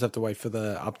 Probably just have to wait for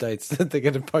the updates that they're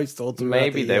going to post all throughout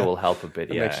Maybe the they year, will help a bit,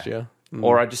 the yeah. next year.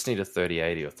 Or I just need a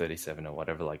 3080 or 37 or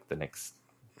whatever, like the next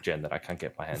gen that I can't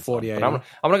get my hands on. 4080. But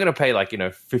I'm not going to pay like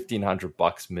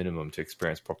 $1,500 minimum to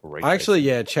experience proper ray I actually,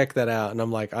 tracing. checked that out, and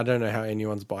I'm like, I don't know how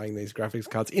anyone's buying these graphics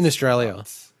cards in Australia.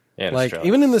 Yeah, in Like, Australia,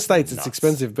 even in the it's States, it's nuts.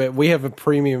 expensive, but we have a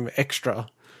premium extra,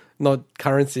 not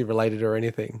currency related or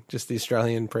anything, just the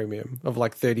Australian premium of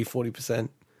like 30-40%.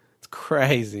 It's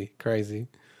crazy.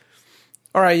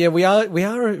 All right, yeah, we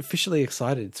are officially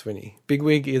excited, Swinny.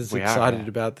 Bigwig is We are, excited yeah.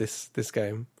 about this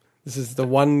game. This is the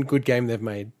one good game they've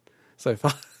made so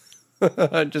far.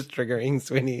 Just triggering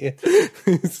Swinny.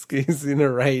 He's in a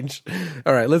rage.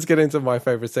 All right, let's get into my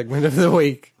favorite segment of the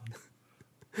week.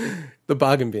 The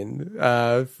bargain bin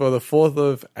for the 4th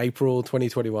of April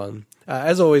 2021.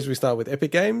 As always, we start with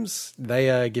Epic Games. They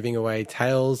are giving away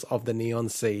Tales of the Neon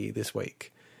Sea this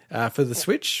week. For the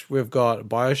Switch, we've got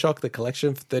Bioshock, the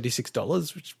collection, for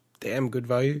 $36, which is damn good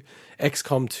value.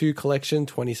 XCOM 2 collection,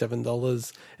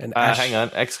 $27. And Ash... Hang on,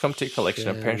 XCOM 2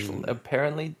 collection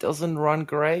apparently doesn't run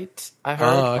great. I heard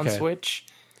on okay. Switch.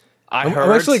 I'm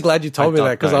actually glad you told me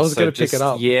that, 'cause I was gonna pick it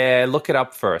up. Yeah, look it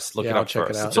up first. Yeah, I'll check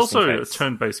it out. It's just in also a case.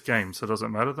 turn-based game, so does it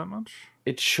matter that much?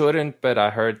 It shouldn't, but I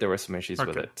heard there were some issues with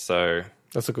Okay. it. So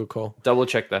That's a good call. double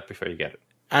check that before you get it.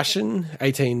 Ashen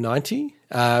 1890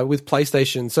 with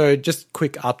PlayStation. So just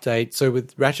quick update. So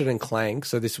with Ratchet and Clank,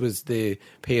 so this was the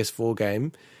PS4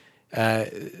 game,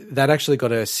 that actually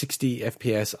got a 60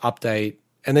 FPS update,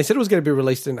 and they said it was going to be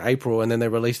released in April, and then they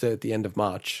released it at the end of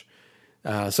March.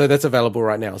 So that's available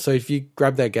right now. So if you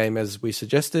grab that game as we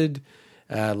suggested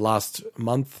last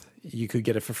month, you could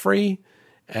get it for free.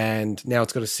 And now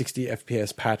it's got a 60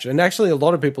 FPS patch. And actually, a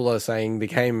lot of people are saying the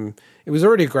game, it was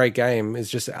already a great game, is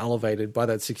just elevated by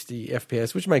that 60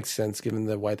 FPS, which makes sense given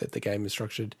the way that the game is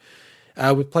structured.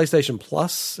 With PlayStation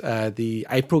Plus, the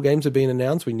April games have been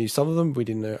announced. We knew some of them, we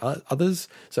didn't know others.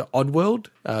 So Oddworld,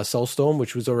 Soulstorm,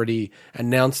 which was already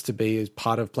announced to be as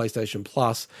part of PlayStation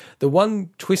Plus. The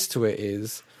one twist to it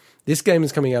is this game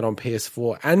is coming out on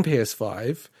PS4 and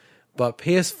PS5, but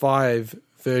PS5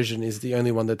 version is the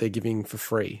only one that they're giving for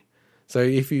free. So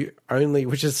if you only,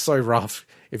 which is so rough,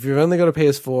 if you've only got a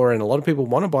PS4 and a lot of people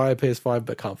want to buy a PS5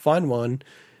 but can't find one,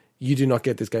 you do not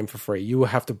get this game for free. You will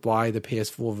have to buy the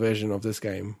PS4 version of this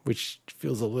game, which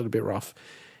feels a little bit rough.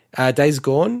 Days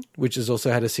Gone, which has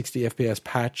also had a 60 FPS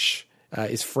patch,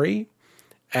 is free.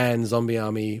 And Zombie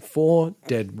Army 4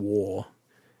 Dead War.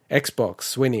 Xbox,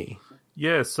 Swinny.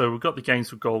 Yeah, so we've got the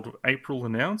Games for Gold of April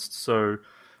announced. So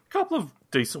a couple of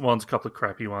decent ones, a couple of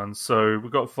crappy ones. So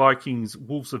we've got Vikings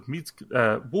Wolves of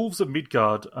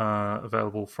Midgard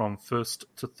available from 1st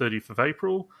to 30th of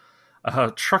April.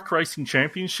 Truck Racing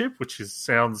Championship, which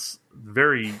sounds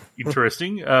very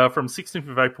interesting, from 16th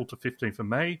of April to 15th of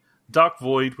May. Dark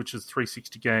Void, which is a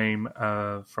 360 game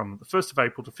from the 1st of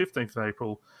April to 15th of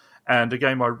April. And a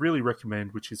game I really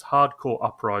recommend, which is Hardcore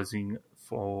Uprising,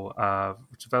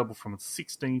 which is available from the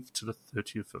 16th to the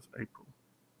 30th of April.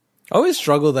 I always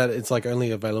struggle that it's like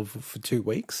only available for 2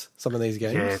 weeks, some of these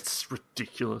games. Yeah, it's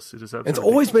ridiculous. It is absolutely It's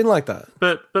always ridiculous. been like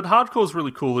that. But Hardcore is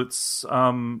really cool. It's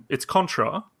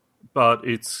Contra, but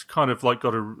it's kind of like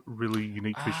got a really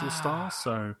unique visual style.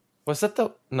 So Was that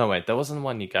the... No, wait, that wasn't the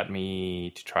one you got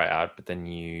me to try out, but then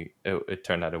it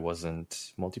turned out it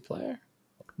wasn't multiplayer?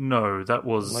 no, that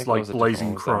was Like, like was it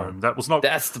Blazing different? What was that Chrome. That was not.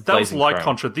 That's the that was Blazing like Chrome.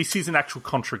 Contra. This is an actual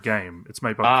Contra game. It's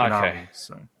made by Konami. Okay.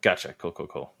 So Gotcha.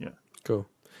 Cool. yeah. Cool.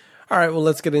 All right, well,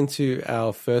 let's get into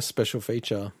our first special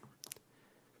feature.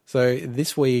 So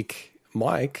this week,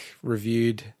 Mike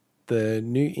reviewed the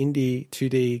new indie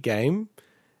 2D game,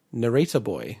 Narita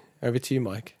Boy. Over to you,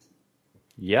 Mike.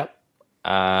 Yep.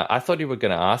 I thought you were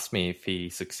going to ask me if he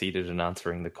succeeded in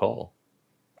answering the call.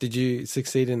 Did you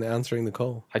succeed in answering the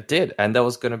call? I did, and that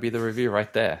was going to be the review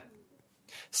right there.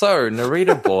 So,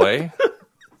 Narita Boy...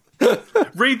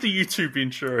 Read the YouTube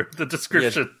intro, the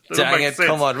description. Yeah, dang it!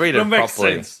 Come on, read it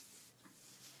properly.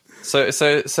 So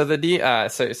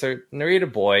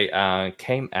Narita Boy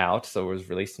came out, so it was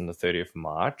released on the 30th of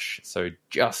March, so it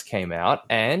just came out,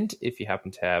 and if you happen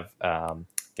to have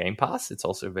Game Pass, it's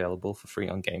also available for free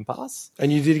on Game Pass.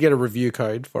 And you did get a review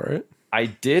code for it? I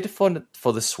did for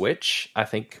the Switch. I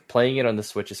think playing it on the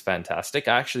Switch is fantastic.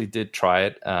 I actually did try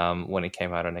it when it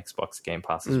came out on Xbox Game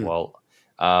Pass as well.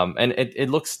 And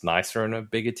it looks nicer on a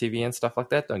bigger TV and stuff like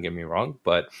that, don't get me wrong,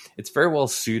 but it's very well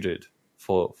suited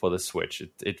for the Switch.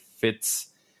 It fits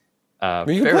You can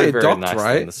very, play it very docked, nicely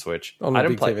right? on the Switch. On the I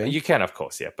don't big play. TV. You can, of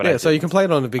course, yeah. But Yeah, so you can play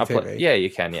it on the big I TV. yeah, you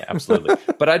can, yeah, absolutely.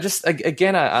 But I just,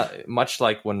 again, I much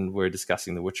like when we were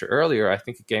discussing The Witcher earlier, I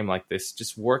think a game like this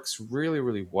just works really,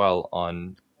 really well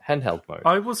on handheld mode.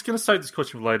 I was going to say this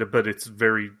question later, but it's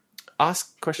very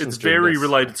Ask questions. it's during very this.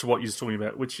 related to what you're talking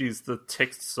about, which is the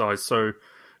text size. So,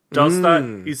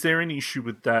 is there any issue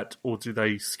with that, or do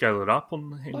they scale it up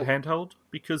on handheld?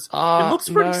 Because it looks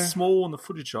pretty no. small on the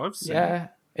footage I've seen. Yeah,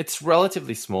 it's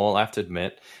relatively small, I have to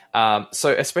admit.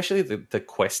 So especially the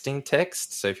questing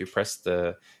text. So if you press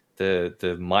the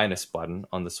minus button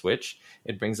on the Switch,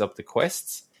 it brings up the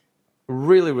quests.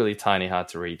 Really, really tiny, hard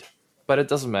to read. But it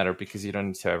doesn't matter because you don't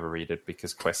need to ever read it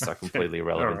because quests are completely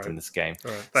irrelevant Alright. in this game.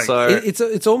 Alright, thanks. So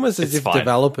It's almost as It's if fine.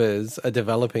 developers are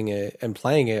developing it and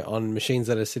playing it on machines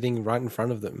that are sitting right in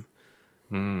front of them.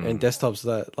 And desktops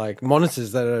that, like,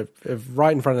 monitors that are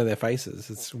right in front of their faces.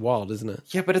 It's wild, isn't it?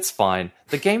 yeah, but it's fine.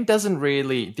 The game doesn't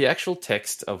really... The actual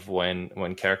text of when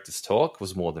characters talk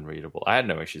was more than readable. I had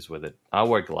no issues with it. I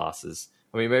wear glasses.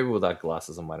 I mean, maybe without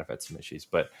glasses I might have had some issues,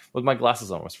 but with my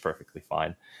glasses on it was perfectly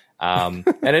fine. And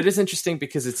it is interesting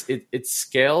because it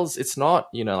scales. It's not,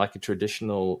 like a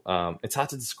traditional... it's hard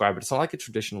to describe it. It's not like a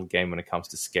traditional game when it comes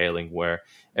to scaling where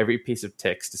every piece of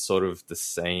text is sort of the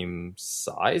same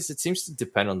size. It seems to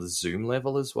depend on the zoom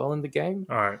level as well in the game.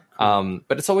 All right.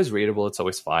 But it's always readable. It's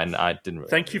always fine. I didn't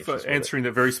really Thank have you any for issues with it. answering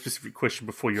that very specific question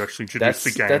before you actually introduced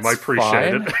the game. That's I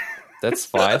appreciate fine. it. That's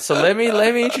fine. So let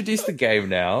me introduce the game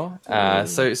now.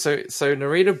 So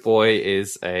Narita Boy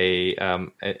is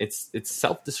it's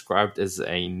self-described as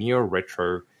a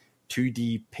neo-retro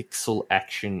 2D pixel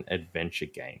action adventure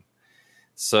game.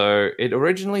 So it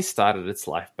originally started its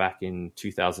life back in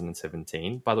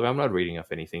 2017. By the way, I'm not reading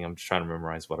off anything. I'm just trying to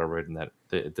memorize what I wrote in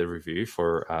the review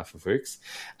for Fuchs.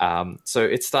 So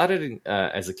it started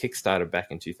as a Kickstarter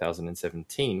back in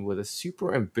 2017 with a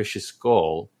super ambitious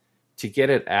goal to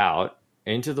get it out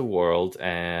into the world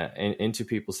and into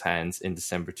people's hands in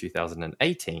December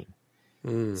 2018.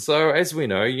 So as we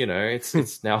know,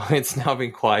 it's now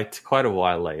been quite a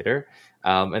while later.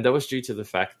 And that was due to the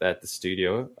fact that the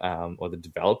studio, or the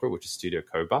developer, which is Studio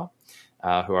Koba,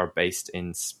 who are based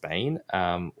in Spain,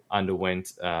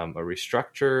 underwent a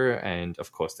restructure, and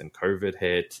of course then COVID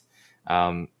hit,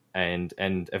 and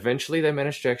eventually they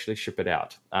managed to actually ship it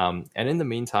out. And in the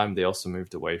meantime, they also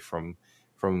moved away from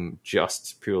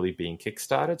just purely being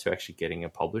Kickstarter to actually getting a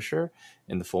publisher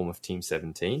in the form of Team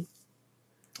 17,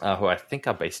 who I think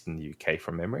are based in the UK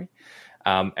from memory.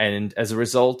 And as a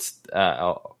result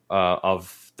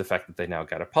of the fact that they now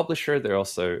got a publisher, they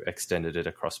also extended it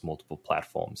across multiple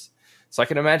platforms. So I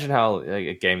can imagine how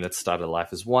a game that started life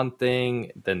as one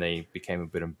thing, then they became a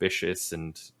bit ambitious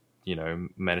and,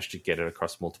 managed to get it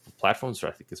across multiple platforms,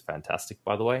 which I think is fantastic,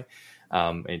 by the way.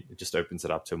 It just opens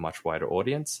it up to a much wider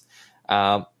audience.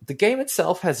 The game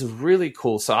itself has really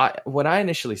cool. So when I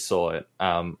initially saw it,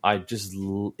 I just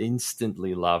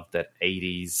instantly loved that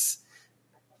 80s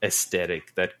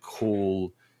aesthetic, that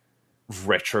cool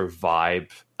retro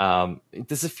vibe.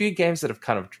 There's a few games that have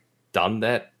kind of done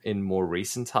that in more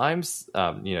recent times,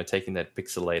 taking that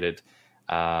pixelated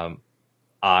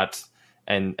art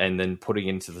and then putting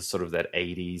into the sort of that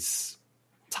 80s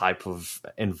type of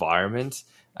environment.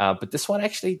 But this one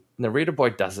actually, Narita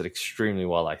Boy does it extremely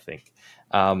well, I think.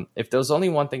 If there was only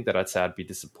one thing that I'd say I'd be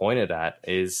disappointed at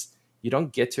is you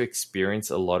don't get to experience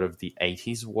a lot of the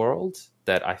 80s world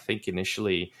that I think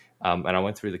initially, and I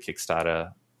went through the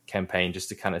Kickstarter campaign just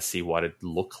to kind of see what it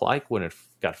looked like when it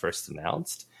got first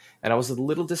announced. And I was a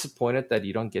little disappointed that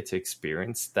you don't get to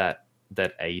experience that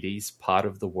 80s part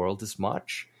of the world as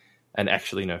much and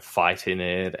actually, fight in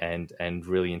it and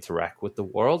really interact with the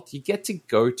world. You get to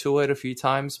go to it a few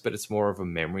times, but it's more of a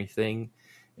memory thing.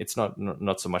 It's not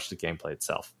so much the gameplay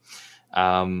itself.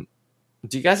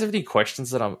 Do you guys have any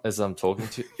questions as I'm talking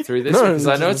through this? Because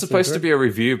I know it's supposed to be a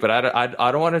review, but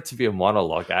I don't want it to be a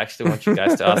monologue. I actually want you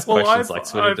guys to ask questions like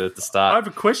Swinny did at the start. I have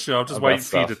a question. I'll just wait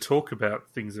for you to talk about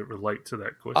things that relate to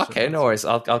that question. Okay, no worries.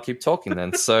 I'll keep talking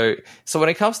then. So when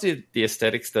it comes to the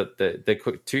aesthetics,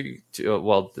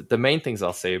 the main things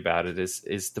I'll say about it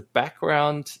is the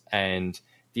background and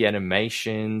the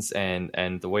animations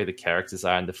and the way the characters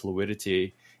are and the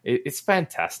fluidity. It's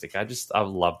fantastic. I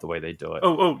love the way they do it.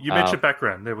 Oh! You mentioned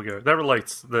background. There we go. That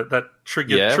relates. That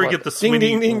triggered the ding, Swinny.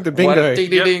 ding, ding, the bingo. Ding,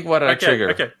 ding, ding. What did I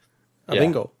trigger? Okay. A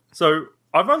bingo. So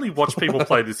I've only watched people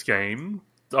play this game.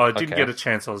 I didn't get a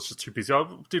chance. I was just too busy. I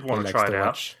did want to try it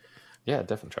out. Yeah,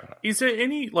 definitely try it out. Is there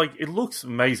any it looks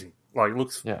amazing. It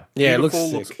looks beautiful. It looks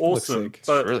awesome. Looks sick.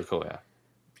 But it's really cool.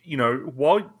 Yeah.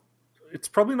 While it's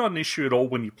probably not an issue at all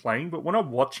when you're playing, but when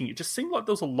I'm watching, it just seemed like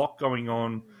there was a lot going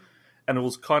on. And it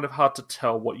was kind of hard to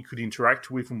tell what you could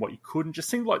interact with and what you couldn't. Just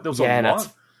seemed like there was a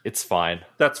lot. It's fine.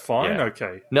 That's fine? Yeah.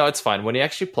 Okay. No, it's fine. When you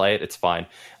actually play it, it's fine.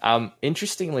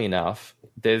 Interestingly enough,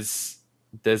 there's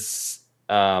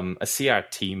a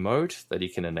CRT mode that you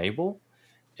can enable.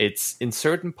 It's in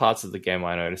certain parts of the game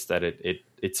I noticed that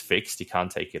it's fixed. You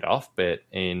can't take it off. But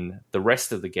in the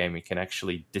rest of the game, you can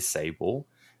actually disable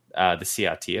the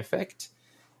CRT effect.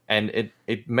 And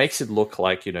it makes it look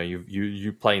like,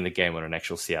 you playing the game on an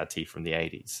actual CRT from the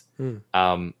 80s.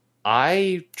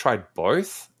 I tried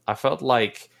both. I felt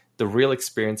like the real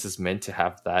experience is meant to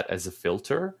have that as a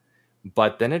filter.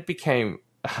 But then it became...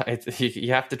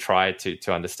 you have to try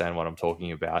to understand what I'm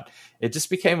talking about. It just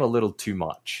became a little too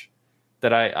much.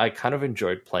 That I kind of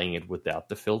enjoyed playing it without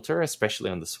the filter, especially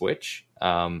on the Switch.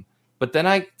 But then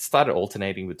I started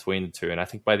alternating between the two. And I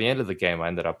think by the end of the game, I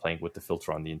ended up playing with the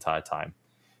filter on the entire time.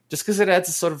 Just because it adds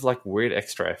a sort of weird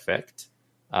extra effect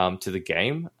to the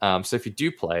game. So if you do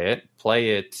play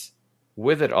it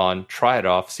with it on, try it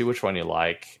off, see which one you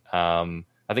like. I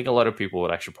think a lot of people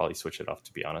would actually probably switch it off,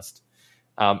 to be honest.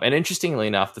 And interestingly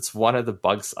enough, that's one of the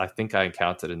bugs I think I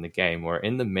encountered in the game, where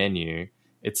in the menu,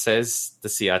 it says the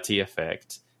CRT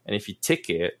effect. And if you tick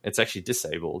it, it's actually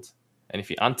disabled. And if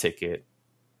you untick it,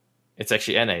 it's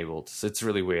actually enabled. So it's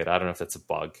really weird. I don't know if that's a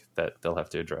bug that they'll have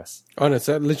to address. Oh, no,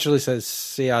 so it literally says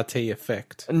CRT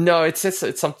effect. No, it says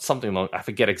it's something along... I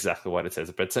forget exactly what it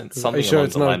says, but it's something. Are you sure along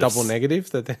it's the not a line double of, negative?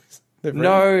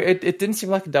 No, it didn't seem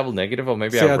like a double negative, or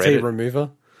maybe I read CRT it.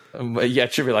 remover. Yeah,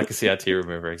 it should be like a CRT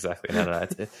remover, exactly. No.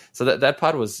 So that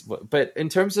part was, but in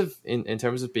terms of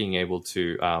being able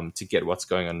to get what's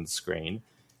going on the screen,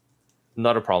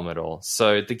 not a problem at all.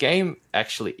 So the game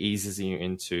actually eases you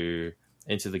into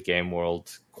the game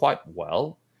world quite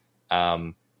well,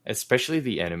 especially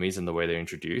the enemies and the way they're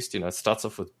introduced. It starts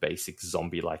off with basic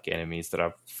zombie-like enemies that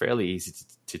are fairly easy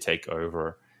to take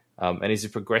over, and as you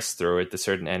progress through it, there's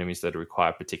certain enemies that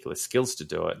require particular skills to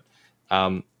do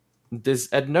it.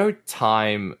 There's at no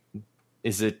time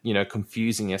is it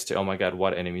confusing as to, oh my god,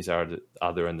 what enemies are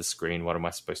there on the screen? What am I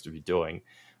supposed to be doing?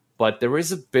 But there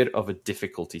is a bit of a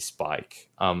difficulty spike.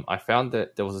 I found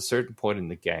that there was a certain point in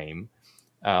the game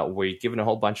where you're given a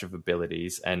whole bunch of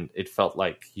abilities, and it felt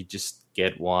like you just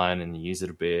get one and you use it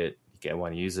a bit, you get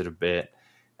one, you use it a bit,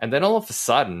 and then all of a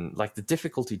sudden, like, the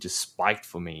difficulty just spiked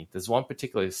for me. There's one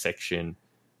particular section.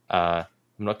 I'm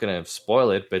not going to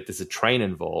spoil it, but there's a train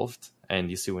involved,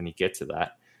 and you see when you get to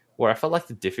that, where I felt like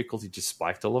the difficulty just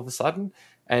spiked all of a sudden.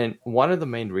 And one of the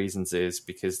main reasons is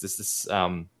because there's this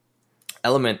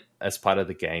element as part of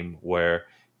the game where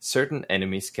certain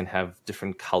enemies can have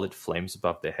different colored flames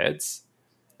above their heads.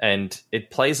 And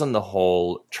it plays on the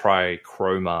whole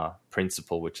trichroma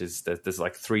principle, which is that there's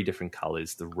like 3 different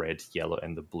colors, the red, yellow,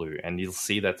 and the blue. And you'll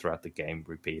see that throughout the game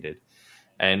repeated.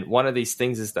 And one of these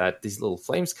things is that these little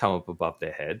flames come up above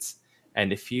their heads.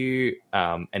 And if you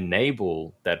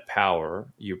enable that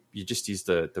power, you just use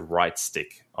the right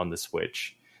stick on the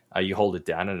switch. You hold it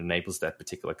down and it enables that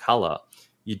particular color.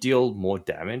 You deal more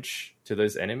damage to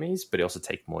those enemies, but you also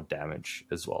take more damage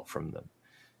as well from them.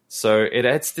 So it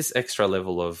adds this extra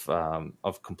level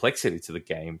of complexity to the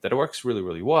game that it works really,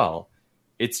 really well.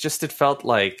 It's just, it felt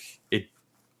like it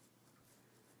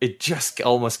just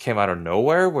almost came out of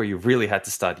nowhere where you really had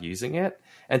to start using it.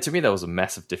 And to me, that was a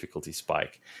massive difficulty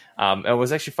spike. And it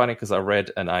was actually funny because I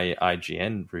read an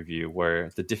IGN review where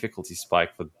the difficulty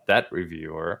spike for that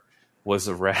reviewer was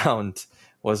around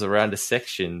a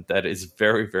section that is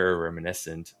very, very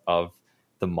reminiscent of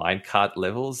the minecart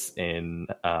levels in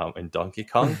Donkey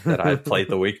Kong that I had played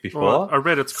the week before. Well, I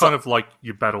read it's kind of like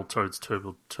your Battletoads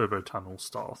Turbo Tunnel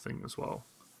style thing as well.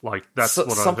 Like that's what I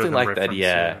heard something like that, yeah.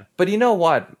 yeah. But you know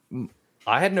what?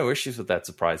 I had no issues with that,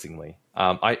 surprisingly.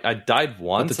 I died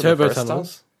once. The Turbo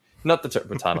Tunnels? Not the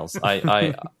Turbo Tunnels.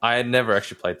 I had never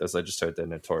actually played those. I just heard they're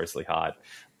notoriously hard.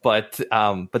 But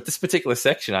this particular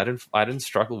section, I didn't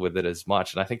struggle with it as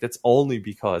much, and I think that's only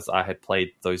because I had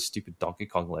played those stupid Donkey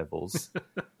Kong levels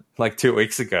like 2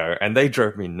 weeks ago, and they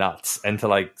drove me nuts, and to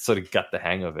like sort of gut the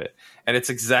hang of it. And it's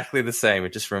exactly the same.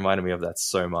 It just reminded me of that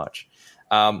so much.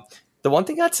 The one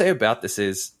thing I'd say about this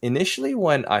is, initially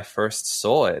when I first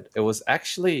saw it, it was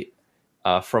actually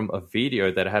from a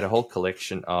video that had a whole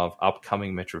collection of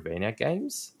upcoming Metroidvania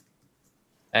games.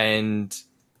 And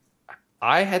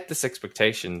I had this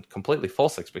expectation, completely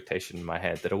false expectation in my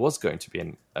head, that it was going to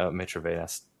be a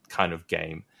Metroidvania kind of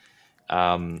game.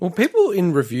 Well, people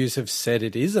in reviews have said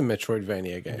it is a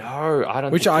Metroidvania game. No, I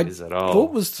don't which think I it is at all.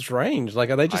 thought was strange. Like,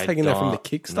 are they just taking that from the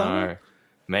Kickstarter? No.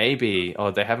 Maybe.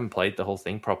 Or they haven't played the whole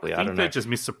thing properly. I don't know. They're just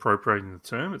misappropriating the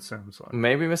term, it sounds like.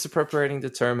 Maybe misappropriating the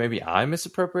term. Maybe I'm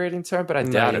misappropriating the term, but I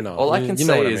doubt it. Not. All I can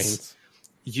say is means.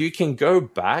 You can go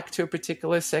back to a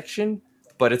particular section,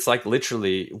 but it's like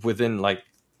literally within, like,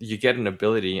 you get an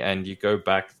ability and you go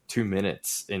back 2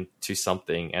 minutes into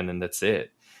something, and then that's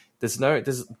it. There's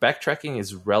backtracking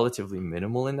is relatively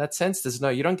minimal in that sense.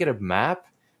 You don't get a map,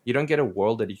 you don't get a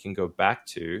world that you can go back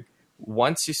to.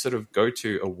 Once you sort of go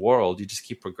to a world, you just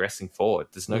keep progressing forward.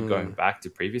 There's no going back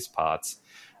to previous parts.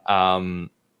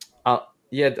 Either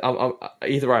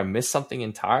I missed something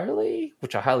entirely,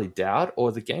 which I highly doubt,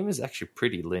 or the game is actually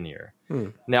pretty linear.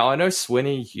 Now, I know,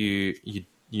 Swinny, you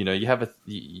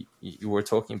were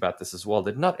talking about this as well,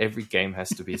 that not every game has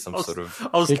to be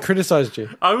He criticized you.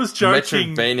 I was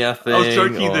joking. Metroidvania thing. I was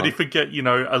joking that if you get,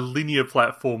 a linear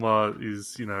platformer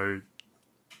is,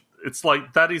 it's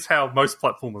like that is how most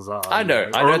platformers are. I know.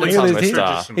 Or at least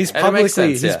He's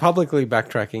publicly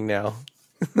backtracking now.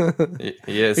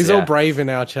 He is, He's all brave in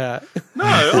our chat. No,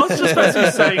 I was just basically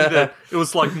saying that it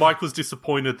was like Mike was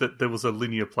disappointed that there was a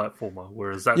linear platformer,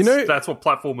 whereas that's what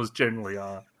platformers generally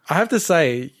are. I have to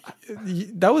say,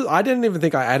 I didn't even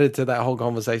think I added to that whole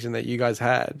conversation that you guys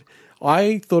had.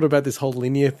 I thought about this whole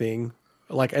linear thing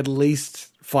like at least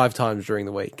 5 times during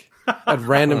the week. At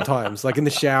random times, like in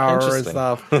the shower and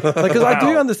stuff. Because I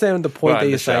do understand the point that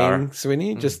you're saying,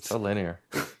 Swinny. Just so linear.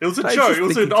 It was a joke. It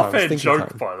was an offhand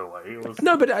joke, by the way.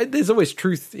 No, but there's always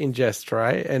truth in jest,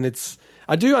 right? And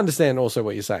I do understand also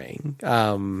what you're saying.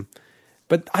 But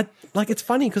But it's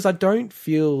funny because I don't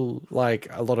feel like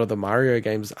a lot of the Mario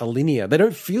games are linear. They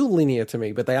don't feel linear to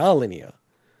me, but they are linear.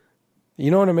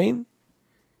 You know what I mean?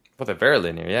 Well, they're very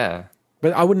linear, yeah.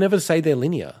 But I would never say they're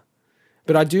linear.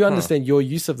 But I do understand your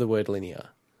use of the word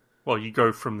linear. Well, you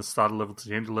go from the starter level to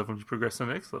the end level and you progress to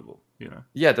the next level, you know.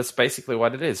 Yeah, that's basically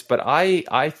what it is. But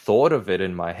I thought of it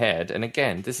in my head, and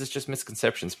again, this is just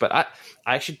misconceptions. But I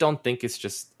actually don't think it's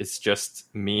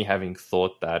just me having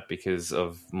thought that because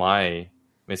of my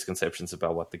misconceptions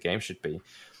about what the game should be.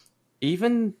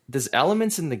 Even there's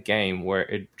elements in the game where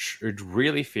it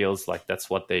really feels like that's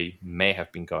what they may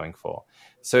have been going for.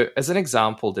 So, as an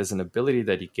example, there's an ability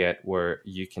that you get where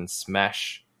you can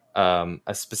smash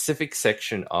a specific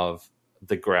section of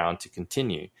the ground to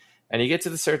continue. And you get to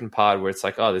the certain part where it's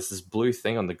like, oh, there's this blue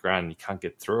thing on the ground and you can't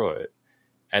get through it.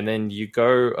 And then you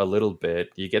go a little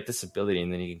bit, you get this ability,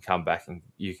 and then you can come back and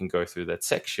you can go through that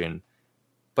section.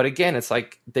 But again, it's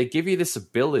like they give you this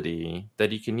ability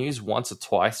that you can use once or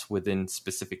twice within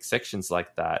specific sections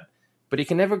like that. But you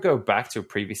can never go back to a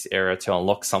previous area to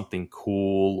unlock something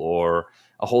cool or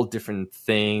a whole different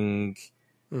thing.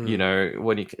 You know,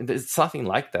 it's nothing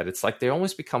like that. It's like they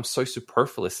almost become so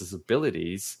superfluous as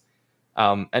abilities.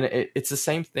 And it's the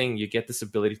same thing. You get this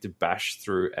ability to bash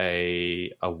through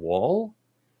a wall,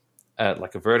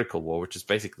 like a vertical wall, which is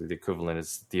basically the equivalent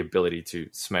as the ability to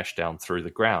smash down through the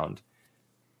ground.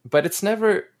 But it's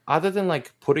never, other than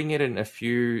like putting it in a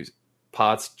few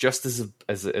parts just as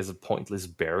a pointless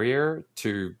barrier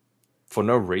for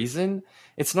no reason,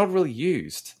 it's not really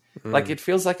used. Like, it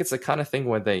feels like it's the kind of thing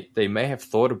where they may have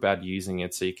thought about using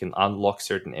it so you can unlock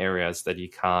certain areas that you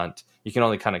can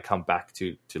only kind of come back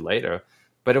to later,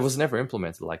 but it was never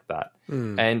implemented like that.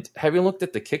 And having looked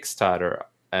at the Kickstarter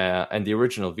and the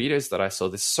original videos that I saw,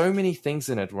 there's so many things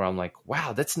in it where I'm like,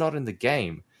 wow, that's not in the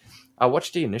game. I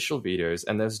watched the initial videos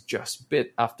and there's just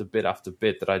bit after bit after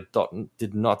bit that I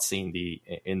did not see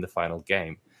in the final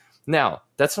game. Now,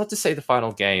 that's not to say the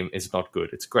final game is not good.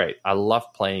 It's great. I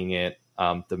love playing it.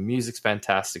 The music's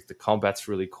fantastic. The combat's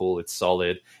really cool. It's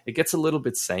solid. It gets a little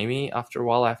bit samey after a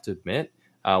while, I have to admit,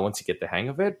 once you get the hang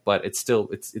of it. But it's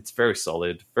very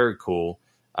solid, very cool,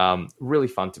 really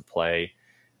fun to play.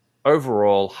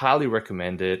 Overall, highly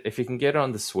recommend it. If you can get it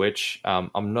on the Switch,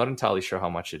 I'm not entirely sure how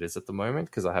much it is at the moment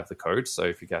because I have the code. So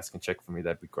if you guys can check for me,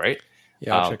 that'd be great.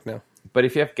 Yeah, I'll check now. But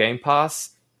if you have Game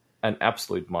Pass, an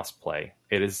absolute must play.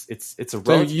 It's a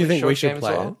relatively So you think short we should game as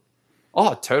play well. it?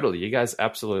 Oh, totally. You guys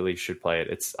absolutely should play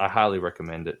it. I highly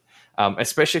recommend it.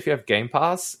 Especially if you have Game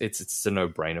Pass, it's a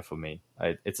no-brainer for me.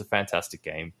 It's a fantastic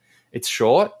game. It's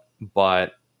short,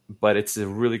 but it's a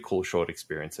really cool short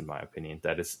experience in my opinion.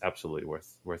 That is absolutely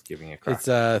worth giving a crack. It's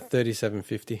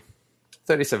 $37.50.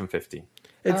 $37.50.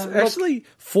 It's actually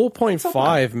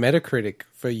 4.5 Metacritic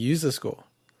for user score.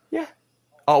 Yeah.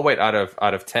 Oh wait, out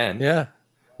of 10. Yeah.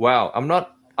 Wow.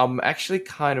 I'm actually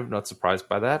kind of not surprised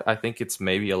by that. I think it's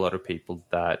maybe a lot of people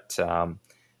that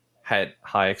had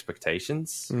high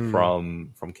expectations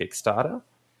from Kickstarter.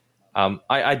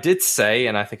 I did say,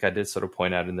 and I think I did sort of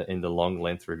point out in the long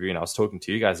length review, and I was talking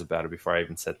to you guys about it before I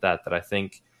even said that I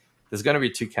think there's going to be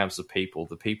two camps of people: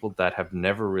 the people that have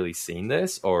never really seen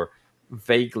this or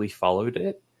vaguely followed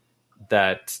it,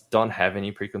 that don't have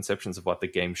any preconceptions of what the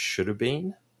game should have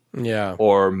been. Yeah.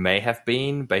 Or may have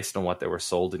been based on what they were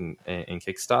sold in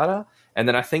Kickstarter. And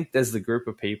then I think there's the group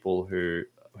of people who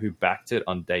backed it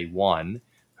on day one,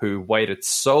 who waited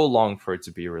so long for it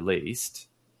to be released.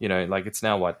 You know, like it's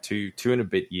now, two and a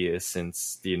bit years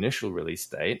since the initial release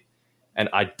date. And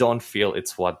I don't feel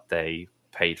it's what they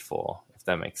paid for, if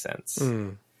that makes sense.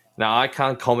 Now, I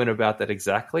can't comment about that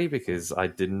exactly because I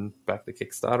didn't back the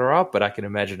Kickstarter up, but I can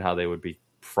imagine how they would be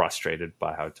frustrated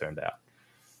by how it turned out.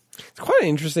 It's quite an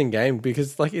interesting game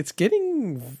because like it's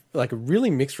getting like really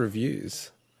mixed reviews.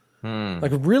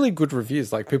 Like really good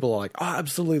reviews. Like people are like, oh,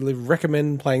 absolutely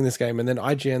recommend playing this game. And then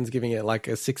IGN's giving it like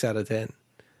a 6 out of 10.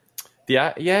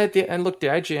 And look, the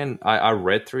IGN, I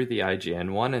read through the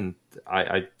IGN one and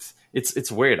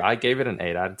it's weird. I gave it an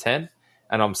 8 out of 10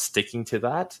 and I'm sticking to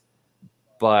that.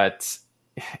 But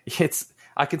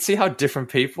I can see how different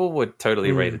people would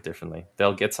totally rate it differently.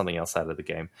 They'll get something else out of the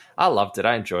game. I loved it.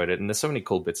 I enjoyed it. And there's so many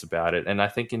cool bits about it. And I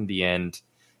think in the end,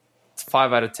 it's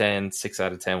 5 out of 10, 6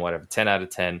 out of 10, whatever, 10 out of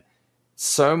 10.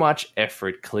 So much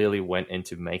effort clearly went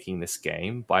into making this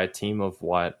game by a team of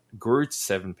what grew to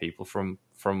 7 people from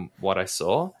what I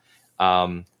saw,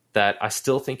 that I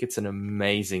still think it's an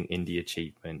amazing indie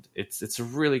achievement. It's a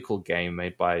really cool game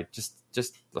made by just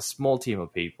a small team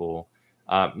of people.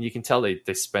 You can tell they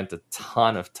spent a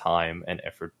ton of time and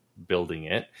effort building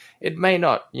it. It may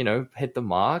not, hit the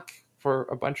mark for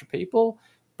a bunch of people,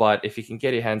 but if you can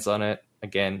get your hands on it,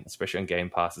 again, especially on Game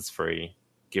Pass, it's free.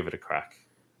 Give it a crack.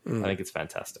 I think it's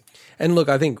fantastic. And look,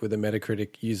 I think with the Metacritic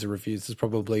user reviews, there's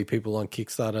probably people on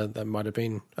Kickstarter that might have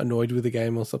been annoyed with the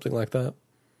game or something like that.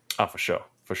 Oh, for sure.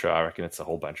 For sure. I reckon it's a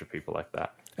whole bunch of people like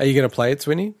that. Are you going to play it,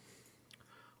 Swinny?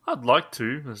 I'd like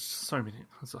to. There's so many.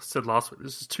 As I said last week,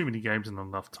 there's just too many games in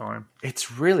enough time.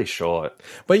 It's really short.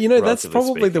 But, you know, that's relatively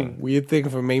probably speaking. the weird thing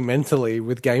for me mentally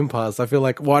with Game Pass. I feel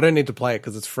like, well, I don't need to play it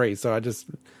because it's free, so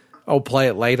I'll play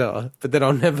it later, but then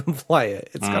I'll never play it.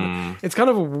 It's kind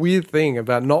of a weird thing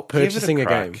about not purchasing a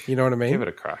game. You know what I mean? Give it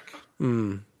a crack.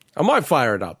 I might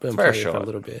fire it up and play very it for a short.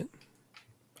 little bit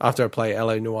after I play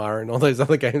LA Noire and all those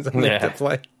other games I need Yeah. to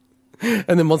play.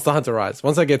 And then Monster Hunter Rise.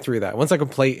 Once I get through that, once I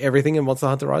complete everything in Monster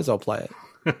Hunter Rise, I'll play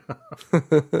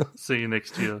it. See you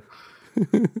next year.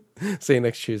 See you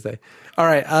next Tuesday. All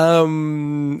right.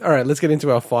 Let's get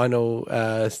into our final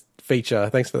feature.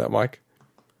 Thanks for that, Mike.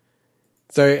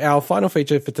 So our final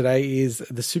feature for today is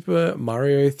the Super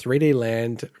Mario 3D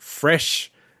Land Fresh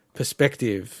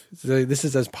Perspective. So this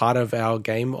is as part of our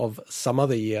Game of Some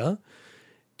Other Year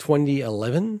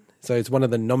 2011. So it's one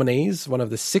of the nominees, one of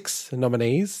the 6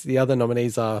 nominees. The other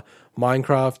nominees are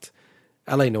Minecraft,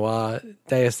 LA Noire,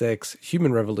 Deus Ex,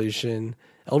 Human Revolution,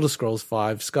 Elder Scrolls V,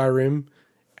 Skyrim,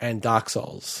 and Dark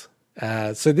Souls.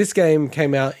 So this game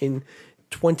came out in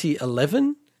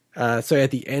 2011. So at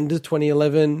the end of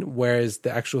 2011, whereas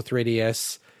the actual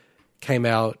 3DS came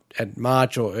out at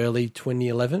March or early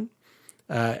 2011,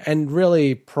 and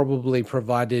really probably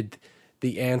provided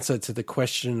the answer to the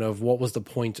question of what was the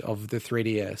point of the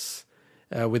 3DS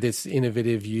with its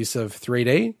innovative use of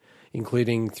 3D,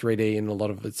 including 3D in a lot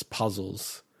of its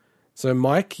puzzles. So,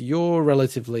 Mike, you're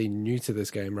relatively new to this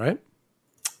game, right?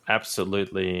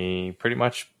 Absolutely. Pretty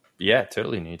much, yeah,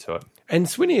 totally new to it. And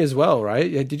Swinny as well, right?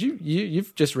 Yeah, did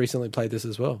you've just recently played this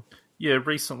as well? Yeah,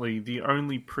 recently the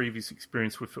only previous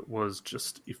experience with it was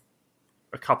just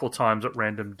a couple of times at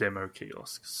random demo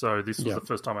kiosks. So this was the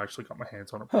first time I actually got my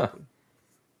hands on it properly.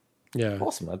 Yeah.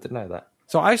 Awesome. I didn't know that.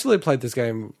 So I actually played this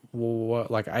game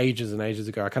like ages and ages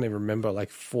ago. I can't even remember, like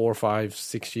 4, 5,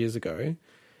 6 years ago.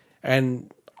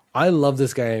 And I love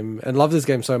this game and love this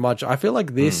game so much. I feel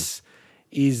like this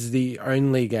is the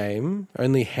only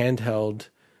handheld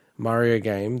Mario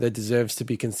game that deserves to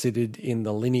be considered in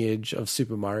the lineage of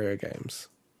Super Mario games.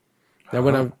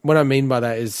 Now, what I mean by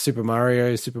that is Super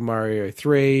Mario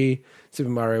 3, Super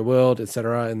Mario World,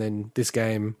 etc., and then this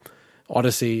game,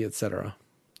 Odyssey, etc.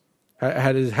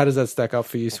 How does that stack up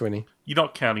for you, Swinny? You're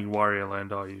not counting Wario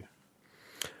Land, are you?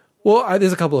 Well,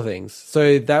 there's a couple of things.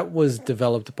 So that was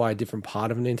developed by a different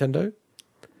part of Nintendo,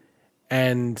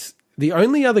 and the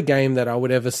only other game that I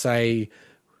would ever say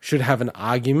should have an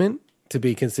argument to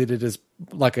be considered as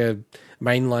like a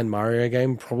mainline Mario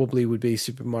game probably would be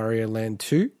Super Mario Land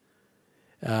 2.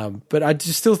 But I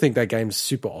just still think that game's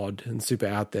super odd and super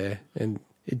out there. And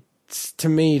it's, to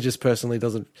me, just personally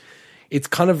doesn't... It's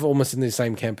kind of almost in the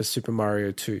same camp as Super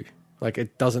Mario 2. Like,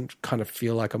 it doesn't kind of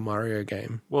feel like a Mario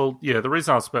game. Well, yeah, the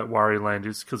reason I asked about Wario Land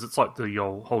is because it's like the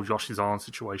whole Yoshi's Island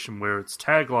situation where its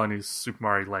tagline is Super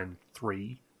Mario Land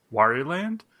 3 Wario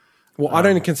Land. Well, I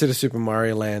don't consider Super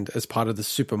Mario Land as part of the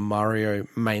Super Mario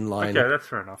mainline. Okay, that's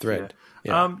fair enough. Thread.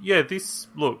 Yeah. This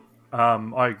look.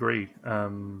 I agree. I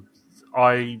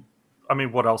mean,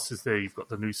 what else is there? You've got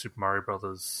the new Super Mario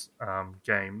Brothers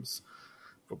games,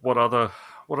 but what other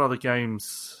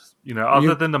games? You know,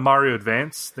 other than the Mario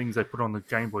Advance things they put on the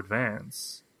Game Boy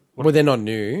Advance. Well, they're not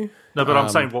new. No, but I'm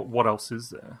saying what else is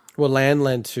there? Well,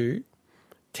 Land 2,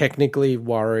 technically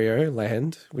Wario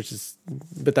Land,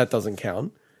 but that doesn't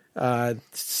count.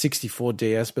 64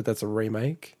 DS, but that's a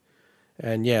remake.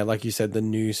 And yeah, like you said, the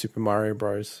new Super Mario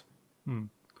Bros.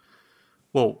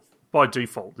 Well, by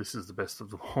default, this is the best of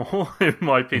them all, in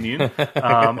my opinion.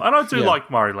 And I do like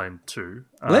Mario Land 2.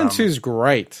 Land 2 is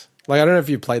great. Like, I don't know if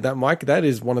you played that, Mike. That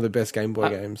is one of the best Game Boy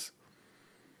games.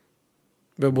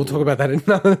 But we'll talk about that in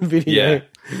another video.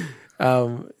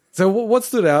 Yeah. So what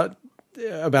stood out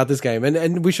about this game?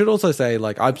 And we should also say,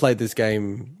 like, I played this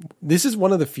game. This is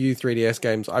one of the few 3DS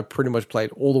games I pretty much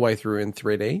played all the way through in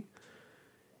 3D.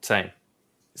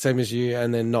 Same as you,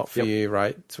 and then not for you,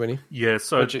 right, Swinny? Yeah,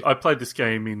 so I played this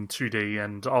game in 2D,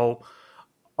 and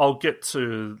I'll get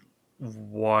to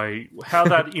how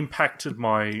that impacted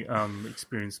my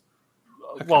experience.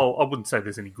 Okay. Well, I wouldn't say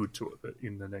there's any good to it, but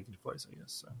in the negative ways, I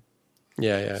guess. So.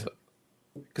 Yeah.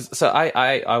 So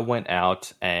I went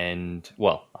out and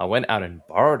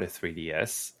borrowed a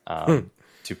 3DS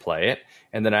to play it,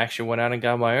 and then I actually went out and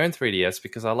got my own 3DS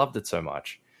because I loved it so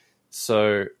much.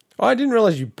 So Oh, I didn't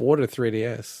realize you bought a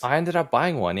 3DS. I ended up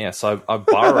buying one. Yeah, so I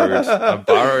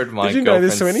borrowed my Did you know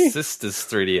this, girlfriend's Sweeney? sister's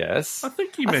 3DS. I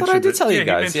think you I mentioned thought I did it. tell you he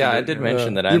guys. mentioned Yeah, I it, did yeah.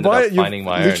 mention that I ended up finding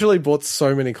my own. literally bought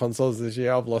so many consoles this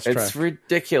year. I've lost track. It's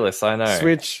ridiculous. I know.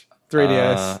 Switch,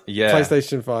 3DS, yeah.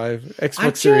 PlayStation 5,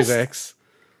 Xbox Series just- X.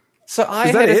 So I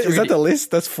Is had that a it? Is 3D that the list?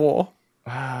 That's 4.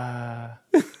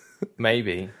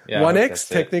 Maybe. Yeah, One I X think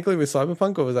that's it. technically with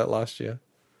Cyberpunk, or was that last year?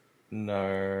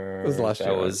 No, was last year,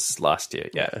 That right? was last year.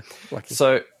 Yeah. Lucky.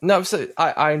 So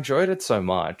I enjoyed it so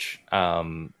much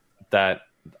that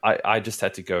I just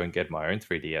had to go and get my own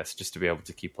 3DS just to be able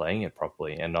to keep playing it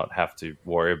properly and not have to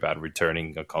worry about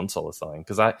returning a console or something.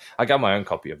 Because I got my own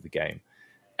copy of the game,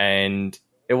 and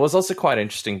it was also quite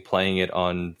interesting playing it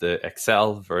on the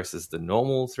XL versus the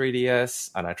normal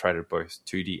 3DS, and I tried it both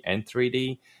 2D and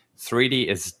 3D. 3D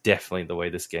is definitely the way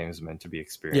this game is meant to be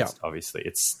experienced. Yeah. Obviously,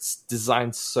 it's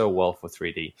designed so well for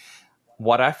 3D.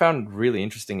 What I found really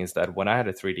interesting is that when I had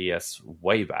a 3DS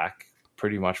way back,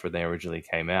 pretty much when they originally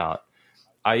came out,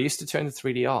 I used to turn the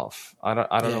 3D off. I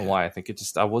don't know why. I think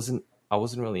I wasn't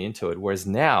really into it. Whereas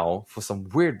now, for some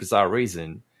weird, bizarre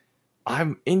reason,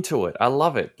 I'm into it. I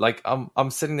love it. Like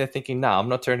I'm sitting there thinking, nah, I'm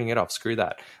not turning it off. Screw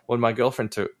that. When my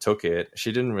girlfriend took it,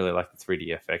 she didn't really like the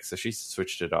 3D FX, so she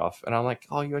switched it off. And I'm like,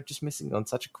 oh, you're just missing on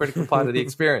such a critical part of the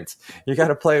experience. You got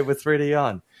to play it with 3D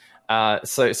on.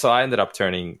 So I ended up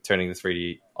turning the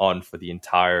 3D on for the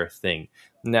entire thing.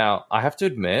 Now I have to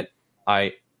admit,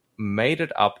 I made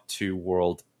it up to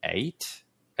World 8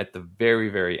 at the very,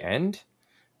 very end.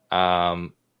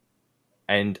 And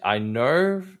I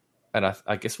know, and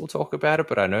I guess we'll talk about it,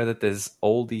 but I know that there's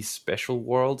all these special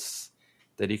worlds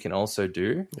that you can also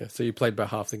do. Yeah, so you played about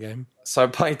half the game. So I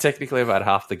played technically about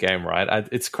half the game, right?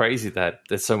 It's crazy that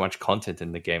there's so much content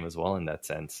in the game as well in that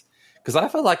sense. Because I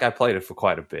felt like I played it for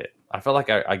quite a bit. I felt like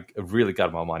I really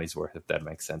got my money's worth, if that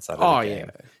makes sense, out of the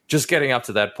game. Yeah. Just getting up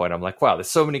to that point, I'm like, wow, there's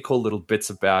so many cool little bits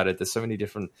about it. There's so many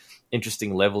different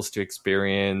interesting levels to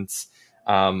experience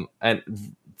and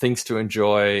things to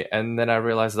enjoy. And then I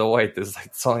realized, oh, wait, there's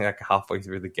like something like halfway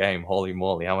through the game. Holy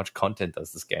moly, how much content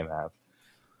does this game have?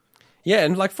 Yeah,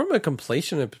 and like from a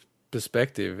completion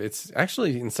perspective, it's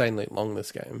actually insanely long,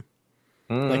 this game.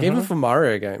 Like even for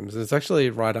Mario games, it's actually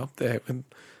right up there with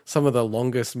some of the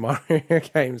longest Mario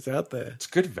games out there. It's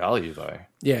good value, though.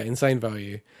 Yeah, insane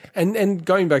value. And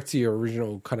going back to your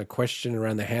original kind of question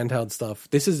around the handheld stuff,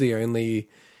 this is the only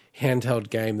handheld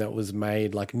game that was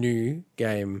made, like new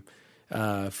game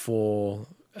from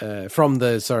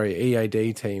the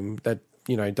EAD team that,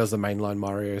 you know, does the mainline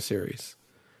Mario series.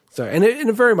 So and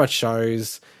it very much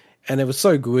shows. And it was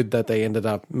so good that they ended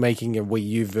up making a Wii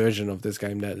U version of this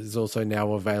game that is also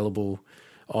now available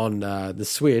on the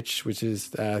Switch, which is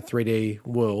 3D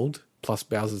World plus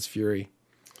Bowser's Fury.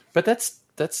 But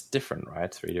that's different, right?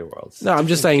 3D Worlds. No, I'm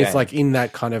just saying game. it's like in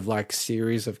that kind of like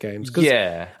series of games. 'Cause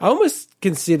Yeah. I almost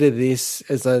consider this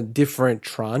as a different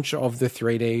tranche of the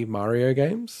 3D Mario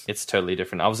games. It's totally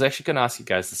different. I was actually going to ask you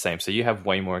guys the same. So you have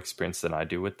way more experience than I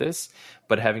do with this.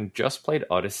 But having just played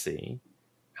Odyssey,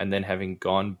 and then having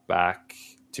gone back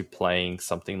to playing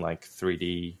something like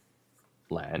 3D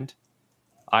Land,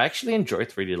 I actually enjoy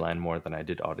 3D Land more than I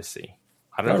did Odyssey.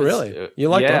 I don't know. Really? You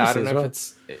liked Odyssey Odyssey I don't as know well? if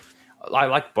it's. I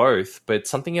like both, but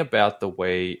something about the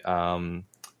way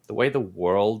the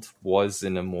world was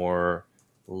in a more.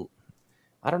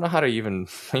 I don't know how to even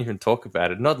talk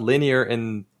about it. Not linear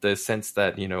in the sense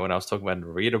that, you know, when I was talking about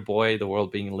Narita Boy, the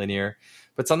world being linear,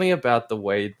 but something about the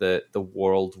way that the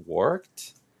world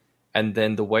worked. And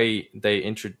then the way they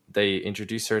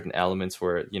introduced certain elements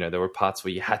where, you know, there were parts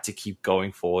where you had to keep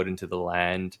going forward into the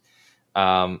land.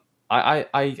 I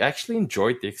actually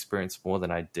enjoyed the experience more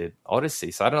than I did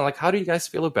Odyssey. So I don't know, like, how do you guys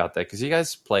feel about that? Because you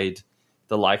guys played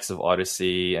the likes of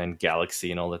Odyssey and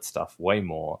Galaxy and all that stuff way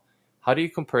more. How do you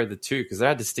compare the two? Because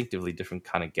they're distinctively different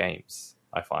kind of games,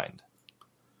 I find.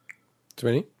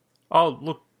 Sweeney? Oh,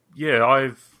 look, yeah,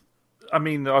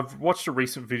 I've watched a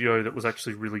recent video that was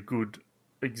actually really good.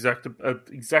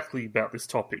 Exactly about this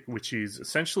topic, which is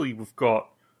essentially we've got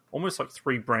almost like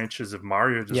 3 branches of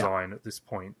Mario design at this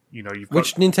point. You know,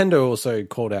 Which Nintendo also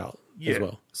called out as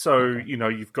well. So, you know,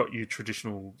 you've got your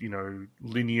traditional, you know,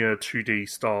 linear 2D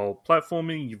style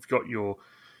platforming. You've got your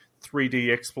 3D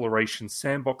exploration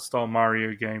sandbox style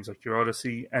Mario games like your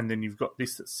Odyssey, and then you've got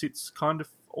this that sits kind of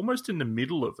almost in the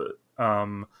middle of it.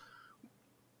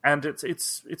 And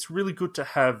it's really good to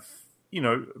have, you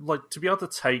know, like to be able to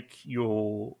take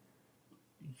your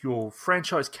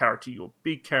franchise character, your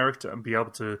big character, and be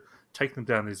able to take them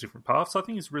down these different paths. I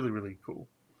think is really, really cool.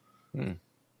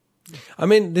 I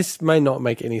mean, this may not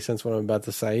make any sense what I'm about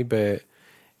to say, but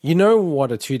you know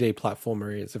what a 2D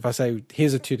platformer is. If I say,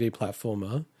 here's a 2D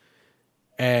platformer,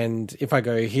 and if I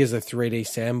go, here's a 3D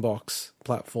sandbox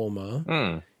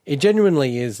platformer, it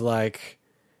genuinely is like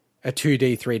a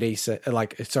 2D 3D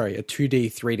a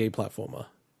 2D 3D platformer.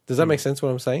 Does that make sense what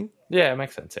I'm saying? Yeah, it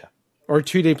makes sense, yeah. Or a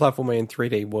 2D platformer in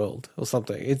 3D world or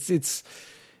something. It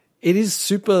is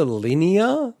super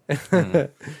linear.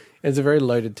 It's a very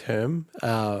loaded term.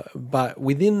 But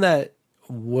within that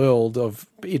world of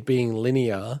it being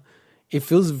linear, it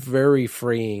feels very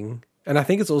freeing. And I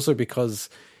think it's also because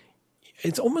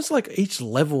it's almost like each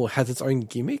level has its own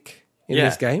gimmick in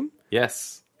this game.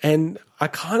 Yes. And I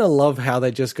kind of love how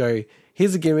they just go,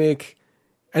 here's a gimmick,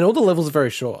 and all the levels are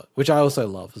very short, which I also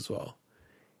love as well.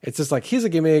 It's just like, here's a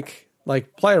gimmick,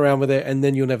 like play around with it, and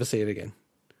then you'll never see it again.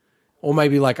 Or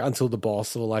maybe like until the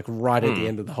boss, or like right at the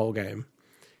end of the whole game.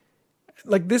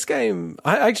 Like this game,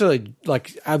 I actually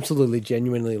like absolutely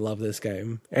genuinely love this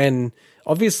game. And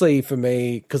obviously for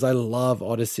me, because I love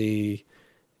Odyssey,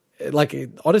 like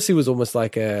Odyssey was almost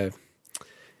like it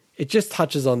just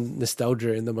touches on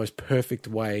nostalgia in the most perfect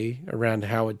way around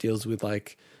how it deals with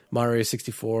like Mario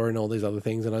 64 and all these other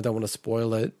things. And I don't want to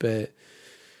spoil it, but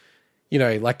you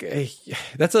know, like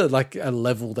that's a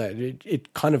level that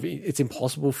it's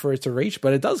impossible for it to reach,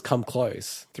 but it does come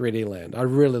close. 3D Land. I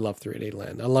really love 3D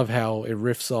Land. I love how it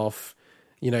riffs off,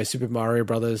 you know, Super Mario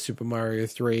Brothers, Super Mario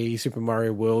 3, Super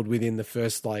Mario World within the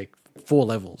first like 4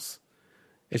 levels.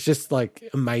 It's just like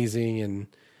amazing, and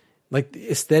like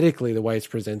aesthetically the way it's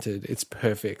presented, it's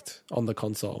perfect on the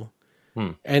console.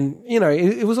 And you know,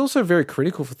 it was also very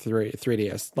critical for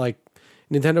 3DS. Like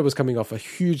Nintendo was coming off a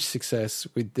huge success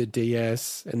with the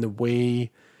DS and the Wii,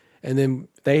 and then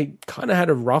they kind of had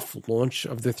a rough launch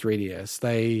of the 3DS.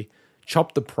 They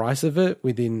chopped the price of it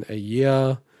within a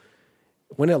year.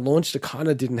 When it launched, it kind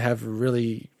of didn't have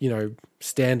really, you know,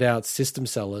 standout system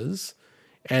sellers,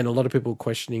 and a lot of people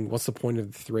questioning what's the point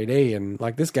of the 3D, and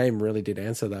like this game really did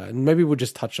answer that. And maybe we'll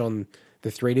just touch on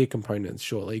the 3D components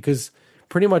shortly, because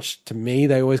pretty much to me,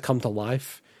 they always come to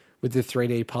life with the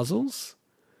 3D puzzles.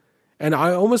 And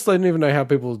I almost don't even know how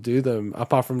people do them,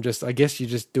 apart from just, I guess you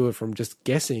just do it from just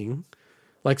guessing.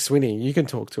 Like Swinny, you can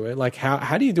talk to it. Like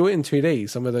how do you do it in 2D,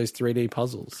 some of those 3D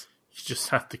puzzles? You just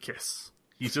have to guess.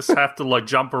 You just have to like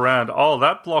jump around. Oh,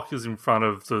 that block is in front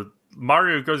of the...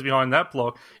 Mario goes behind that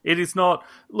block. It is not...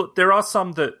 Look, there are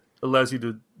some that allows you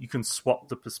to... You can swap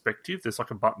the perspective. There's like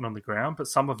a button on the ground, but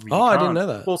some of them you can't. I didn't know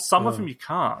that. Well, some of them you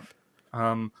can't.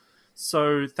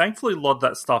 So thankfully a lot of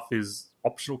that stuff is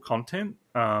optional content,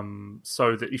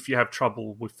 so that if you have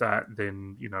trouble with that,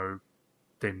 then you know,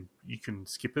 then you can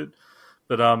skip it.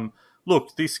 But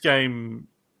look, this game,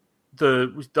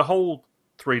 the whole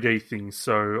 3D thing.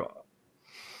 So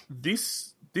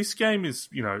this game is,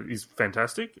 you know, is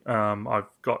fantastic. I've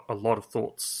got a lot of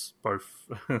thoughts both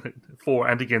for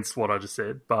and against what I just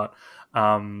said, but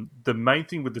the main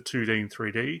thing with the 2D and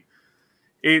 3D.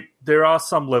 There are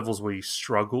some levels where you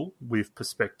struggle with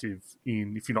perspective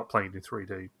if you're not playing in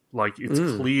 3D. Like it's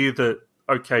clear that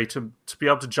okay, to be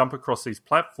able to jump across these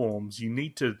platforms, you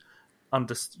need to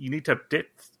have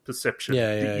depth perception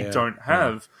that you don't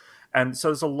have. And so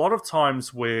there's a lot of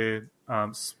times where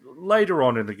later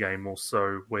on in the game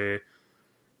also where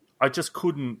I just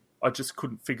couldn't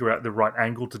figure out the right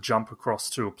angle to jump across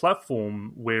to a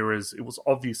platform, whereas it was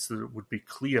obvious that it would be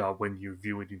clear when you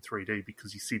view it in 3D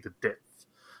because you see the depth.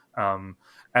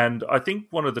 And I think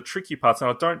one of the tricky parts, and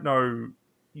I don't know,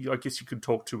 I guess you could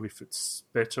talk to if it's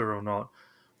better or not.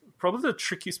 Probably the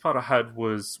trickiest part I had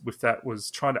was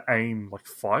trying to aim like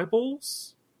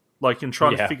fireballs, like and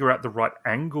trying to figure out the right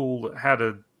angle, how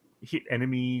to hit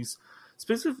enemies.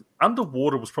 Specifically,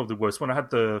 underwater was probably the worst. When I had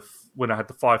the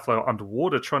fire flower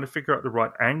underwater, trying to figure out the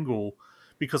right angle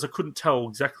because I couldn't tell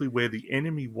exactly where the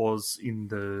enemy was in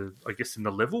the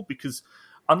level, because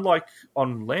unlike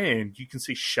on land, you can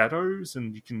see shadows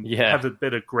and you can have a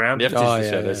better ground.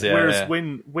 Whereas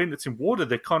when it's in water,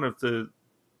 they're kind of the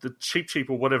cheap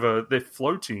or whatever, they're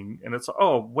floating, and it's like,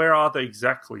 oh, where are they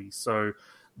exactly? So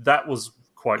that was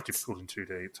quite difficult in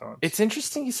 2D at times. It's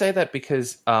interesting you say that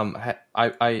because I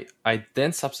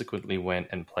then subsequently went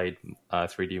and played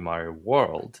 3D Mario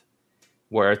World,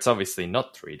 where it's obviously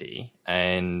not 3D,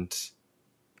 and...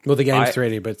 Well, the game's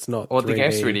 3D, but it's not 3D. Well, the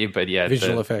game's 3D, but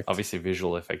visual effect. Obviously,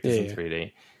 visual effect is in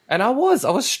 3D. And I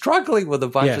was struggling with a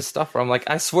bunch of stuff where I'm like,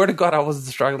 I swear to God, I was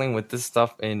struggling with this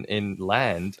stuff in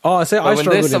land. Oh, I struggled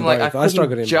in both. I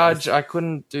couldn't judge. I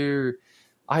couldn't do...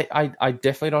 I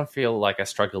definitely don't feel like I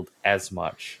struggled as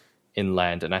much in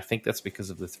land, and I think that's because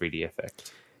of the 3D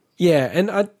effect. Yeah, and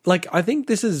I think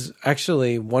this is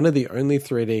actually one of the only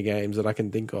 3D games that I can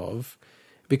think of,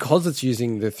 because it's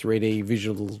using the 3D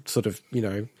visual sort of, you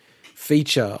know,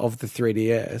 feature of the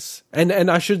 3DS. And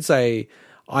I should say,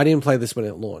 I didn't play this when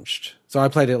it launched. So I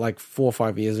played it like 4 or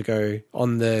 5 years ago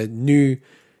on the new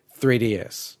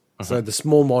 3DS. So the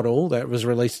small model that was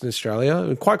released in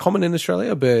Australia, quite common in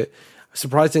Australia, but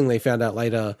surprisingly found out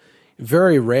later,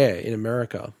 very rare in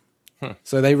America.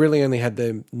 So they really only had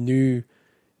the new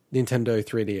Nintendo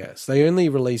 3DS. They only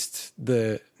released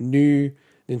the new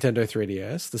Nintendo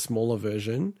 3DS, the smaller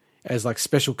version, as like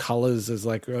special colors as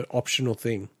like an optional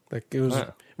thing. Like it was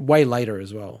way later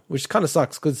as well, which kind of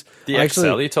sucks because the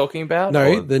XL you're talking about?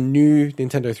 No, or? the new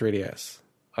Nintendo 3DS.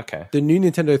 Okay. The new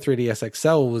Nintendo 3DS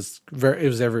XL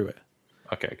was everywhere.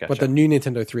 Okay, gotcha. But the new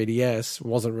Nintendo 3DS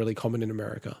wasn't really common in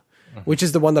America, which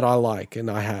is the one that I like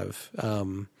and I have.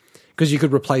 Because you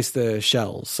could replace the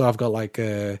shells. So I've got like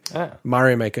a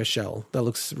Mario Maker shell that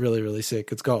looks really, really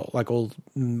sick. It's got like all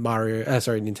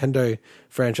Nintendo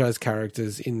franchise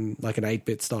characters in like an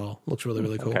 8-bit style. Looks really,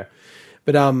 really cool. Okay.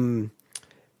 But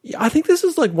I think this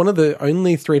is like one of the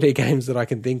only 3D games that I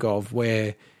can think of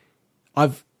where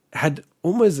I've had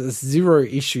almost zero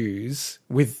issues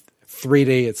with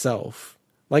 3D itself.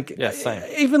 Like, same.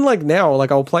 Even like now,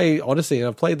 like I'll play Odyssey and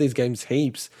I've played these games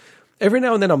heaps. Every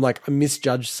now and then I'm like, I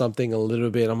misjudged something a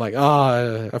little bit. I'm like,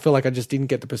 I feel like I just didn't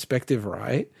get the perspective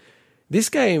right. This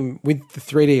game with the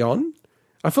 3D on,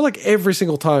 I feel like every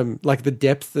single time, like the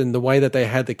depth and the way that they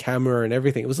had the camera and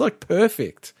everything, it was like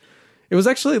perfect. It was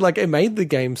actually like, it made the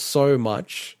game so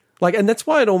much. Like, and that's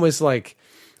why it almost like,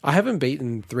 I haven't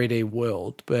beaten 3D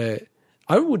World, but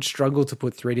I would struggle to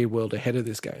put 3D World ahead of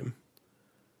this game.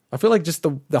 I feel like just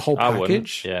the whole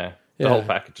package. The whole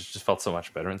package just felt so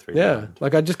much better in 3D. Yeah,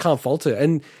 like I just can't fault it.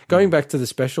 And going back to the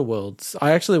special worlds,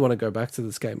 I actually want to go back to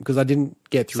this game because I didn't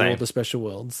get through all the special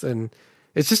worlds. And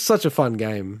it's just such a fun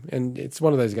game. And it's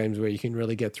one of those games where you can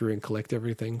really get through and collect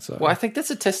everything. So, well, I think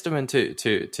that's a testament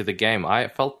to the game. I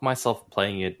felt myself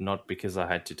playing it not because I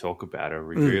had to talk about it or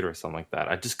review it or something like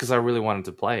that. Just because I really wanted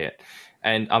to play it.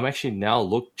 And I'm actually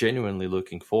now genuinely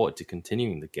looking forward to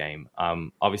continuing the game.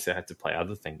 Obviously, I had to play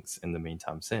other things in the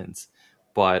meantime since.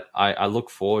 But I look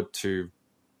forward to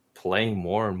playing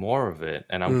more and more of it.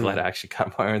 And I'm glad I actually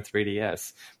got my own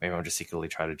 3DS. Maybe I'm just secretly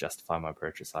trying to justify my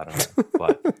purchase. I don't know.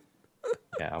 But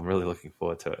yeah, I'm really looking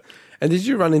forward to it. And did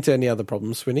you run into any other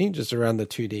problems, Swinny, just around the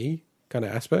 2D kind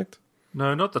of aspect?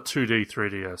 No, not the 2D,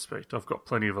 3D aspect. I've got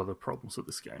plenty of other problems with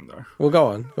this game, though. Well, go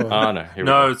on. Oh, no.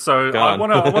 No, so I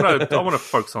want to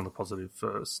focus on the positive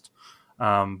first.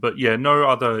 But yeah, no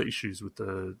other issues with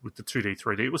the 2D,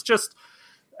 3D. It was just,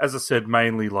 as I said,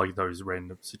 mainly like those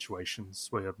random situations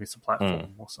where I miss a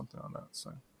platform or something like that.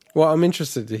 So, well, I'm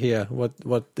interested to hear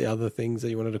what the other things that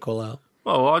you wanted to call out.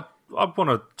 Well, I want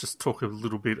to just talk a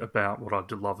little bit about what I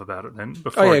do love about it then.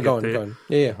 Before I get go there. on.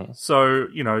 Yeah. So,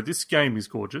 this game is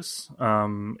gorgeous.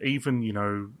 Even,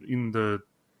 in the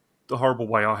horrible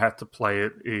way I had to play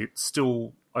it, it's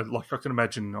still, I can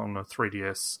imagine on a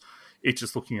 3DS, it's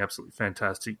just looking absolutely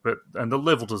fantastic. And the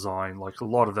level design, like a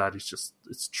lot of that is just,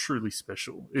 it's truly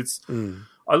special.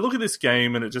 I look at this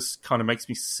game and it just kind of makes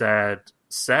me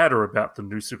sadder about the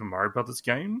new Super Mario Brothers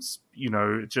games.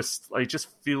 It just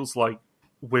feels like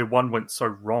where one went so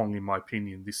wrong, in my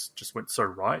opinion, this just went so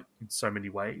right in so many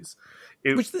ways.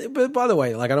 But by the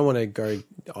way, like I don't want to go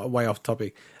way off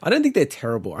topic. I don't think they're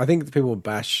terrible. I think people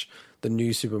bash the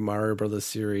new Super Mario Brothers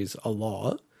series a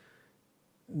lot.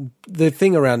 The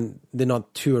thing around they're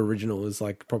not too original is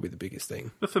like probably the biggest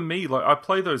thing. But for me, like I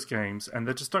play those games and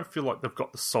they just don't feel like they've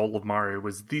got the soul of Mario,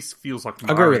 whereas this feels like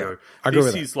Mario. I agree with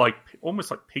that. This is like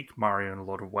almost like peak Mario in a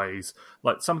lot of ways.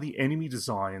 Like some of the enemy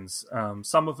designs,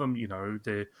 some of them,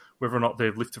 they're whether or not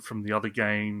they're lifted from the other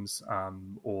games,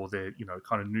 or they're,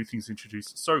 kind of new things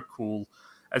introduced. It's so cool.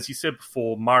 As you said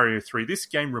before, Mario 3, this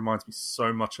game reminds me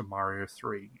so much of Mario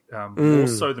 3, more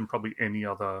so than probably any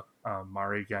other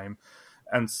Mario game.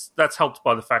 And that's helped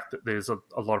by the fact that there's a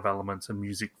lot of elements and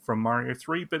music from Mario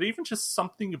 3, but even just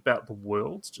something about the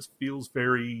worlds just feels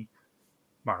very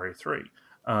Mario 3.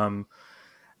 And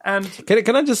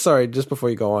can I just before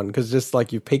you go on, because just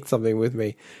like you picked something with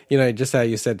me, just how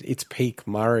you said it's peak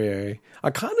Mario. I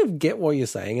kind of get what you're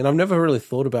saying, and I've never really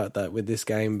thought about that with this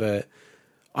game, but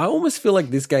I almost feel like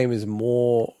this game is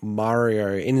more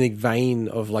Mario in the vein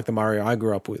of like the Mario I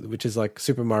grew up with, which is like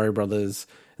Super Mario Brothers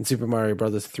and Super Mario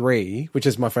Brothers 3, which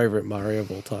is my favorite Mario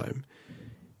of all time.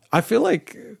 I feel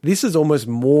like this is almost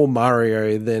more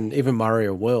Mario than even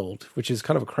Mario World, which is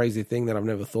kind of a crazy thing that I've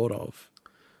never thought of.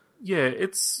 Yeah,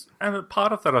 and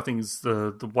part of that I think is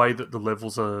the way that the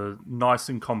levels are nice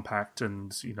and compact,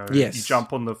 and you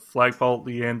jump on the flagpole at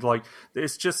the end. Like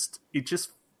this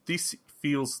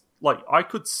feels like I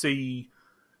could see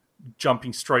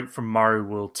jumping straight from Mario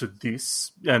World to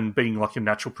this and being like a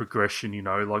natural progression, you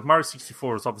know, like Mario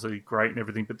 64 is obviously great and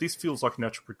everything, but this feels like a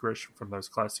natural progression from those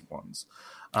classic ones.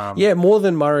 Yeah, more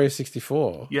than Mario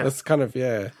 64. Yeah. That's kind of,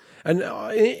 And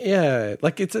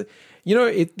like it's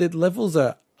the levels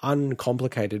are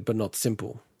uncomplicated but not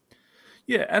simple.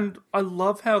 Yeah, and I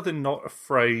love how they're not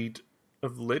afraid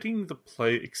of letting the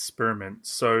player experiment.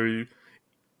 So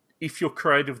if you're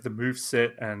creative with the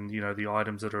moveset and, you know, the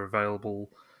items that are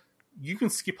available, you can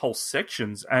skip whole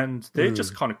sections and they're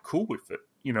just kind of cool with it,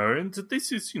 you know. And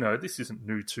this is, you know, this isn't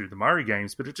new to the Mario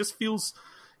games, but it feels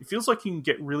like you can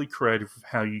get really creative with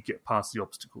how you get past the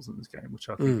obstacles in this game, which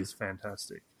I think is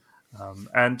fantastic.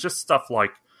 And just stuff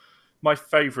like my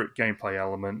favorite gameplay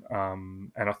element,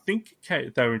 and I think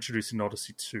they were introduced in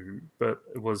Odyssey 2, but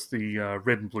it was the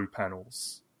red and blue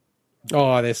panels.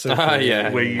 Oh, they're so cool.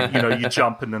 Yeah. Where you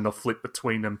jump and then they'll flip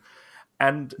between them.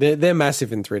 And they're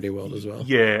massive in 3D World as well.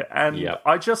 Yeah, and Yep.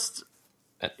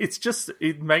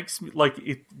 it makes me like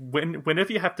it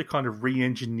whenever you have to kind of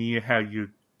re-engineer how you're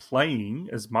playing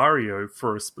as Mario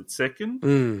for a split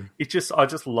second, I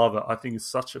just love it. I think it's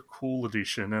such a cool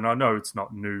addition, and I know it's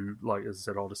not new, like as I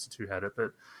said, Odyssey 2 had it,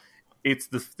 but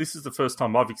this is the first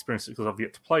time I've experienced it because I've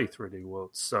yet to play 3D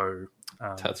World. So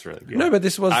That's really good. No, but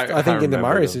this was, I think, can't in the remember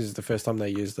Mario them. series is the first time they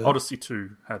used it. Odyssey 2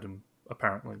 had them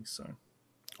apparently. So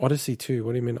Odyssey 2.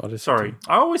 What do you mean Odyssey? sorry, 2?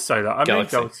 I always say that. I mean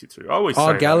Galaxy. Galaxy 2. I always say Oh,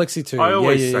 that. Galaxy 2. I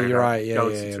always yeah, say you're that. right. Yeah,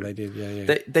 Galaxy yeah, 2. they did.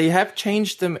 Yeah. They have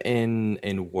changed them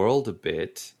in World a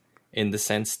bit, in the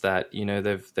sense that, you know,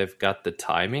 they've got the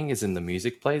timing is in the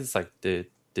music plays. It's like do,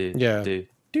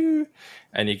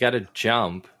 and you got to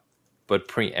jump, but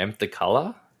preempt the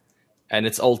color, and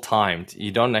it's all timed.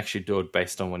 You don't actually do it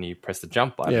based on when you press the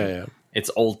jump button. Yeah. It's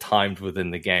all timed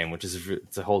within the game, which is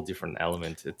it's a whole different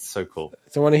element. It's so cool.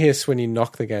 So I want to hear Swinny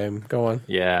knock the game. Go on.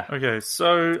 Yeah. Okay,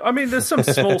 so I mean, there's some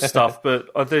small stuff, but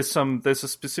there's a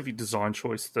specific design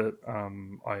choice that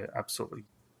I absolutely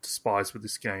despise with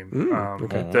this game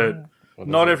that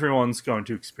not everyone's going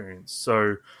to experience.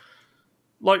 So,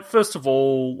 like, first of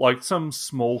all, like some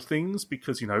small things,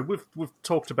 because, you know, we've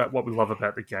talked about what we love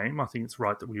about the game. I think it's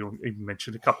right that we all even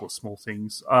mentioned a couple of small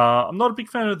things. I'm not a big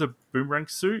fan of the boomerang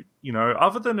suit, you know,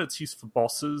 other than its use for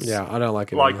bosses. Yeah, I don't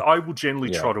like it. Like, either. I will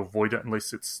generally try to avoid it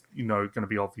unless it's, you know, going to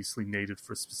be obviously needed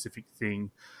for a specific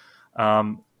thing.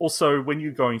 Also, when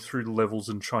you're going through the levels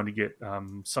and trying to get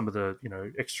some of the, you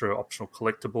know, extra optional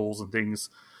collectibles and things,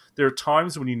 there are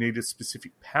times when you need a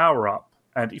specific power-up,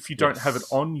 and if you don't have it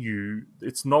on you,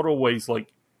 it's not always,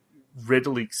 like,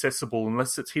 readily accessible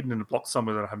unless it's hidden in a block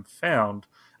somewhere that I haven't found.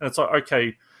 And it's like,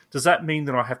 okay, does that mean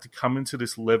that I have to come into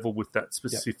this level with that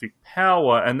specific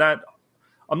power? And that...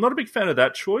 I'm not a big fan of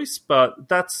that choice, but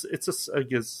I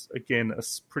guess, again, a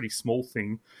pretty small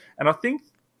thing. And I think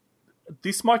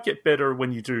this might get better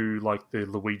when you do, like, the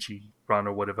Luigi run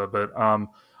or whatever, but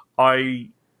I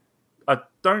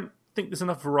don't think there's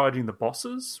enough variety in the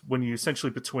bosses when you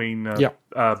essentially between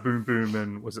Boom Boom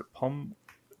and, was it Pom?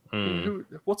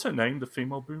 What's her name? The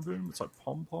female Boom Boom? It's like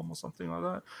Pom Pom or something like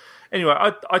that. Anyway,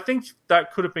 I think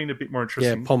that could have been a bit more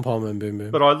interesting. Yeah, Pom Pom and Boom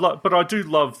Boom. But I do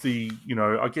love the, you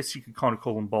know, I guess you could kind of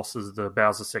call them bosses, the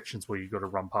Bowser sections where you got to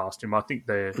run past him. I think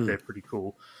they're pretty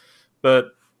cool.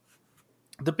 But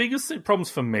the biggest problems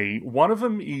for me, one of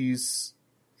them is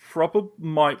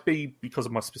might be because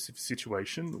of my specific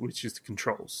situation, which is the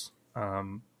controls.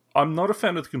 I'm not a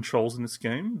fan of the controls in this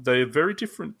game. They're very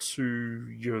different to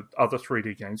your other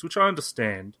 3D games, which I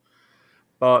understand.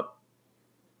 But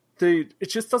it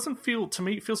just doesn't feel, to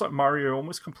me, it feels like Mario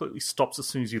almost completely stops as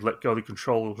soon as you let go of the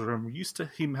controller. I'm used to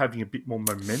him having a bit more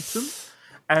momentum.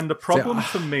 And the problem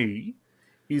for me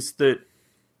is that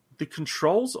the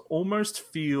controls almost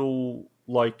feel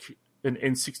like an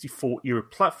N64 era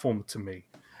platform to me.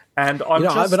 And I'm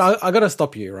but I got to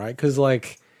stop you, right? Because,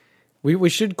 like, we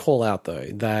should call out, though,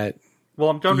 that... Well,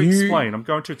 I'm going to explain. I'm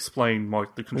going to explain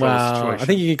the control situation. I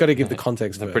think you got to give the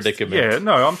context first. Predicament. Yeah,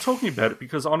 no, I'm talking about it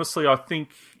because, honestly, I think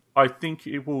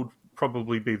it will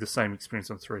probably be the same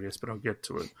experience on 3DS, but I'll get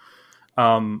to it.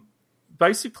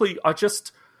 Basically,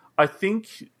 I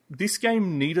think this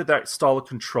game needed that style of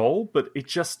control, but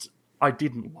I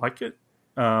didn't like it.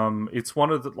 It's one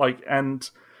of the, like, and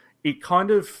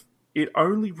it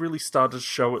only really started to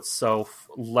show itself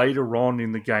later on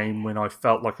in the game when I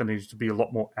felt like I needed to be a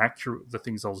lot more accurate with the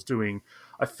things I was doing.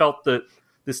 I felt that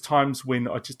there's times when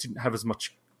I just didn't have as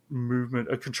much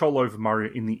control over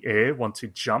Mario in the air once he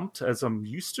jumped as I'm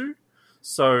used to.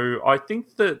 So I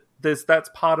think that that's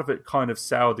part of it kind of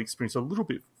soured the experience a little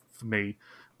bit for me.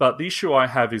 But the issue I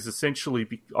have is essentially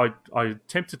I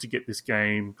attempted to get this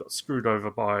game, got screwed over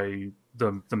by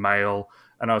the mail,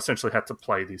 and I essentially had to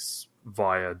play this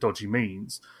via dodgy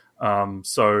means.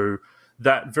 So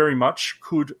that very much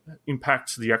could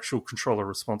impact the actual controller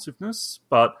responsiveness.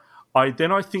 But I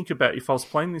think about if I was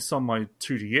playing this on my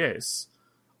 2DS,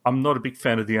 I'm not a big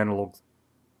fan of the analog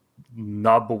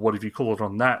nub or whatever you call it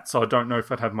on that. So I don't know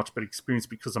if I'd have much better experience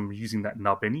because I'm using that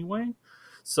nub anyway.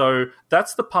 So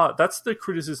that's the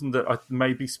criticism that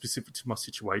may be specific to my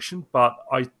situation. But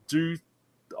I've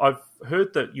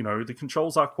heard that, the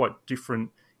controls are quite different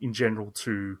in general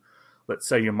to, let's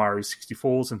say, your Mario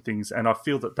 64s and things. And I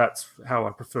feel that that's how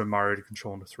I prefer Mario to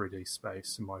control in a 3D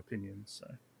space, in my opinion.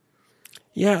 So,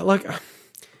 yeah, like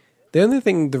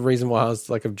the reason why I was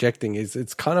like objecting is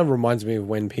it's kind of reminds me of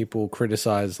when people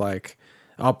criticize like,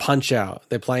 Punch Out.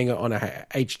 They're playing it on a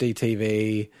HD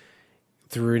TV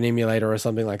through an emulator or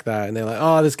something like that, and they're like,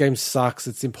 "Oh, this game sucks.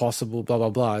 It's impossible." Blah blah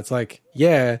blah. It's like,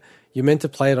 yeah, you're meant to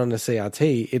play it on a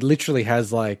CRT. It literally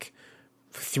has like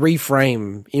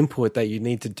 3-frame input that you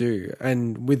need to do,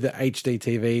 and with the HD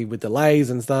TV with delays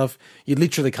and stuff, you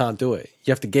literally can't do it.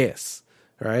 You have to guess,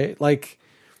 right? Like,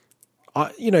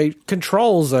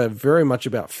 controls are very much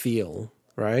about feel,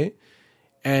 right?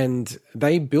 And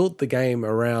they built the game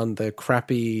around the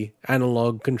crappy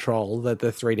analog control that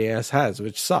the 3DS has,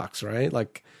 which sucks, right?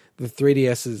 Like the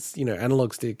 3DS's,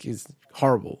 analog stick is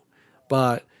horrible.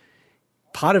 But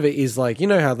part of it is like,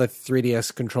 how the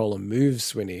 3DS controller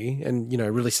moves, Swinny, and,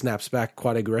 really snaps back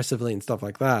quite aggressively and stuff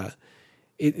like that.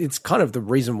 It's kind of the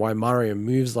reason why Mario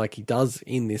moves like he does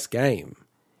in this game.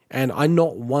 And I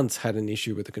not once had an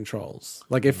issue with the controls.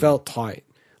 Like it felt tight.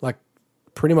 Like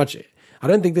pretty much, I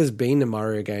don't think there's been a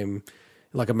Mario game,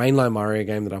 like a mainline Mario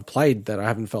game that I've played that I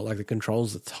haven't felt like the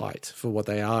controls are tight for what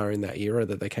they are in that era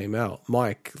that they came out.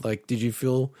 Mike, like, did you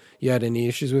feel you had any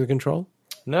issues with the control?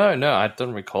 No, I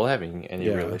don't recall having any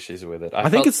real issues with it. I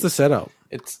think it's the setup.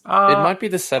 It might be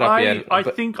the setup. I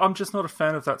think I'm just not a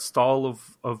fan of that style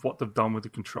of what they've done with the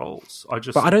controls.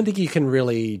 But I don't think you can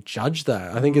really judge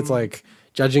that. I think it's like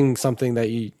judging something that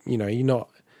you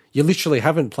literally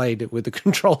haven't played it with the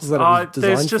controls that it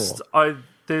was designed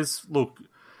for.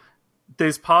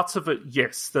 There's parts of it,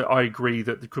 yes, that I agree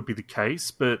that it could be the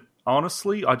case, but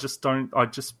honestly, I just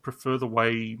prefer the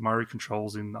way Mario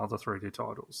controls in other 3D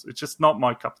titles. It's just not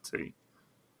my cup of tea.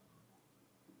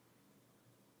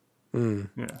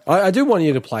 Yeah. I do want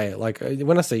you to play it. Like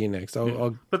when I see you next, I'll give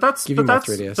you my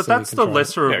 3DS. But that's the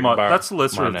lesser of that's the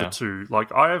lesser of the two.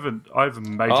 Like I have a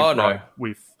major gripe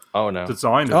with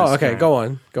design. Oh, okay. Game. Go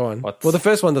on. Well, the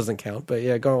first one doesn't count, but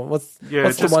yeah, go on. What's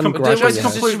the one?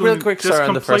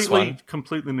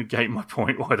 Completely negate my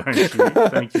point. Why don't you?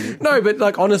 Thank you. No, but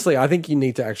like honestly, I think you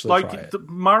need to actually try it.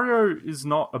 Mario is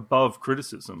not above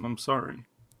criticism. I'm sorry,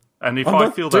 and if I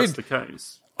feel that's the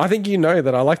case. I think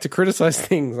that I like to criticize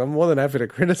things. I'm more than happy to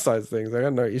criticize things. I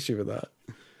got no issue with that.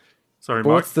 Sorry, but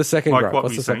Mike. What's the second gripe?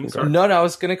 What's the second gripe? No, I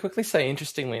was going to quickly say,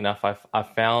 interestingly enough, I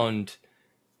found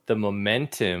the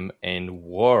momentum in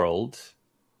World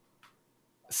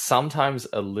sometimes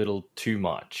a little too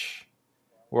much,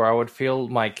 where I would feel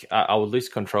like I would lose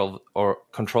control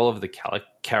of the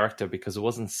character because it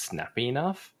wasn't snappy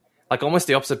enough. Like almost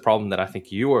the opposite problem that I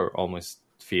think you were almost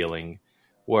feeling,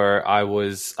 where I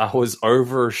was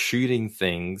overshooting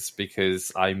things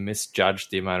because I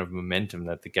misjudged the amount of momentum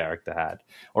that the character had,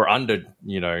 or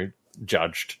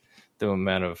judged the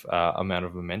amount of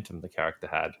momentum the character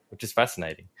had, which is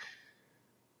fascinating.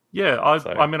 Yeah,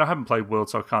 I mean, I haven't played World,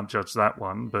 so I can't judge that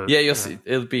one. But you'll see.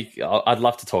 It'll be. I'd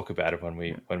love to talk about it when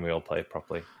we all play it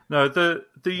properly. No,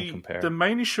 the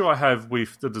main issue I have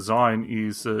with the design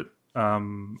is that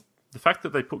the fact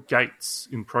that they put gates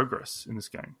in progress in this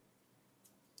game.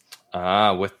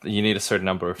 You need a certain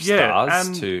number of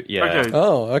stars to. Okay.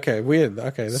 Oh, okay, weird.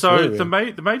 Okay, that's so really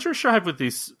weird. The major issue I have with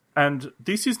this, and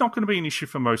this is not going to be an issue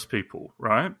for most people,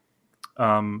 right?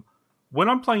 When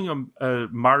I'm playing a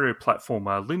Mario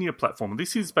platformer, a linear platformer,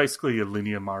 this is basically a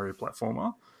linear Mario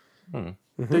platformer.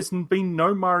 Mm-hmm. There's been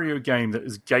no Mario game that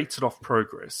has gated off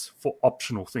progress for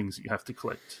optional things that you have to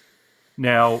collect.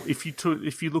 Now, if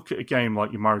you look at a game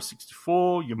like your Mario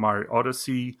 64, your Mario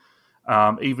Odyssey,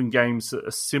 even games that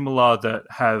are similar that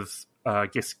have,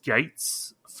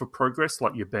 gates for progress,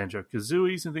 like your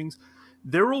Banjo-Kazooies and things,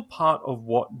 they're all part of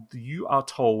what you are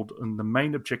told and the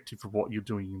main objective of what you're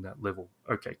doing in that level.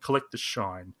 Okay, collect the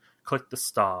shine, collect the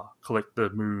star, collect the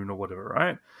moon or whatever,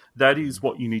 right? That is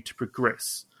what you need to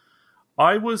progress.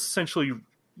 I was essentially,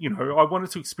 I wanted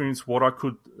to experience what I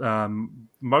could,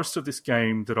 most of this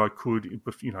game that I could,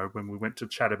 when we went to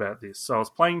chat about this. So I was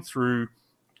playing through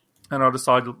and I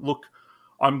decided, look,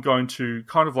 I'm going to,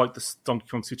 kind of like the Donkey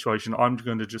Kong situation, I'm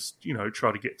going to just,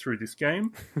 try to get through this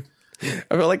game.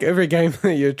 I feel like every game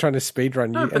that you're trying to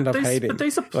speedrun, you end up hating. But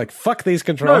these are like, fuck these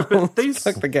controls. No, but these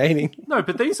fuck the gating. No,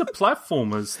 but these are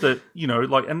platformers that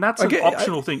and that's an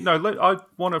optional thing. No, I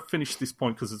want to finish this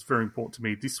point because it's very important to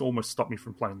me. This almost stopped me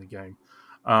from playing the game.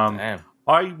 Damn.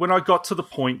 When I got to the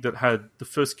point that had the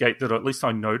first gate that at least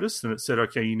I noticed, and it said,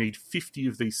 okay, you need 50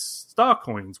 of these star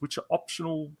coins, which are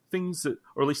optional things that,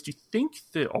 or at least you think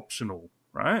they're optional,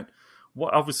 right?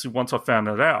 Well, obviously, once I found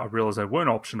that out, I realized they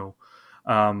weren't optional.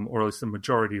 Or at least the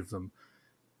majority of them.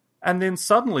 And then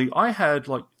suddenly I had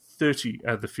like 30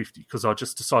 out of the 50 because I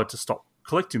just decided to stop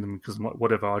collecting them because I'm like,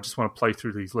 whatever, I just want to play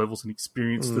through these levels and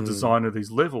experience the design of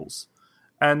these levels.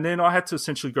 And then I had to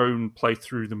essentially go and play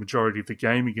through the majority of the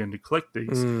game again to collect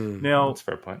these. Now, that's a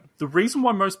fair point. The reason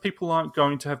why most people aren't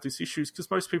going to have this issue is because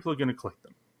most people are going to collect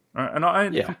them. Right? And I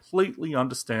completely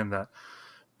understand that.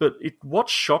 But what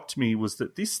shocked me was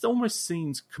that this almost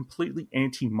seems completely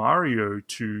anti-Mario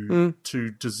to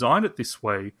design it this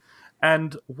way.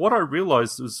 And what I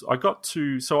realized is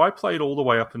so I played all the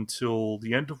way up until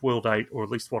the end of World 8, or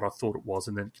at least what I thought it was,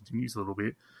 and then it continues a little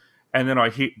bit. And then I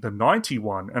hit the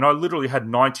 91, and I literally had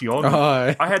 90 on me.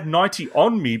 Oh. I had 90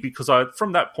 on me because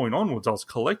from that point onwards, I was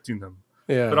collecting them.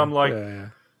 Yeah, but I'm like,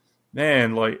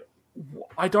 man, like,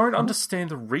 I don't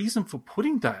understand the reason for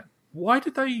putting that. Why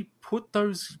did they put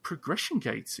those progression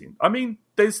gates in? I mean,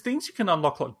 there's things you can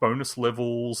unlock like bonus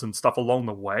levels and stuff along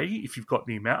the way if you've got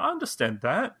the amount. I understand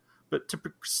that. But to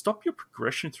stop your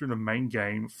progression through the main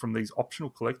game from these optional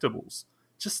collectibles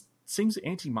just seems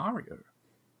anti-Mario.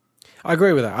 I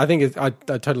agree with that. I think I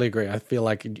totally agree. I feel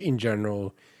like in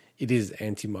general, it is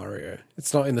anti-Mario.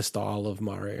 It's not in the style of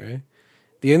Mario.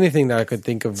 The only thing that I could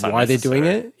think of why they're doing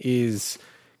it is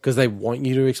because they want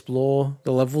you to explore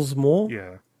the levels more.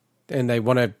 Yeah. And they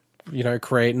want to,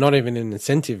 create not even an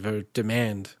incentive or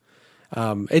demand.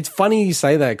 It's funny you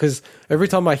say that because every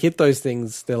time I hit those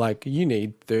things, they're like, you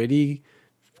need 30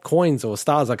 coins or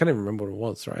stars. I can't even remember what it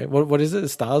was, right? What is it?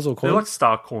 Stars or coins? They're like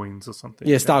star coins or something.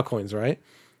 Yeah, star coins, right?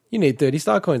 You need 30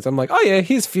 star coins. I'm like, oh yeah,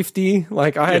 here's 50.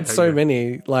 Like I had so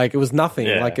many, like it was nothing.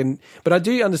 Yeah. But I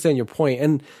do understand your point.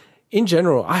 And in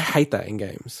general, I hate that in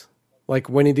games. Like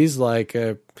when it is like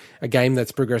a game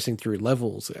that's progressing through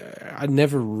levels, I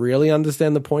never really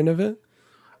understand the point of it.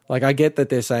 Like I get that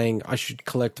they're saying I should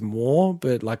collect more,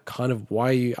 but like kind of why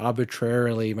are you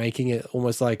arbitrarily making it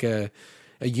almost like a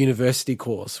university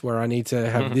course where I need to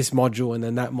have this module and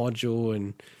then that module,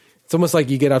 and it's almost like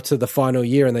you get up to the final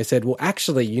year and they said, well,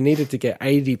 actually you needed to get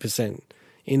 80%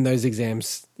 in those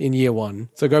exams in year one.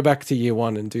 So go back to year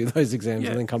one and do those exams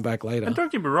and then come back later. And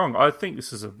don't get me wrong, I think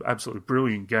this is an absolutely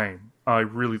brilliant game.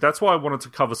 That's why I wanted to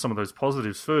cover some of those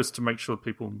positives first to make sure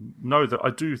people know that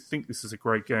I do think this is a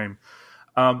great game.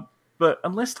 But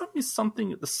unless I missed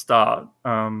something at the start,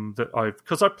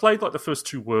 because I played like the first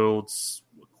two worlds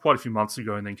quite a few months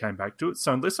ago and then came back to it.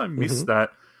 So unless I missed that,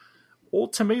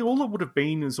 to me, all it would have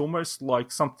been is almost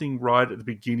like something right at the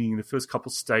beginning in the first couple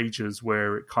stages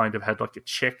where it kind of had like a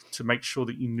check to make sure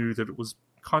that you knew that it was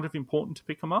kind of important to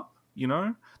pick them up,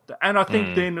 And I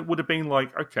think then it would have been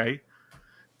like, okay,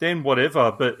 then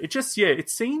whatever. But it just, it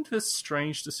seemed a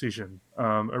strange decision,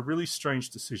 a really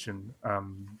strange decision.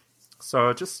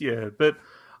 So just, but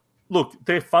look,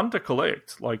 they're fun to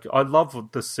collect. Like, I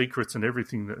love the secrets and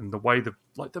everything, and the way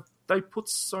they put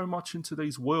so much into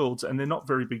these worlds, and they're not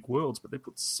very big worlds, but they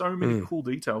put so many cool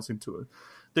details into it.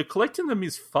 The collecting them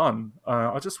is fun.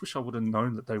 I just wish I would have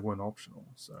known that they weren't optional.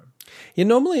 So,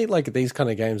 normally, like these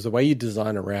kind of games, the way you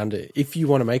design around it, if you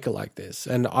want to make it like this,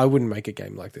 and I wouldn't make a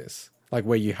game like this, like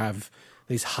where you have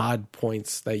these hard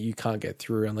points that you can't get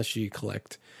through unless you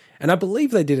collect. And I believe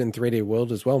they did in 3D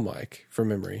World as well, Mike, from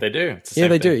memory. They do.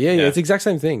 They do. Yeah, it's the exact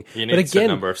same thing. You need a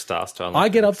number of stars to unlock. I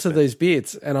get up to those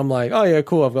bits and I'm like, oh yeah,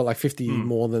 cool. I've got like 50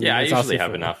 more than. Yeah, I usually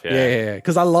have enough. Yeah.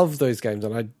 Because I love those games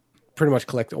and I pretty much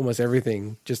collect almost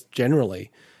everything just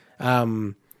generally. But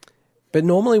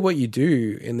normally what you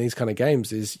do in these kind of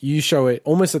games is you show it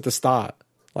almost at the start.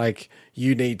 Like,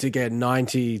 you need to get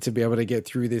 90 to be able to get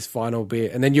through this final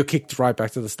bit. And then you're kicked right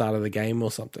back to the start of the game or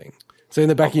something. So in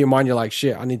the back of your mind, you're like,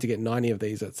 shit, I need to get 90 of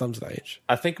these at some stage.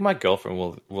 I think my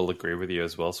girlfriend will agree with you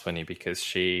as well, Svenny, because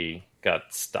she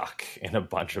got stuck in a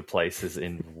bunch of places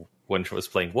when she was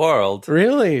playing World.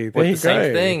 Really? With the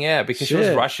same thing, yeah, because she was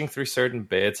rushing through certain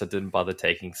bits. I didn't bother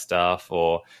taking stuff,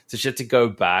 so she had to go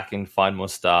back and find more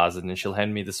stars, and then she'll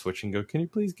hand me the Switch and go, can you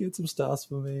please get some stars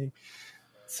for me?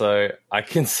 So I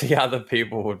can see other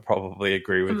people would probably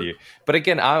agree with you. But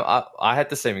again, I had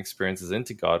the same experience as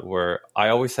Intergod, where I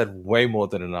always had way more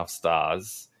than enough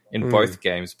stars in both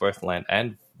games, both Land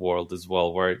and World as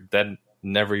well, where then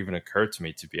never even occurred to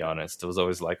me, to be honest. It was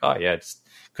always like, oh yeah, just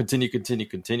continue,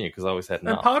 because I always had And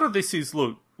enough. part of this is,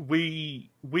 look, we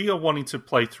are wanting to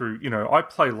play through, I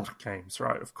play a lot of games,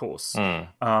 right, of course.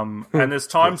 And there's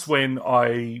times when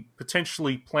I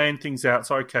potentially plan things out.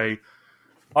 So, okay,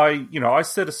 I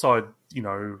set aside,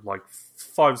 like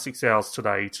 5 or 6 hours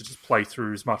today to just play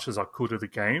through as much as I could of the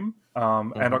game.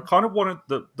 And I kind of wanted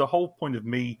the whole point of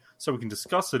me, so we can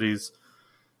discuss it, is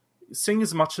seeing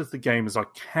as much of the game as I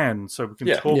can so we can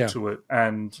talk to it.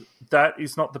 And that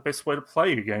is not the best way to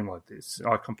play a game like this.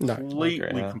 I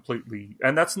completely,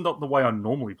 and that's not the way I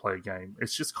normally play a game.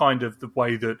 It's just kind of the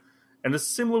way that, and it's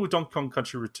similar with Donkey Kong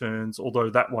Country Returns, although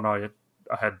that one I had,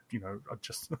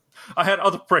 I had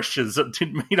other pressures that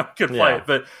didn't mean I could play it.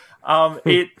 But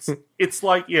it's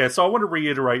like, so I want to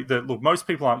reiterate that, look, most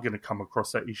people aren't going to come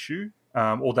across that issue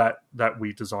or that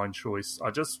weird design choice.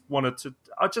 I just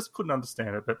couldn't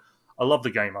understand it, but I love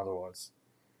the game otherwise.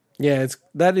 Yeah,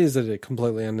 that is a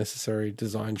completely unnecessary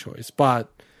design choice.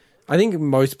 But I think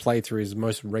most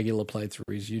regular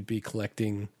playthroughs, you'd be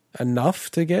collecting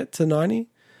enough to get to 90.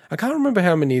 I can't remember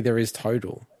how many there is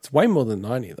total. It's way more than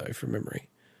 90, though, from memory.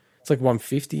 It's like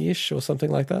 150-ish or something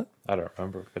like that. I don't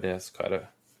remember, but yeah, it's quite a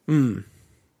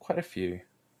few.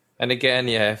 And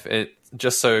again,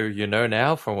 just so you know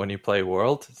now, from when you play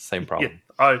World, same problem.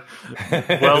 Well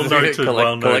noted.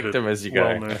 Collect them as you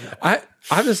go. I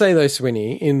have to say, though,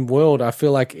 Swinny, in World, I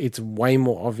feel like it's way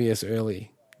more obvious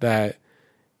early that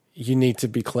you need to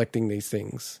be collecting these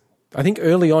things. I think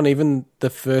early on, even the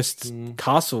first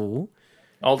castle...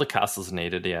 All the castles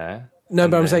needed, yeah. No,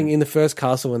 but I'm saying in the first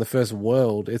castle, in the first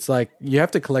world, it's like you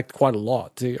have to collect quite a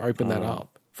lot to open that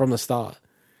up from the start.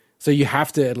 So you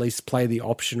have to at least play the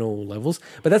optional levels.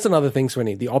 But that's another thing,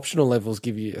 Swinny. The optional levels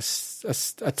give you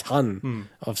a ton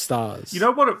of stars. You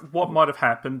know what might have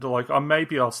happened? Like,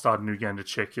 maybe I'll start a new game to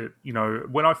check it.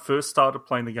 When I first started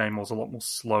playing the game, I was a lot more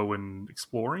slow in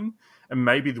exploring. And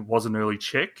maybe there was an early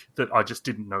check that I just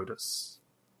didn't notice.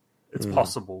 It's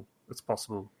possible. It's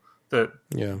possible that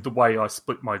the way I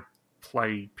split my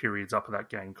play periods up of that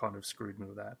game kind of screwed me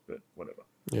with that, but whatever.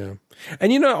 Yeah.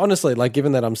 And honestly, like,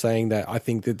 given that I'm saying that I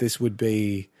think that this would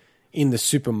be in the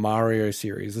Super Mario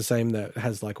series, the same that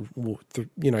has like,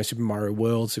 Super Mario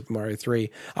World, Super Mario 3,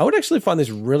 I would actually find this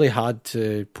really hard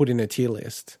to put in a tier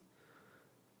list.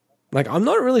 Like, I'm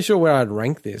not really sure where I'd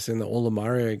rank this in all the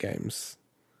Mario games,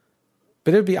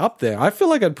 but it'd be up there. I feel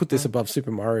like I'd put this above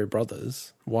Super Mario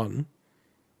Brothers 1.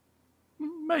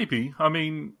 Maybe. I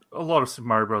mean, a lot of Super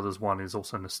Mario Brothers 1 is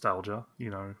also nostalgia.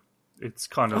 It's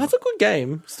kind of... it's a good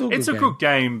game. It's a good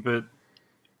game, but,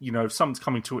 if something's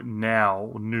coming to it now,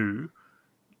 or new,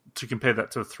 to compare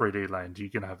that to a 3D Land, you're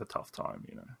going to have a tough time,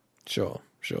 Sure.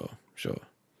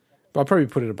 But I'll probably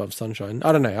put it above Sunshine.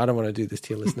 I don't know. I don't want to do this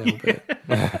tier list now.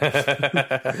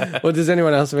 But... Well, does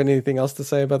anyone else have anything else to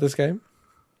say about this game?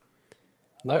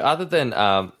 No, other than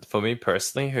for me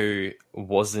personally, who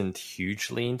wasn't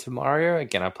hugely into Mario.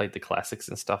 Again, I played the classics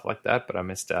and stuff like that, but I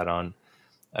missed out on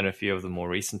a few of the more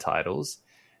recent titles.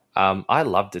 I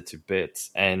loved it to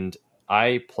bits, and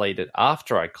I played it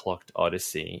after I clocked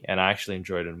Odyssey, and I actually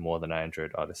enjoyed it more than I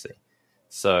enjoyed Odyssey.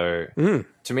 So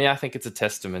to me, I think it's a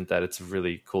testament that it's a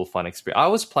really cool, fun experience. I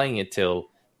was playing it till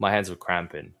my hands were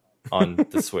cramping on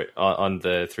the Switch, on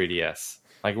the 3DS,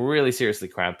 like really seriously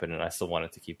cramping, and I still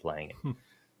wanted to keep playing it.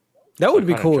 That would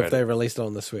be cool if they released it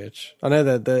on the Switch. I know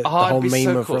that the whole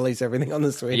meme of release everything on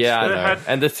the Switch. Yeah, I know.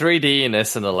 And the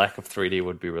 3D-ness and the lack of 3D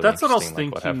would be really That's interesting. What I was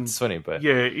thinking. What happened to Sony, but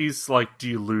yeah, is like, do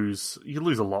you lose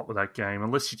a lot with that game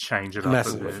unless you change it up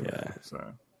a bit. Yeah.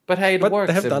 So. But hey, it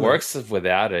works. It works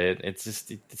without it. It's just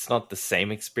it's not the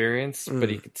same experience, but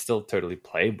it's still totally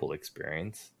playable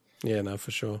experience. Yeah, no,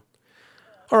 for sure.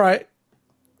 All right,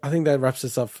 I think that wraps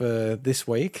us up for this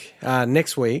week.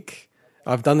 Next week,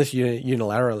 I've done this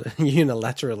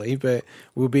unilaterally, but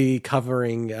we'll be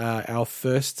covering our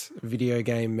first video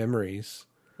game memories.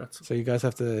 So you guys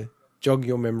have to jog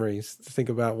your memories to think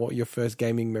about what your first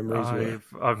gaming memories were.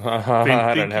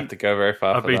 I don't have to go very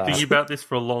far. I've been thinking about this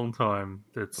for a long time.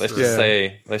 Let's just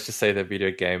say the video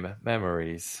game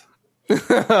memories.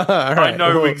 I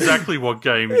know exactly what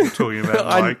game you're talking about,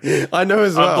 Mike. I know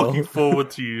as well. I'm looking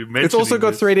forward to you mentioning It's also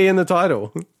got 3D in the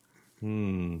title.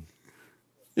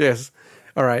 Yes.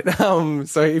 All right.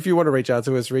 So if you want to reach out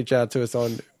to us at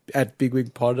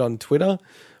BigWigPod on Twitter,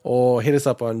 or hit us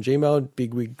up on Gmail,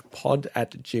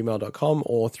 bigwigpod@gmail.com,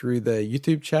 or through the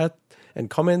YouTube chat and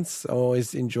comments. I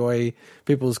always enjoy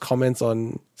people's comments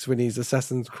on Swinny's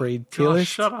Assassin's Creed tier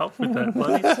list. Shut up with that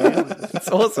bloody tier list.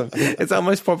 It's awesome. It's our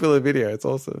most popular video. It's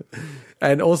awesome.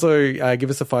 And also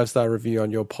give us a 5-star review on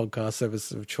your podcast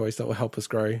service of choice. That will help us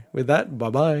grow. With that,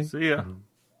 bye-bye. See ya.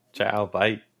 Ciao,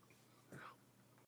 bye.